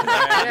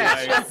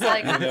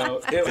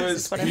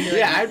was.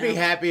 Yeah, I'd be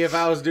happy if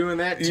I was doing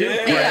that too.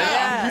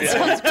 That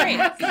sounds great.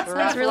 That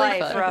sounds really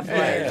fun. Rough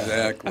life.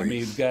 Exactly. I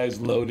mean, the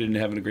guy's loaded and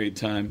having a great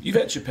time. You've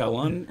had Chappelle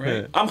on,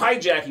 right? I'm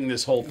hijacking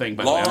this whole thing,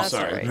 by the way. I'm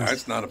sorry.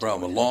 That's not a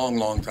problem. A long,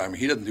 long time.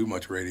 He doesn't do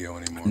much radio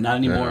anymore. Not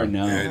anymore,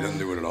 no. Yeah, he doesn't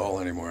do it at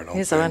all anymore.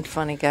 He's a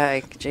funny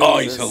guy. Oh,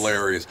 he's hilarious.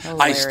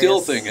 I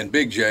still think, and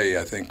Big J,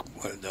 I think,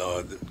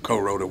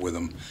 co-wrote it with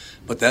him.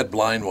 But that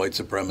blind white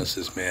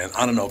supremacist, man,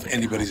 I don't know if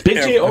anybody's Big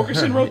J.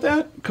 Okerson wrote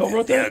that?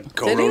 Co-wrote that? Yeah,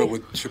 co-wrote it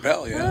with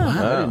Chappelle, yeah.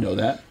 I didn't know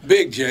that.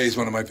 Big J is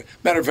one of my...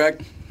 Matter of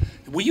fact,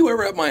 were you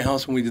ever at my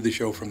house when we did the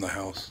show from the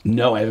house?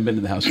 No, I haven't been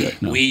to the house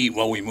yet. No. We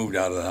moved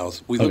out of the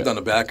house. We lived on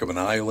the back of an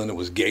island. It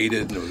was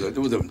gated, and it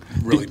was a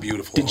really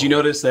beautiful Did you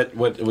notice that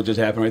what just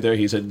happened right there?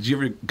 He said, did you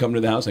ever come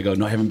to the house? I go,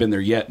 no, I haven't been there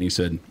yet. And he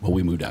said, well,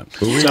 we moved out.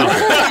 So you never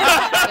will.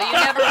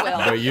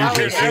 But you've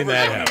just seen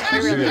that happen.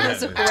 It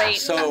was a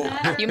great.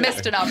 You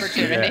missed an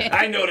opportunity.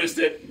 I noticed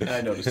it.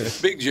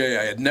 Big J,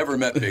 I had never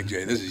met Big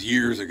J. This is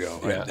years ago.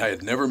 Yeah. I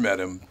had never met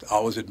him.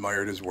 Always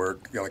admired his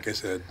work. Like I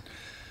said,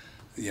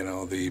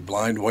 the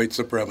blind white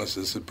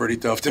supremacists are pretty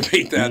tough to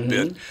beat that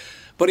bit.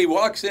 But he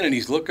walks in and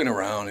he's looking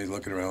around,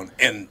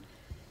 and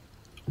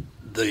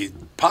the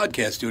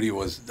podcast studio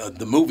was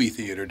the movie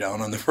theater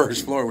down on the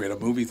first floor. We had a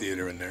movie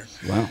theater in there.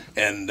 Wow.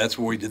 And that's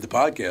where we did the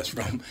podcast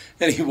from.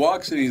 And he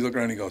walks in and he's looking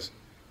around and he goes,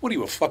 what are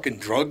you, a fucking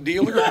drug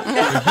dealer?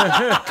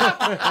 I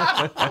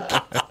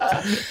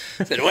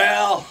said,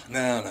 well,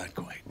 no, not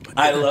quite. But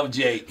I love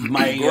Jay.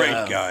 Great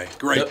guy.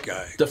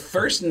 The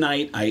first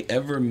night I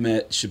ever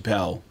met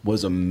Chappelle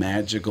was a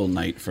magical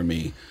night for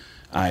me.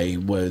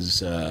 It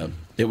was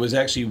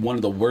actually one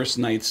of the worst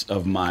nights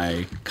of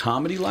my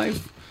comedy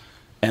life,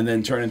 and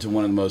then turned into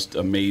one of the most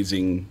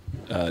amazing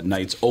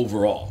nights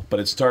overall. But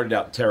it started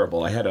out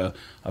terrible. I had a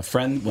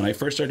friend, when I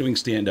first started doing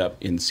stand-up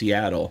in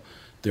Seattle,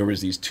 there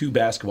was these two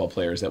basketball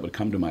players that would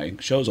come to my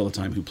shows all the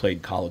time who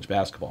played college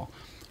basketball.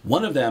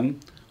 One of them,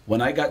 when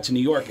I got to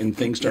New York and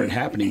things started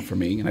happening for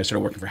me, and I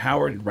started working for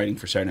Howard and writing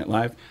for Saturday Night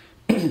Live,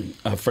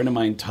 a friend of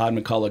mine, Todd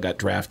McCullough, got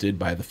drafted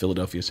by the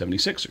Philadelphia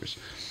 76ers.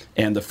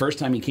 And the first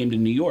time he came to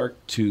New York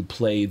to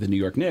play the New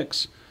York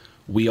Knicks,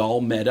 we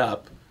all met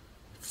up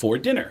for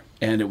dinner.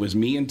 And it was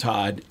me and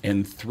Todd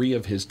and three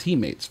of his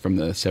teammates from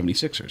the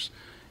 76ers.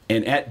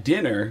 And at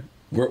dinner,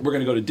 we're going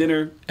to go to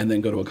dinner and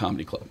then go to a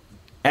comedy club.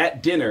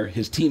 At dinner,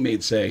 his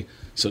teammates say,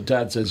 so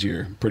Todd says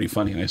you're pretty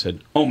funny. And I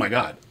said, oh my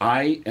God,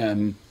 I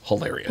am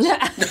hilarious.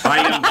 Wait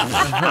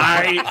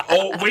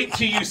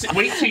till you,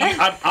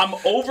 I'm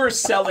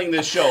overselling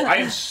this show. I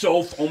am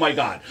oh my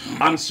God,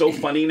 I'm so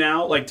funny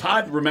now. Like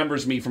Todd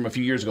remembers me from a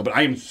few years ago, but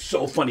I am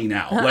so funny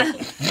now. Like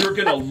you're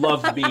going to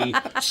love me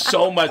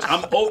so much.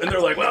 And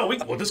they're like, well,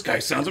 this guy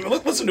sounds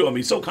like, listen to him.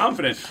 He's so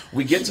confident.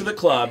 We get to the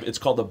club. It's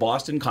called the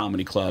Boston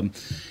Comedy Club.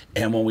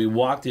 And when we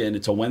walked in,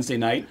 it's a Wednesday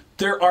night.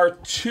 There are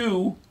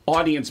 2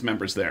 audience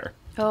members there.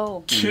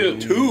 Oh. 2.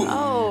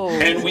 Oh.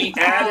 And we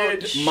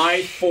added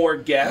my 4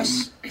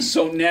 guests.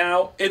 So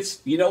now it's,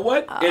 you know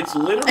what? It's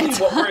literally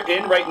what we're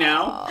in right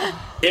now.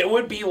 It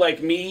would be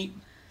like me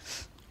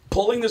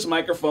pulling this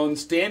microphone,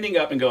 standing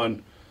up and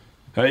going,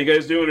 how you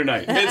guys doing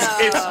tonight?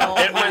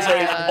 It was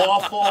an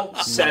awful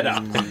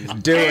setup.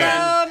 Do it.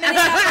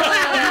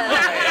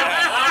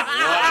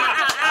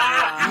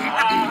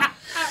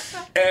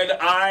 And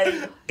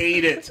I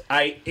ate it.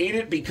 I ate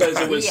it because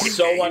it was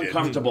so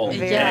uncomfortable.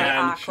 Very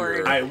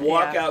awkward. I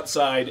walk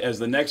outside as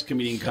the next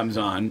comedian comes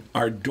on.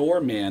 Our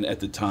doorman at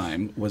the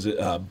time was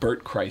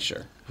Bert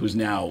Kreischer, who's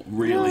now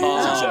really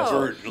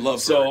successful.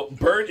 Bert.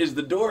 Bert is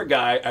the door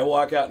guy. I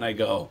walk out and I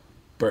go,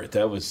 Bert,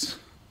 that's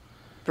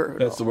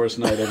the worst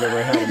night I've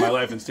ever had in my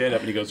life in stand-up.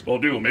 And he goes, well,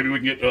 dude, maybe we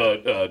can get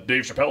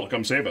Dave Chappelle to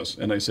come save us.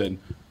 And I said,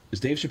 is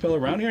Dave Chappelle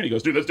around here? And he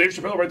goes, dude, that's Dave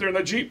Chappelle right there in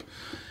that Jeep.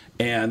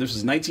 And this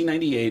was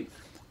 1998.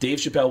 Dave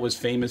Chappelle was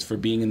famous for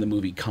being in the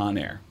movie Con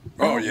Air.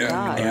 Oh,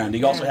 yeah. And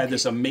he also had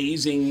this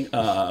amazing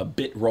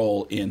bit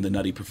role in The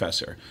Nutty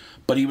Professor.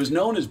 But he was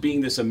known as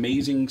being this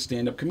amazing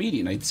stand-up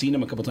comedian. I'd seen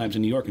him a couple times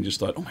in New York and just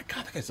thought, oh, my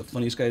God, that guy's the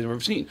funniest guy I've ever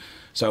seen.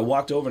 So I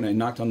walked over and I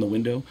knocked on the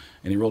window,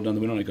 and he rolled down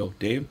the window, and I go,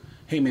 Dave,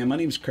 hey, man, my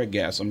name's Craig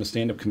Gass. I'm a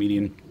stand-up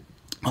comedian.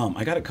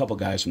 I got a couple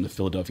guys from the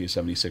Philadelphia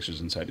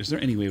 76ers inside. Is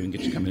there any way we can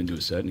get you to come in and do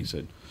a set? And he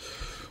said,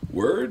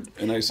 word?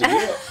 And I said,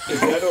 yeah.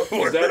 Is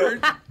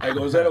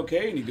that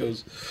okay? And he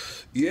goes,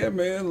 yeah,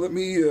 man, let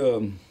me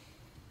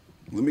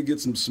get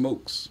some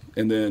smokes.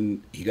 And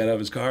then he got out of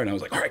his car, and I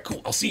was like, all right,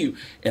 cool, I'll see you.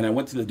 And I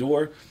went to the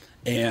door,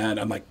 and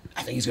I'm like,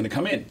 I think he's going to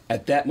come in.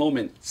 At that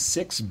moment,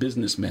 6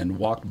 businessmen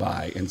walked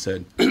by and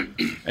said,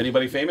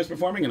 anybody famous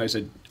performing? And I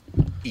said,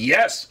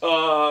 yes,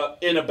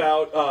 in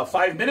about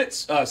 5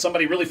 minutes,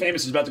 somebody really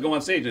famous is about to go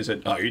on stage. And they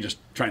said, oh, you're just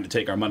trying to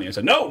take our money. I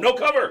said, no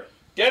cover.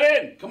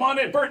 Get in. Come on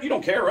in. Bert, you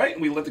don't care, right?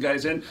 And we let the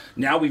guys in.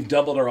 Now we've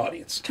doubled our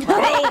audience.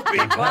 12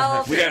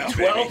 people. We have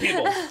 12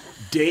 people.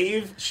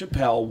 Dave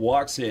Chappelle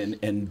walks in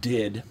and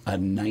did a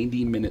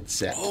 90-minute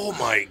set. Oh,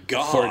 my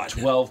God. For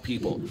 12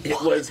 people.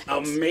 It was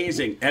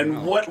amazing.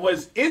 And what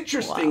was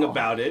interesting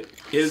about it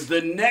is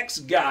the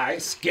next guy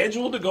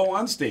scheduled to go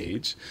on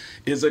stage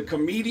is a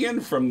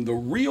comedian from The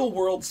Real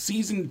World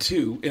Season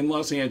 2 in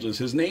Los Angeles.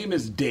 His name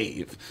is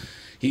Dave.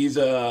 He's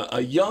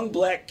a young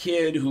black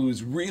kid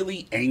who's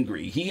really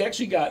angry. He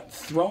actually got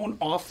thrown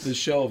off the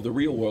show of The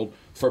Real World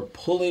for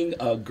pulling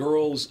a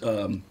girl's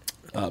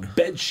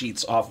bed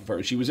sheets off of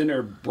her. She was in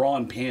her bra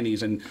and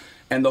panties, and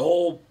the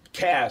whole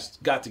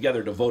cast got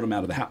together to vote him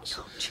out of the house.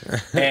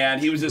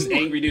 And he was this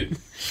angry dude.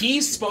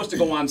 He's supposed to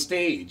go on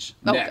stage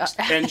next,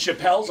 and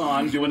Chappelle's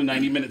on doing a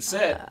 90-minute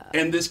set,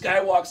 and this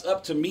guy walks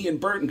up to me and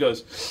Bert and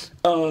goes,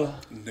 nope.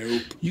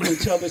 You gonna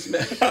tell this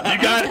man? You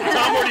got it.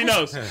 Tom already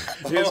knows.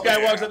 This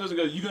guy walks up to us and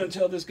goes, you gonna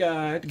tell this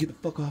guy to get the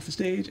fuck off the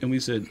stage? And we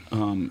said,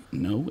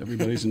 no,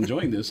 everybody's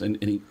enjoying this.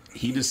 And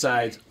he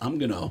decides, I'm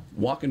gonna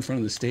walk in front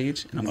of the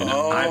stage and I'm gonna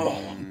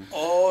eyeball him.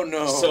 Oh,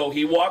 no. So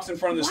he walks in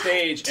front of the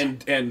stage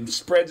and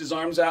spreads his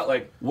arms out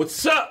like,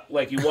 what's up?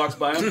 Like he walks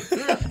by him.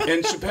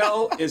 And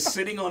Chappelle is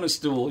sitting on a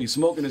stool. He's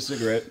smoking a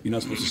cigarette. You're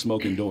not supposed to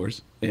smoke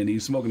indoors. And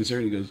he's smoking a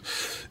cigarette and he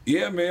goes,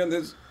 yeah, man,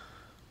 that's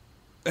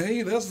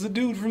the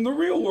dude from The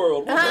Real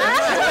World.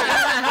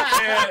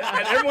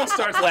 and everyone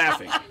starts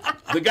laughing.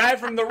 The guy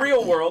from The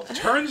Real World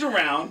turns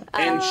around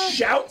and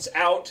shouts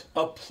out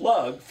a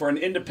plug for an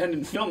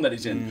independent film that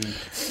he's in.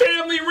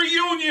 Family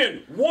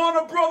Reunion,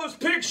 Warner Brothers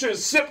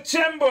Pictures,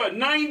 September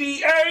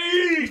 98.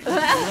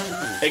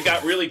 It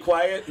got really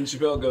quiet, and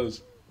Chappelle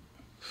goes,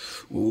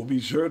 we'll be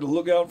sure to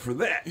look out for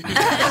that.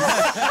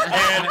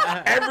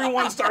 And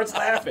everyone starts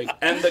laughing.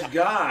 And the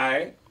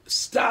guy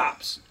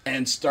stops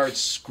and starts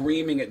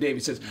screaming at Dave.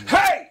 He says,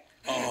 hey!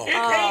 It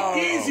ain't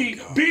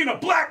easy being a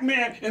black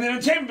man in the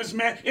entertainment business,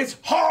 man. It's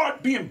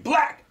hard being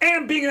black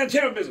and being in the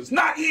entertainment business.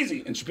 Not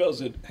easy. And Chappelle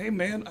said, hey,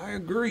 man, I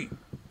agree.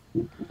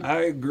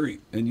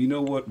 And you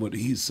know what? What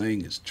he's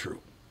saying is true.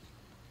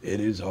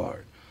 It is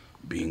hard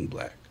being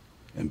black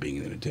and being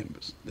in the entertainment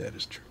business. That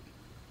is true.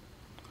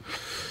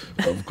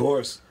 Of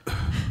course,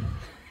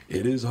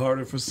 it is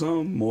harder for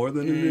some more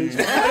than it is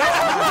for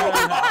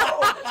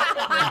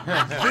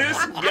This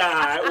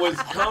guy was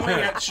coming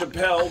at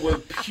Chappelle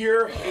with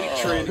pure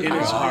hatred in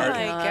his heart,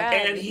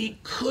 and he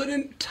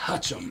couldn't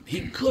touch him.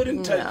 He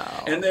couldn't touch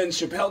him. And then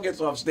Chappelle gets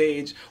off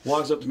stage,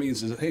 walks up to me and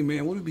says, hey,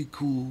 man, wouldn't it be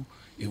cool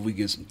if we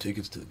get some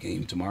tickets to the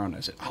game tomorrow? And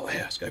I said, I'll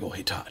ask. I go,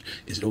 hey, Todd,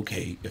 is it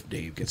okay if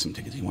Dave gets some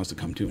tickets? He wants to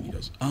come too. And he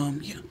goes,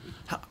 yeah,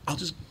 I'll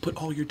just put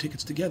all your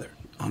tickets together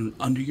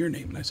under your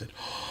name. And I said,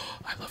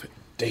 I love it.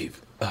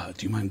 Dave, do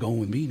you mind going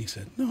with me? And he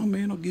said, no,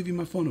 man, I'll give you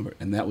my phone number.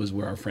 And that was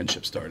where our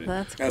friendship started.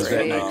 That's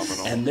great.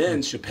 And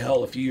then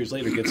Chappelle, a few years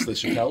later, gets the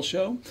Chappelle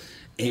Show.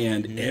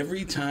 And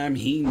every time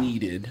he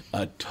needed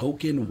a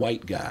token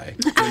white guy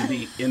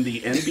in the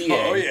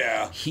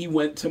NBA, he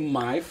went to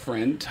my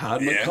friend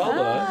Todd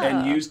McCullough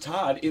and used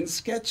Todd in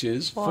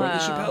sketches for the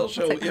Chappelle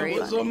Show. It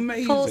was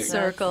amazing. Full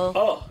circle.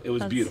 Oh, it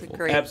was beautiful.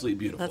 Absolutely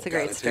beautiful. That's a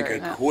great story.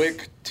 Take a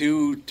quick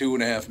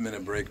 2.5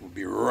 minute break. We'll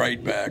be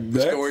right back.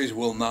 The stories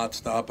will not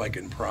stop, I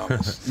can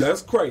promise.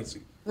 That's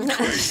crazy.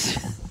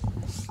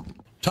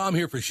 Tom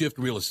here for Shift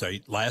Real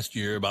Estate. Last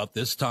year, about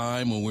this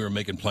time when we were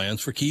making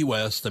plans for Key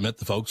West, I met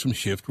the folks from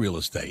Shift Real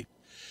Estate.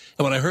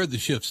 And when I heard the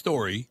Shift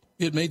story,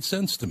 it made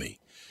sense to me.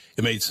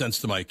 It made sense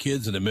to my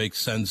kids, and it makes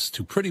sense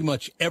to pretty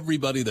much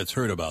everybody that's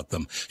heard about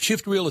them.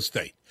 Shift Real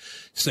Estate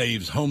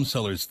saves home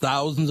sellers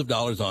thousands of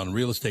dollars on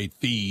real estate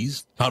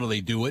fees. How do they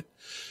do it?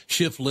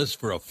 Shift lists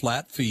for a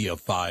flat fee of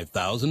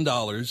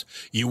 $5,000.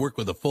 You work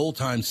with a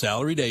full-time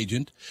salaried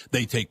agent.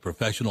 They take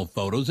professional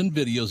photos and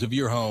videos of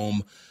your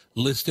home,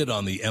 list it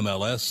on the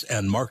MLS,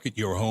 and market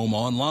your home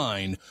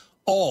online,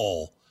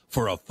 all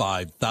for a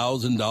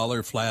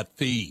 $5,000 flat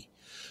fee.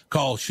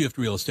 Call Shift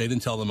Real Estate and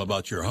tell them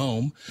about your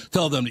home.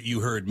 Tell them that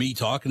you heard me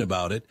talking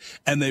about it,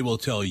 and they will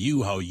tell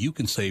you how you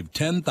can save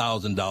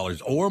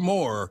 $10,000 or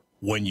more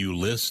when you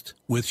list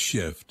with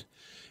Shift.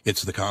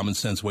 It's the common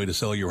sense way to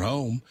sell your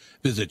home.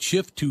 Visit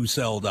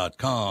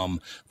shift2sell.com.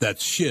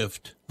 That's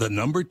shift,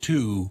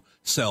 2,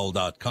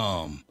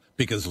 sell.com.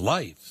 Because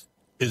life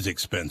is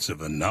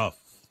expensive enough.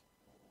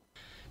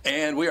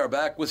 And we are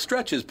back with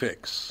Stretch's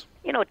picks.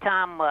 You know,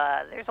 Tom,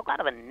 there's a lot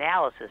of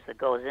analysis that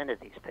goes into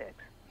these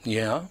picks.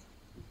 Yeah?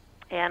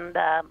 And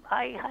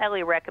I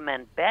highly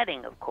recommend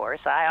betting, of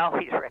course. I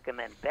always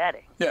recommend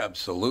betting. Yeah,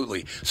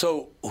 absolutely.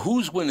 So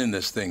who's winning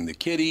this thing? The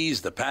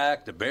Kitties, the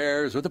Pack, the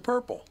Bears, or the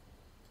Purple?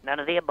 None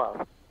of the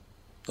above.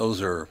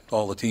 Those are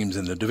all the teams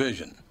in the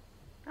division.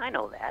 I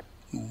know that.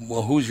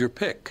 Well, who's your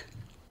pick?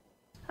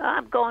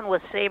 I'm going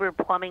with Sabre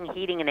Plumbing,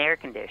 Heating, and Air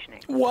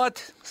Conditioning.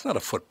 What? It's not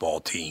a football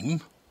team.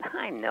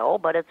 I know,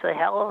 but it's a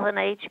hell of an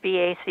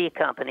HVAC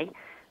company.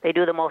 They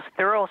do the most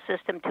thorough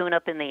system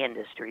tune-up in the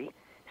industry.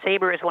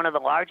 Sabre is one of the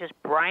largest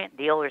Bryant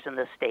dealers in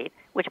the state,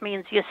 which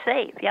means you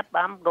save. Yep,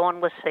 I'm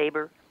going with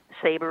Sabre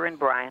and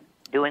Bryant,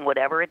 doing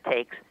whatever it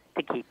takes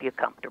to keep you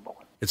comfortable.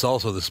 It's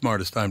also the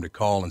smartest time to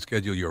call and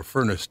schedule your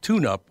furnace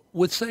tune-up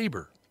with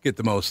Sabre. Get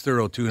the most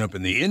thorough tune-up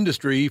in the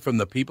industry from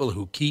the people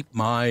who keep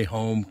my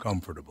home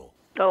comfortable.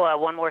 Oh,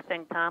 one more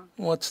thing, Tom.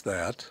 What's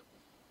that?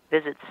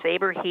 Visit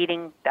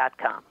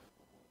saberheating.com.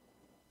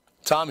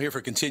 Tom here for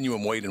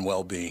Continuum Weight and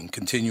Wellbeing.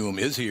 Continuum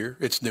is here,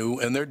 it's new,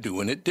 and they're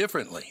doing it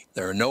differently.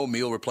 There are no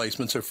meal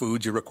replacements or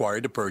foods you're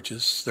required to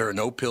purchase. There are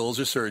no pills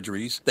or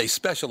surgeries. They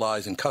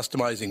specialize in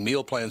customizing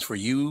meal plans for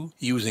you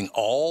using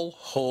all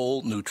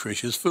whole,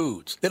 nutritious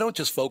foods. They don't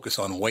just focus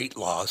on weight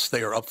loss.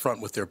 They are upfront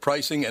with their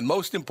pricing, and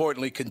most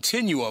importantly,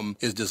 Continuum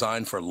is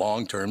designed for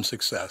long-term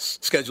success.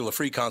 Schedule a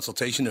free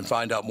consultation and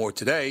find out more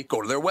today.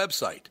 Go to their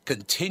website,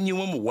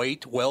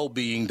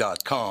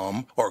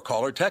 continuumweightwellbeing.com, or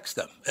call or text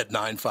them at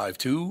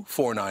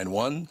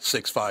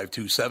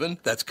 952-491-6527.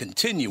 That's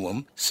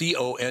Continuum,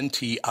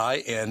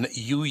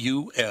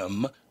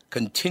 CONTINUUM,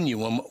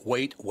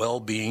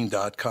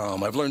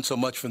 continuumweightwellbeing.com. I've learned so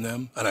much from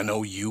them, and I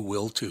know you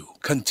will too.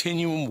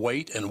 Continuum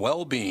Weight and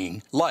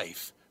Wellbeing,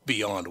 life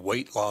beyond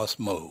weight loss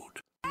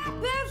mode.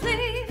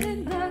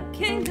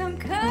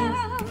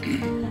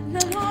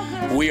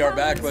 We are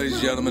back, ladies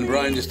and gentlemen.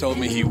 Brian just told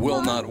me he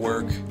will not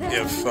work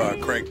if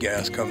Craig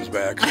Gass comes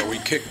back, so we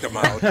kicked him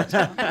out.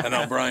 And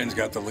now Brian's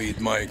got the lead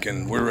mic,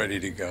 and we're ready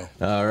to go.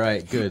 All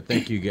right, good.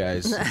 Thank you,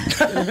 guys. All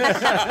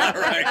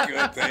right,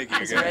 good. Thank you,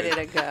 guys. He's ready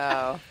to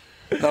go.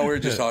 No, we were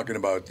just talking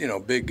about,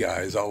 big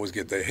guys always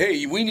get the,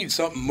 hey, we need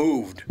something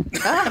moved.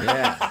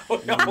 Yeah. We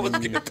always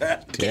get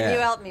that. Can you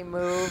help me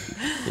move?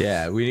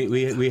 Yeah,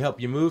 we help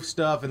you move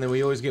stuff, and then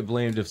we always get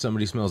blamed if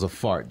somebody smells a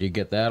fart. Do you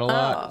get that a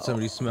lot? Oh.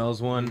 Somebody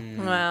smells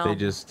one, Well, they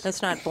just...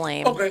 that's not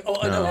blame. Okay,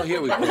 no, here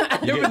we go.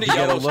 You ever been to get a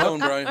Yellowstone,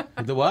 look? Brian?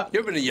 The what? You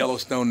ever been to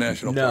Yellowstone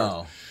National Park?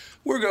 No.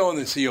 We're going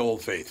to see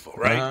Old Faithful,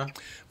 right? Uh-huh.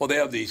 Well, they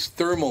have these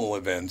thermal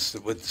events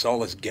with all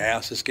this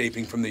gas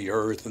escaping from the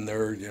earth, and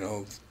they're,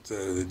 what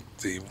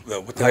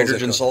the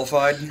Hydrogen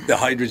sulfide? The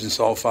hydrogen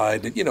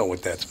sulfide. You know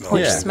what that smells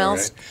Which like,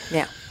 smells, right?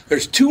 yeah.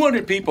 There's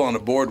 200 people on the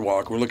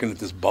boardwalk. We're looking at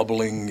this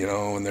bubbling,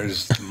 and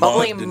there's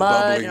Bubbling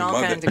mud and all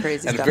kinds of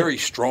crazy and stuff. a very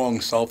strong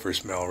sulfur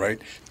smell, right?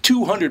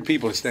 200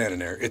 people are standing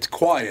there. It's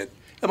quiet.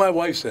 And my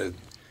wife said,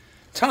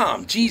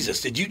 Tom, Jesus,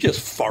 did you just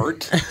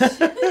fart?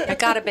 I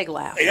got a big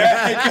laugh.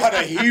 Yeah, I got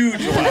a huge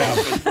laugh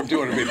from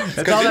 200 people.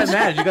 That's all that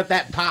matters. You got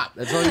that pop.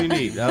 That's all you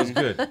need. That was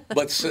good.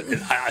 But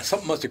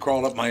something must have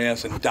crawled up my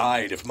ass and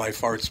died if my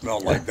fart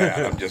smelled like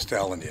that. I'm just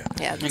telling you.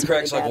 Yeah, And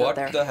Craig's like, what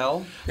the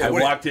hell? Yeah, I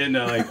walked in,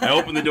 I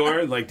opened the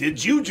door,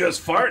 did you just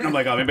fart? And I'm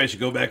like, oh, maybe I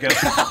should go back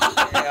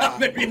out.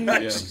 Maybe I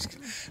just...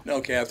 No,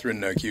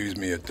 Catherine accused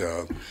me at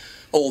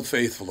Old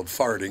Faithful of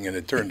farting, and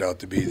it turned out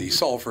to be the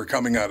sulfur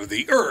coming out of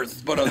the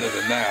earth. But other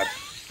than that,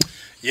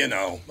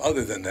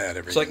 everything.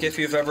 It's like if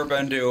you've ever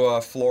been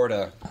to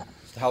Florida,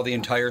 how the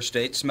entire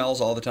state smells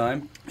all the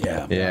time.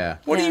 Yeah.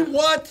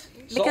 What?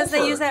 Because they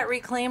Sulfur. use that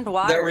reclaimed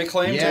water. That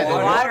reclaimed Yeah, the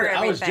water. water. I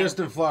everything. was just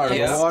in Florida.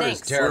 It The water's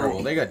stinks.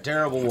 terrible. They got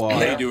terrible water.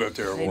 They do have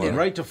terrible water.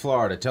 Right to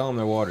Florida. Tell them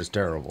their water's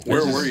terrible.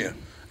 Where were you?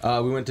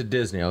 We went to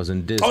Disney. I was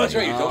in Disney. Oh, that's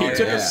right. You told me. He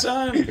took his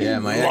son. Yeah,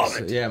 my Love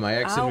ex. it. Yeah, my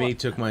ex and me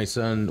took my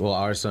son. Well,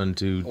 our son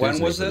to When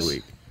Disney was for the this?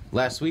 week.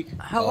 Last week.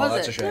 How Oh, was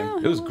that's it? a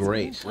shame. It was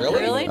great.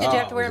 Really? Did you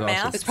have to wear it was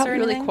awesome. masks? It's probably or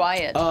really anything?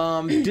 quiet.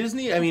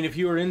 Disney, I mean, if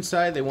you were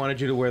inside, they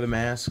wanted you to wear the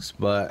masks,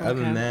 but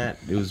other than that,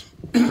 it was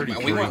pretty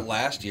We free. went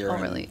last year. Oh,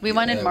 really? We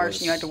went in March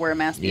and you had to wear a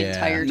mask the Yeah.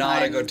 entire time.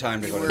 Not a good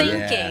time to go to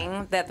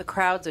Thinking that the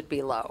crowds would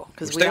be low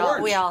because Which they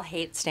weren't. we all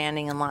hate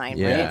standing in line,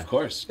 Yeah. right? Of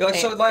course. Like,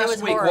 so It last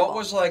was week, horrible. what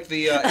was like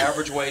the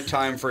average wait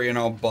time for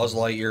Buzz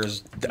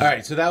Lightyear's? All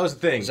right, so that was the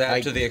thing. Was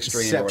that to the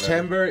extreme or whatever?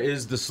 September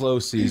is the slow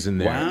season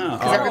there. Wow.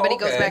 Because everybody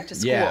okay. goes back to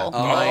school.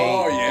 Yeah.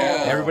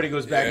 yeah. Everybody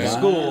goes back to Yeah.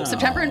 school.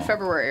 September and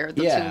February are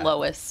the two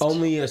lowest.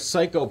 Only a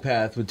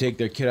psychopath would take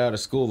their kid out of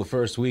school the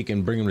first week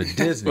and bring him to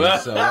Disney.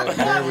 So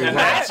there we were.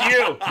 That's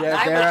you.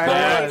 Yeah, there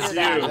I was.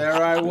 That's you. There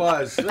I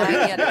was. I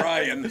get it.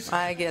 Brian.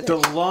 I get The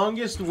it.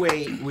 longest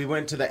wait, we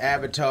went to the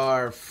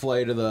Avatar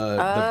flight of the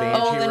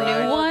Banshee Oh, the new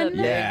ride. one?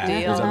 Yeah,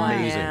 Big it was deal.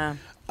 amazing. Yeah.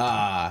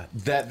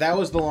 That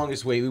was the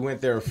longest wait. We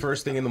went there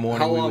first thing in the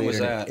morning. How long we was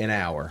waited that? An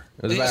hour.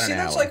 It was about See, an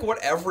that's hour. like what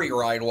every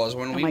ride was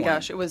when Oh we my went.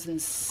 gosh, it was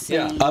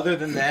insane. Other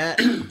than that,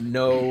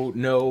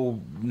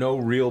 no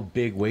real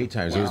big wait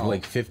times. It was Wow.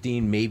 like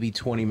 15, maybe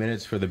 20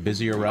 minutes for the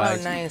busier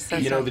rides. nice.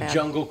 That's You know, not the bad.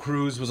 Jungle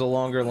Cruise was a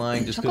longer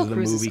line just because Jungle the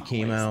Cruise is movie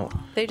came out.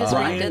 They just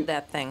Brian- redid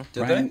that thing.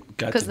 Did Brian they?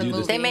 got 'Cause to the do movie-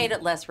 this. They made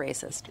it less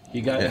racist.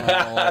 You got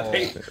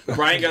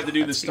Brian got to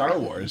do the Star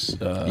Wars.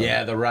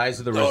 Yeah, the Rise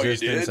of the Oh, you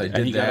Resistance. did? I And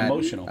did he got that.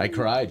 emotional. I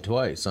cried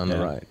twice on the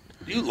Yeah. ride.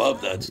 You love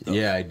that stuff.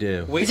 Yeah, I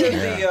do. We did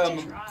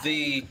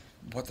the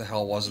what the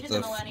hell was it?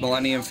 The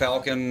Millennium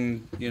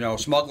Falcon,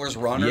 Smuggler's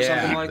Run or Yeah,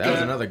 something like that. that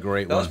was another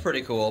great That was one.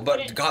 pretty cool.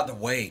 But God, the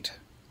wait.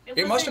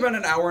 It must have been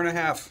an hour and a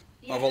half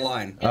of a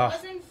line. It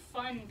wasn't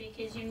fun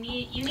because you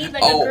need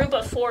like Oh. a group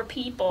of 4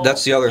 people.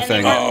 That's the other and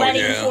thing. They weren't Oh,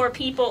 letting yeah. 4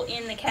 people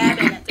in the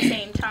cabin at the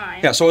same time.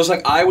 Yeah, so it was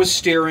like I was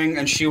steering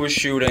and she was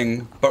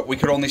shooting, but we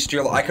could only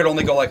steer. I could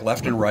only go like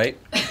left and right.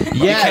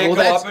 You Yeah, can't well,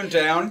 go that's up and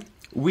down.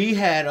 We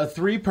had a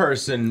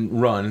 3-person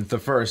run the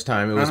first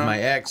time. It was my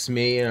ex,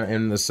 me,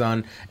 and the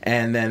son,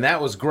 and then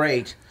that was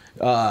great.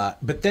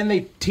 But then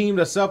they teamed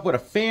us up with a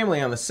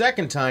family on the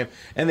second time,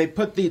 and they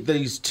put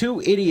these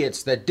two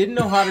idiots that didn't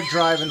know how to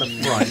drive in the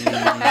front.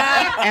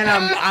 And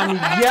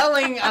I'm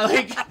yelling,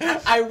 like,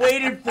 I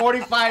waited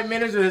 45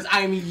 minutes of this.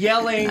 I'm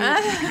yelling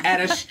at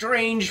a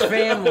strange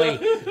family.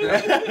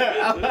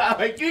 I'm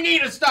like, you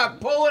need to start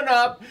pulling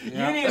up.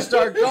 You need to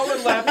start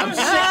going left. I'm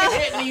sick of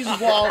hitting these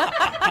walls.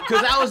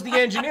 Because I was the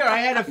engineer. I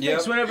had to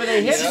fix whenever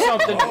they hit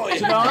something.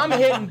 So now I'm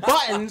hitting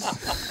buttons.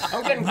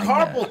 I'm getting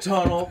carpal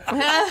tunnel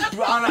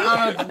on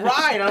a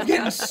ride. I'm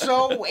getting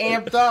so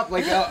amped up,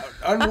 like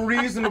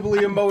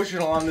unreasonably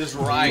emotional on this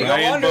ride.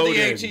 No wonder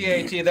the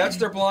AT-AT. That's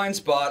their blind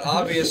spot,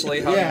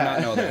 obviously. How do you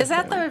not know that? Is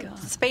that the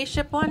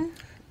spaceship one?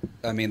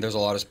 I mean, there's a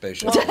lot of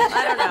spaceships. Well,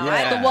 I don't know.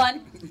 Yeah. The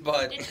one.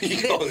 But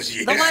he goes,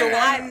 The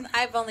one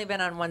I've only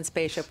been on one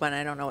spaceship one.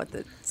 I don't know what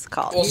it's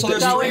called. Well, so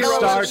there's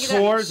Star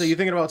Tours. Are you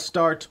thinking about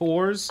Star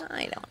Tours?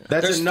 I don't know.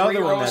 That's there's another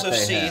 3 one rows that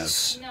of they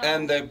seats,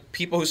 and the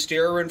people who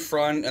steer are in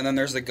front, and then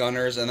there's the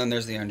gunners, and then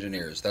there's the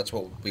engineers. That's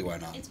what we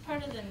went on. It's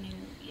part of the new.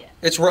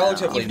 It's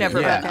relatively You've never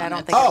new. okay, I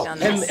don't think I've done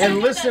this. And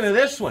listen to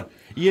this one.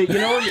 You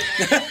know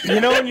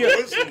when you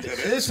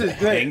this is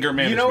good. Anger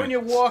You know when management. you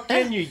walk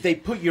in, they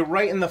put you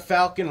right in the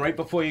Falcon right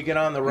before you get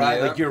on the ride.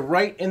 Yeah. Like you're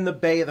right in the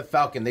bay of the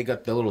Falcon. They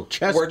got the little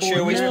chess Where board.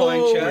 Chewie's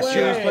playing chess. Where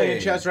Chewie's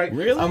playing chess, right?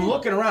 Really? I'm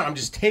looking around. I'm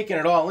just taking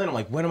it all in. I'm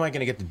like, when am I going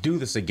to get to do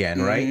this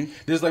again, right?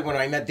 This is like when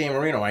I met Dan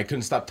Marino. I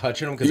couldn't stop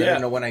touching him because I didn't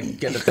know when I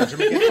get to touch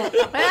him again.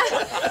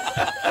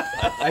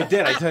 I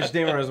did. I touched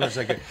Dan Marino as much as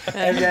I could.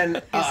 And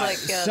then,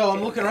 so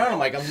I'm looking around. I'm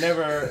like,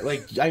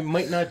 I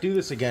might not do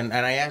this again.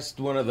 And I asked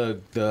one of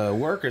the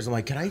workers, I'm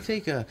like, can I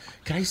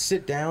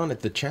sit down at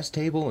the chess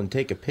table and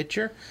take a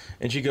picture?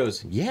 And she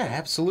goes, yeah,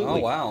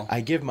 absolutely. Oh, wow.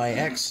 I give my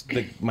ex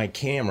my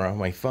camera,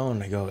 my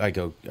phone. I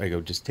go,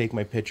 just take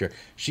my picture.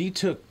 She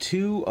took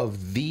 2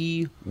 of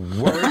the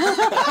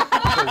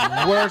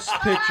worst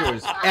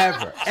pictures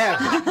ever.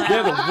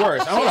 They're the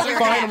worst. I want to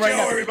find them right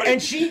now. Everybody.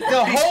 And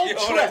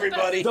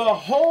the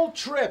whole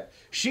trip,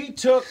 she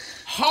took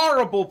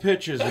horrible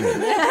pictures of me.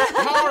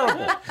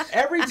 Horrible.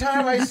 Every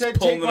time I said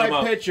take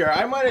my picture,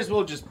 I might as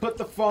well just put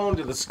the phone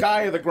to the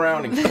sky or the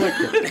ground and click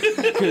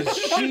it. Because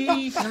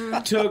she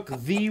took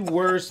the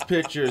worst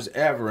pictures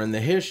ever in the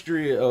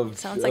history of...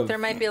 Sounds like there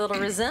might be a little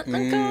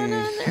resentment going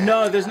on there.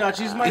 No, there's not.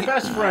 She's my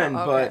best friend,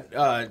 but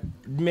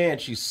man,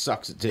 she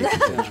sucks at taking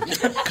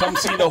pictures. Come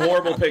see the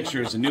horrible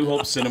pictures in New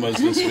Hope Cinemas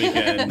this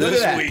weekend. Look at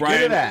that. Week. Look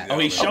at that. Oh,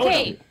 he's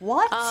showing them.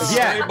 What?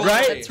 Yeah,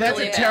 right? That's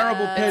really a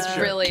terrible bad. picture. That's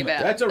really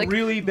bad. That's a Like,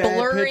 really bad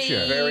blurry.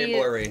 picture. Very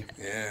blurry.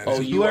 Yeah. Oh,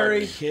 you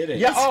Blurry. are kidding.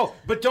 Yeah,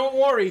 but don't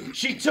worry.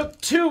 She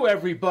took 2,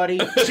 everybody.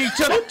 She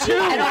took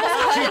 2.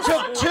 She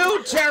took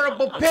 2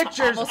 terrible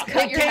pictures Almost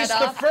cut in your case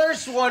head the off.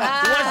 first one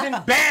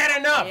wasn't bad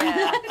enough.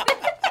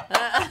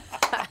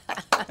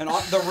 And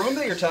the room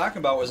that you're talking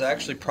about was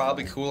actually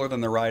probably cooler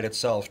than the ride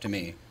itself to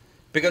me.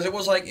 Because it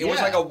was like a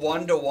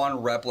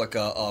 1-to-1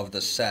 replica of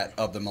the set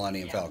of the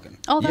Millennium Falcon.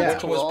 Oh, that's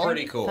Which cool. was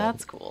pretty cool.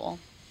 That's cool.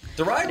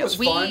 The ride was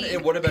We- fun.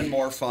 It would have been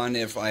more fun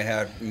if I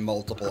had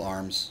multiple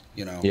arms,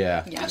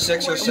 Yeah.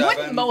 6 or 7.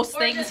 Wouldn't most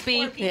things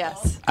be?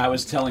 Yes. I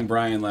was telling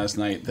Brian last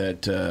night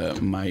that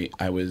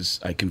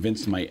I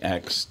convinced my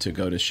ex to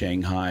go to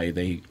Shanghai.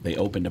 They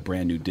opened a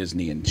brand new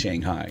Disney in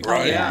Shanghai.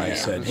 Right. And I Yeah.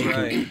 said,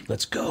 hey,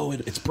 let's go.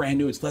 It's brand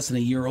new. It's less than a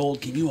year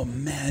old. Can you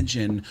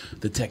imagine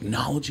the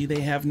technology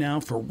they have now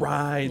for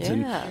rides?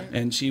 Yeah.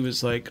 And she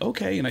was like,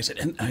 okay. And I said,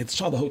 and I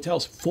saw the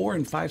hotels, 4-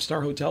 and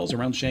 5-star hotels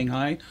around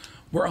Shanghai.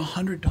 Were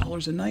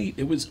 $100 a night.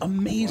 It was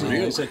amazing.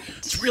 I said,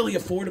 it's really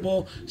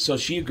affordable. So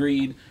she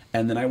agreed,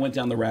 and then I went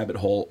down the rabbit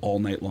hole all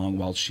night long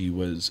while she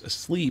was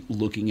asleep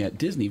looking at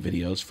Disney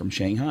videos from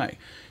Shanghai.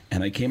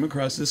 And I came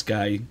across this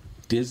guy,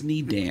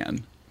 Disney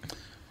Dan.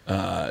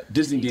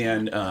 Disney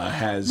Dan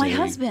has My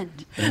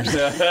husband.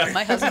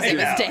 My husband's name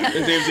is Dan.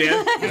 His name's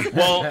Dan?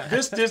 Well,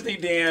 this Disney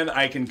Dan,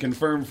 I can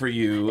confirm for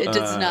you. It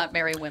does not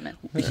marry women.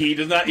 He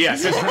does not,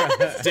 yes.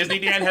 Disney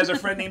Dan has a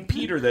friend named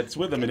Peter that's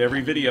with him in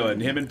every video,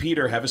 and him and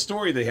Peter have a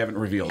story they haven't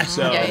revealed.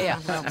 So,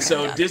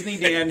 so Disney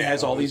Dan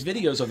has all these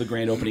videos of the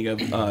grand opening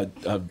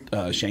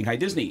of Shanghai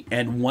Disney.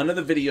 And one of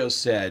the videos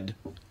said,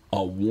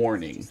 a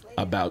warning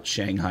about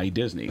Shanghai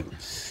Disney.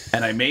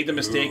 And I made the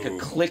mistake of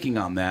clicking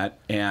on that,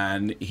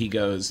 and he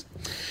goes,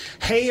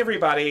 hey,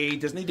 everybody,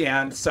 Disney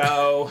Dan.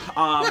 So,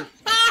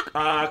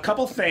 a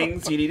couple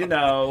things you need to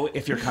know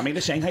if you're coming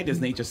to Shanghai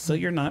Disney, just so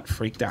you're not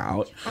freaked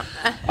out.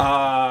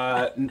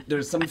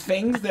 There's some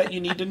things that you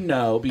need to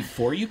know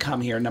before you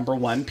come here. Number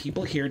one,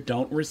 people here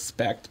don't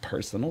respect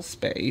personal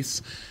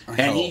space.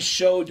 And he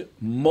showed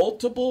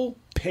multiple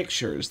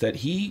pictures that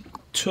he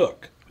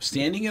took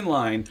standing in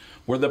line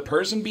where the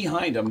person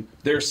behind him,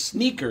 their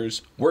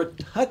sneakers were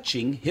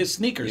touching his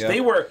sneakers. Yep. They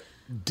were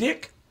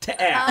dick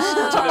to ass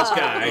to this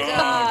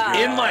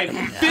guy in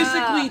line,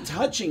 physically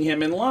touching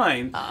him in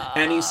line.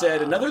 And he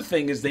said another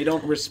thing is they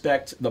don't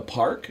respect the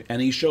park.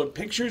 And he showed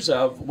pictures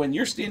of when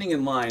you're standing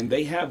in line,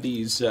 they have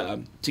these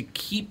to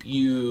keep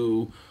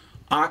you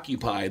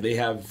occupied. They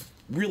have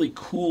really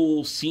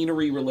cool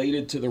scenery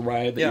related to the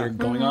ride that you're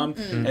going on.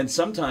 And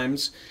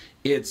sometimes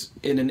It's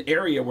in an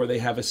area where they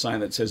have a sign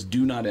that says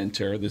 "Do not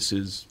enter." This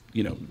is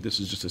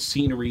just a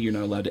scenery. You're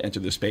not allowed to enter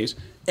the space.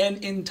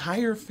 And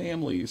entire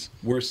families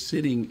were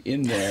sitting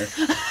in there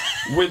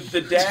with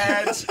the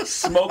dads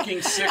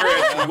smoking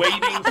cigarettes,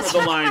 waiting for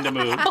the line to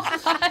move.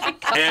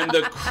 And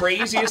the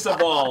craziest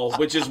of all,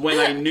 which is when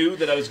I knew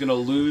that I was going to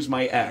lose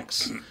my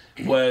ex,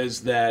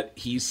 was that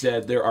he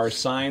said there are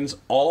signs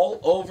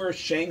all over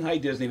Shanghai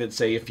Disney that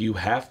say if you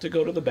have to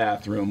go to the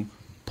bathroom,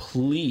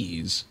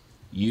 please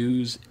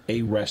use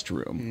a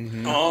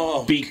restroom.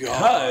 Oh,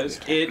 because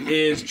it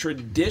is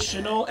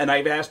traditional, and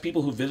I've asked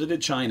people who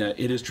visited China,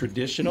 it is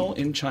traditional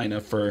in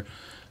China for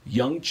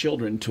young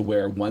children to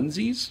wear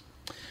onesies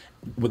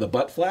with a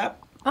butt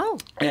flap. Oh.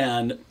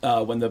 And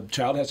when the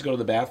child has to go to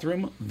the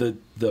bathroom, the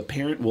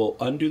parent will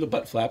undo the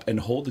butt flap and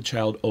hold the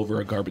child over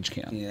a garbage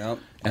can. Yep.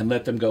 And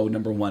let them go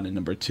number 1 and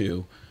number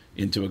 2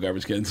 into a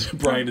garbage can.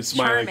 Brian is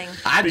smiling. Charming.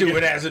 I do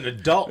it as an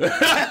adult.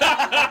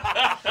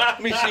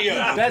 Let me see you.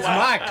 That's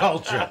my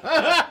culture.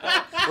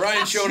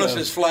 Brian's showing us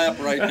his flap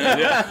right now.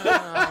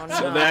 Yeah.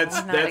 Oh, So that's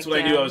what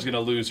I knew again. I was going to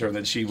lose her, and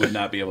that she would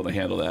not be able to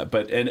handle that.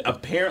 And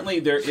apparently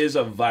there is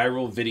a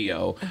viral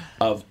video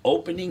of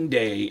opening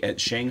day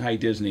at Shanghai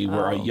Disney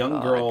where a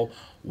young girl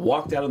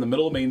walked out in the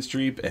middle of Main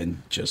Street and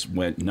just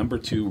went number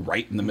 2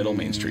 right in the middle of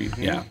Main Street.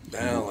 Yeah.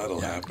 Well, that'll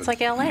happen. It's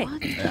like L.A.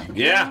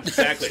 Yeah,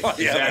 exactly.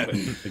 Yeah.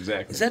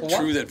 Exactly. Is that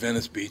true that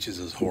Venice Beach is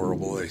as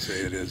horrible they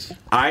say it is?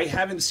 I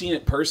haven't seen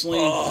it personally,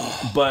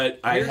 but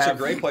I It's have. a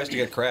great place to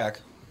get crack.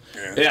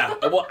 Yeah,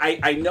 well,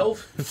 I know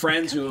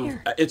friends who.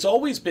 It's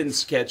always been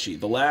sketchy.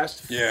 The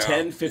last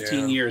 10,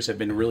 15 years have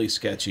been really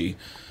sketchy.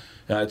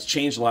 It's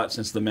changed a lot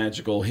since the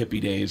magical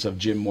hippie days of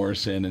Jim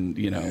Morrison, and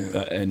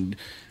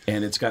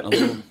and it's gotten a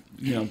little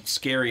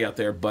scary out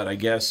there. But I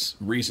guess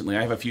recently,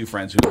 I have a few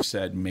friends who have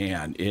said,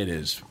 "Man, it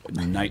is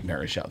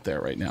nightmarish out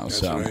there right now." That's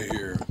so what I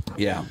hear.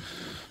 yeah.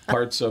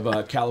 Parts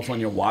of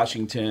California,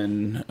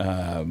 Washington,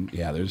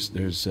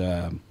 there's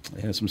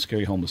some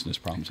scary homelessness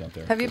problems out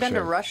there. Have you for been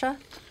sure. to Russia?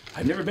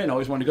 I've never been. I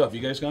always wanted to go. Have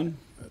you guys gone?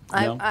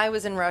 No? I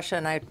was in Russia,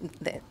 and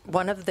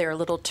one of their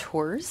little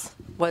tours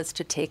was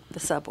to take the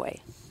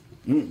subway.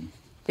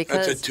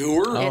 Because That's a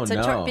tour? It's Oh, a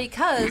no. tour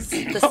because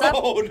the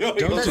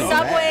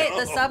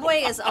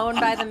subway is owned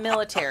by the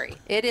military.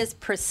 It is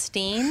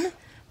pristine.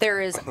 There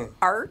is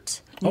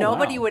art.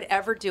 Nobody would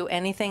ever do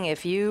anything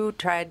if you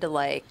tried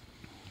to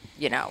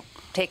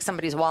take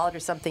somebody's wallet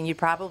or something. You'd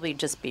probably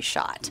just be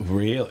shot.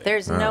 Really?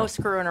 There's no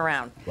screwing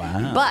around.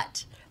 Wow.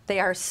 But they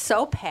are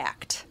so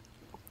packed.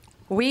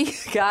 We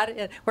got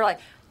in. We're like,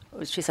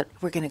 she said,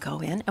 we're going to go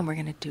in and we're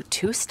going to do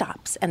 2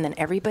 stops and then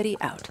everybody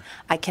out.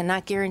 I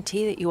cannot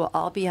guarantee that you will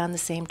all be on the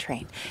same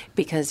train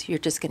because you're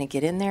just going to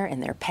get in there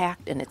and they're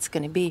packed and it's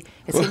going to be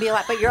a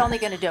lot. But you're only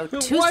going to do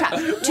 2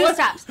 stops. Two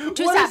stops. What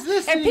stops. is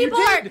this And that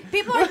you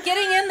people are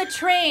getting in the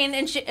train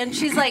and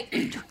she's like,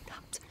 2 stops.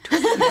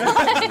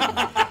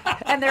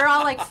 And they're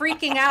all like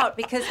freaking out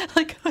because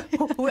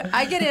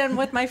I get in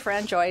with my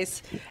friend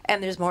Joyce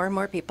and there's more and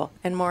more people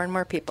and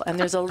more people and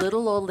there's a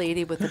little old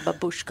lady with a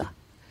babushka.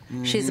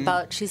 She's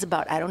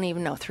about I don't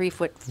even know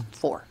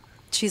 3'4".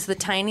 She's the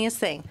tiniest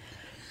thing.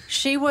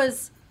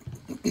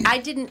 I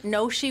didn't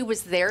know she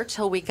was there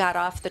till we got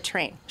off the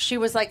train. She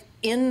was like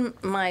in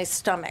my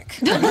stomach.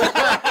 We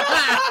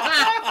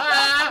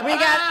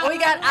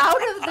got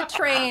out of the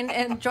train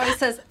and Joyce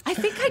says, I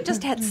think I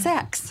just had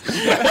sex.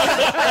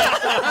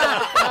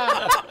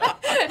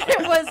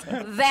 It was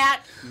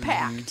that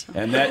packed.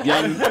 And that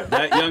young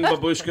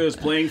babushka is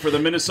playing for the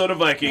Minnesota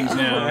Vikings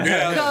now.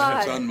 Yeah, God.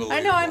 that's unbelievable.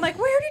 I know. I'm like,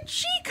 where did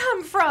she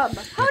come from?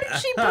 How did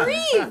she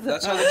breathe?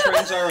 That's how the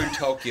trains are in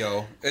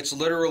Tokyo. It's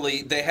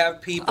literally, they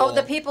have people. Oh,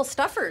 the people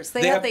stuffers.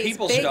 They They have have these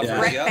people big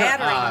stuffers, yeah.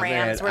 battering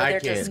rams where they're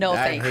just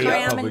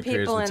cramming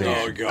people in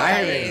there. Oh, God. I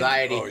have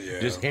anxiety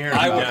just hearing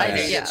about I that.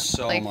 hate it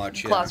so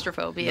much.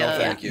 Claustrophobia. No,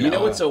 thank you. You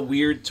know what's a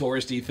weird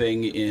touristy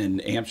thing in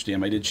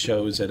Amsterdam? I did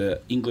shows at an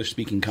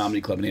English-speaking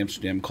comedy club in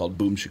Amsterdam called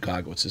Boom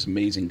Chicago. It's this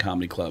amazing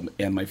comedy club.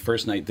 And my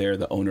first night there,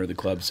 the owner of the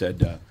club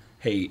said,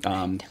 hey,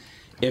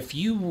 if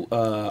you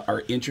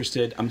are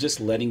interested, I'm just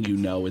letting you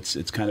know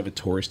it's kind of a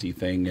touristy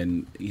thing,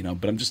 and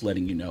but I'm just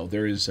letting you know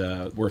there is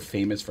we're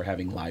famous for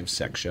having live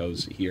sex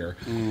shows here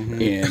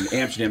in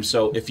Amsterdam.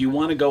 So if you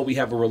want to go, we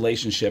have a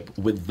relationship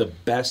with the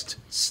best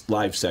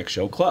live sex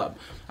show club.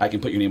 I can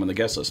put your name on the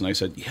guest list. And I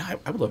said, yeah,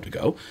 I would love to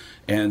go.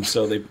 And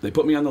so they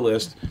put me on the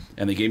list,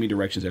 and they gave me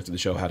directions after the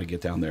show how to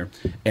get down there.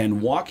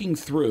 And walking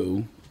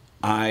through,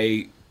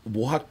 I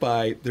walked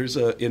by,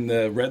 in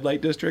the red light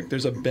district,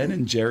 there's a Ben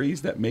and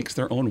Jerry's that makes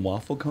their own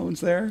waffle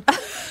cones there.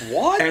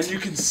 What? And you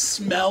can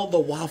smell the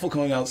waffle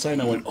cone outside,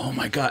 and I went, oh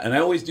my God. And I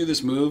always do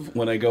this move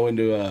when I go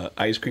into an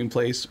ice cream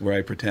place where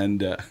I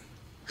pretend that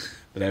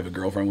I have a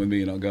girlfriend with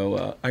me, and I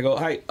go,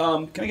 hi,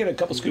 can I get a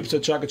couple scoops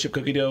of chocolate chip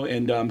cookie dough?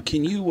 And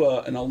can you,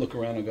 and I'll look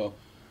around and go,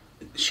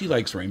 she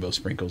likes rainbow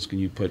sprinkles. Can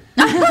you put...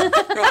 Can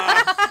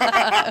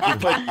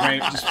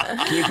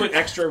you put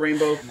extra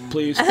rainbow,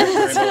 please?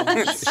 Extra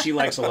rainbow. She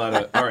likes a lot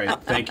of... All right,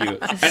 thank you.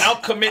 And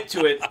I'll commit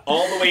to it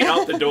all the way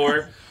out the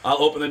door.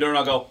 I'll open the door and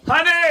I'll go,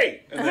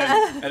 honey!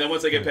 And then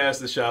once I get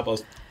past the shop, I'll...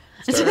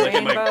 Started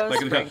Rainbow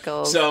licking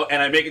sprinkles. So,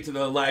 and I make it to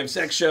the live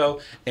sex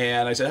show,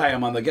 and I said, hi,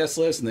 I'm on the guest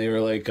list. And they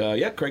were like,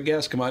 yeah, Craig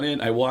Gass, come on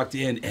in. I walked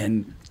in,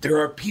 and there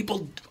are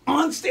people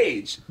on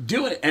stage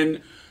doing it.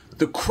 And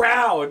the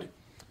crowd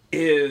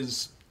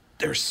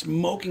they're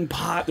smoking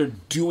pot, they're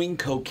doing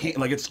cocaine.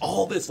 Like, it's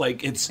all this,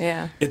 like, it's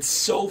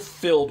so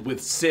filled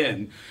with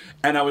sin.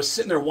 And I was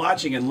sitting there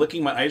watching and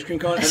licking my ice cream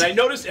cone, and I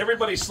noticed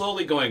everybody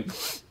slowly going,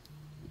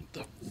 what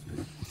the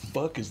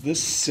fuck is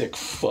this sick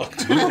fuck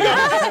doing?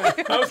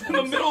 I was in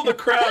the middle of the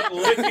crowd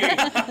licking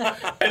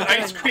an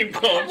ice cream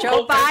cone.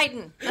 Joe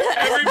Biden.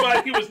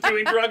 Everybody was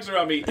doing drugs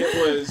around me.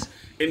 It was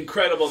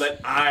incredible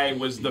that I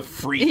was the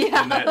freak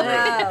in that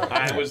room.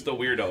 I was the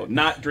weirdo,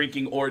 not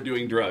drinking or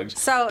doing drugs,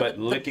 but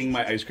licking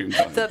my ice cream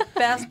cone. The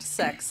best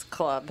sex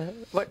club.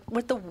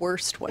 What the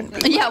worst one?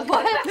 Be? Yeah,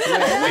 what?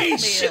 Holy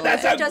shit,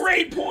 that's a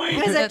great point.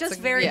 Is it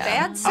just very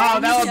bad sex? Oh,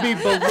 that would be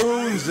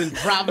Balloons in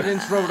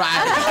Providence, Rhode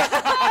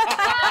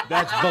Island.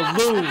 That's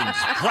Balloons,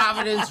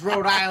 Providence,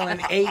 Rhode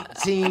Island,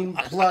 18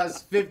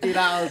 plus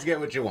 $50.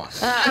 Get what you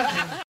want.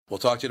 We'll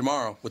talk to you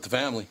tomorrow with the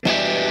family.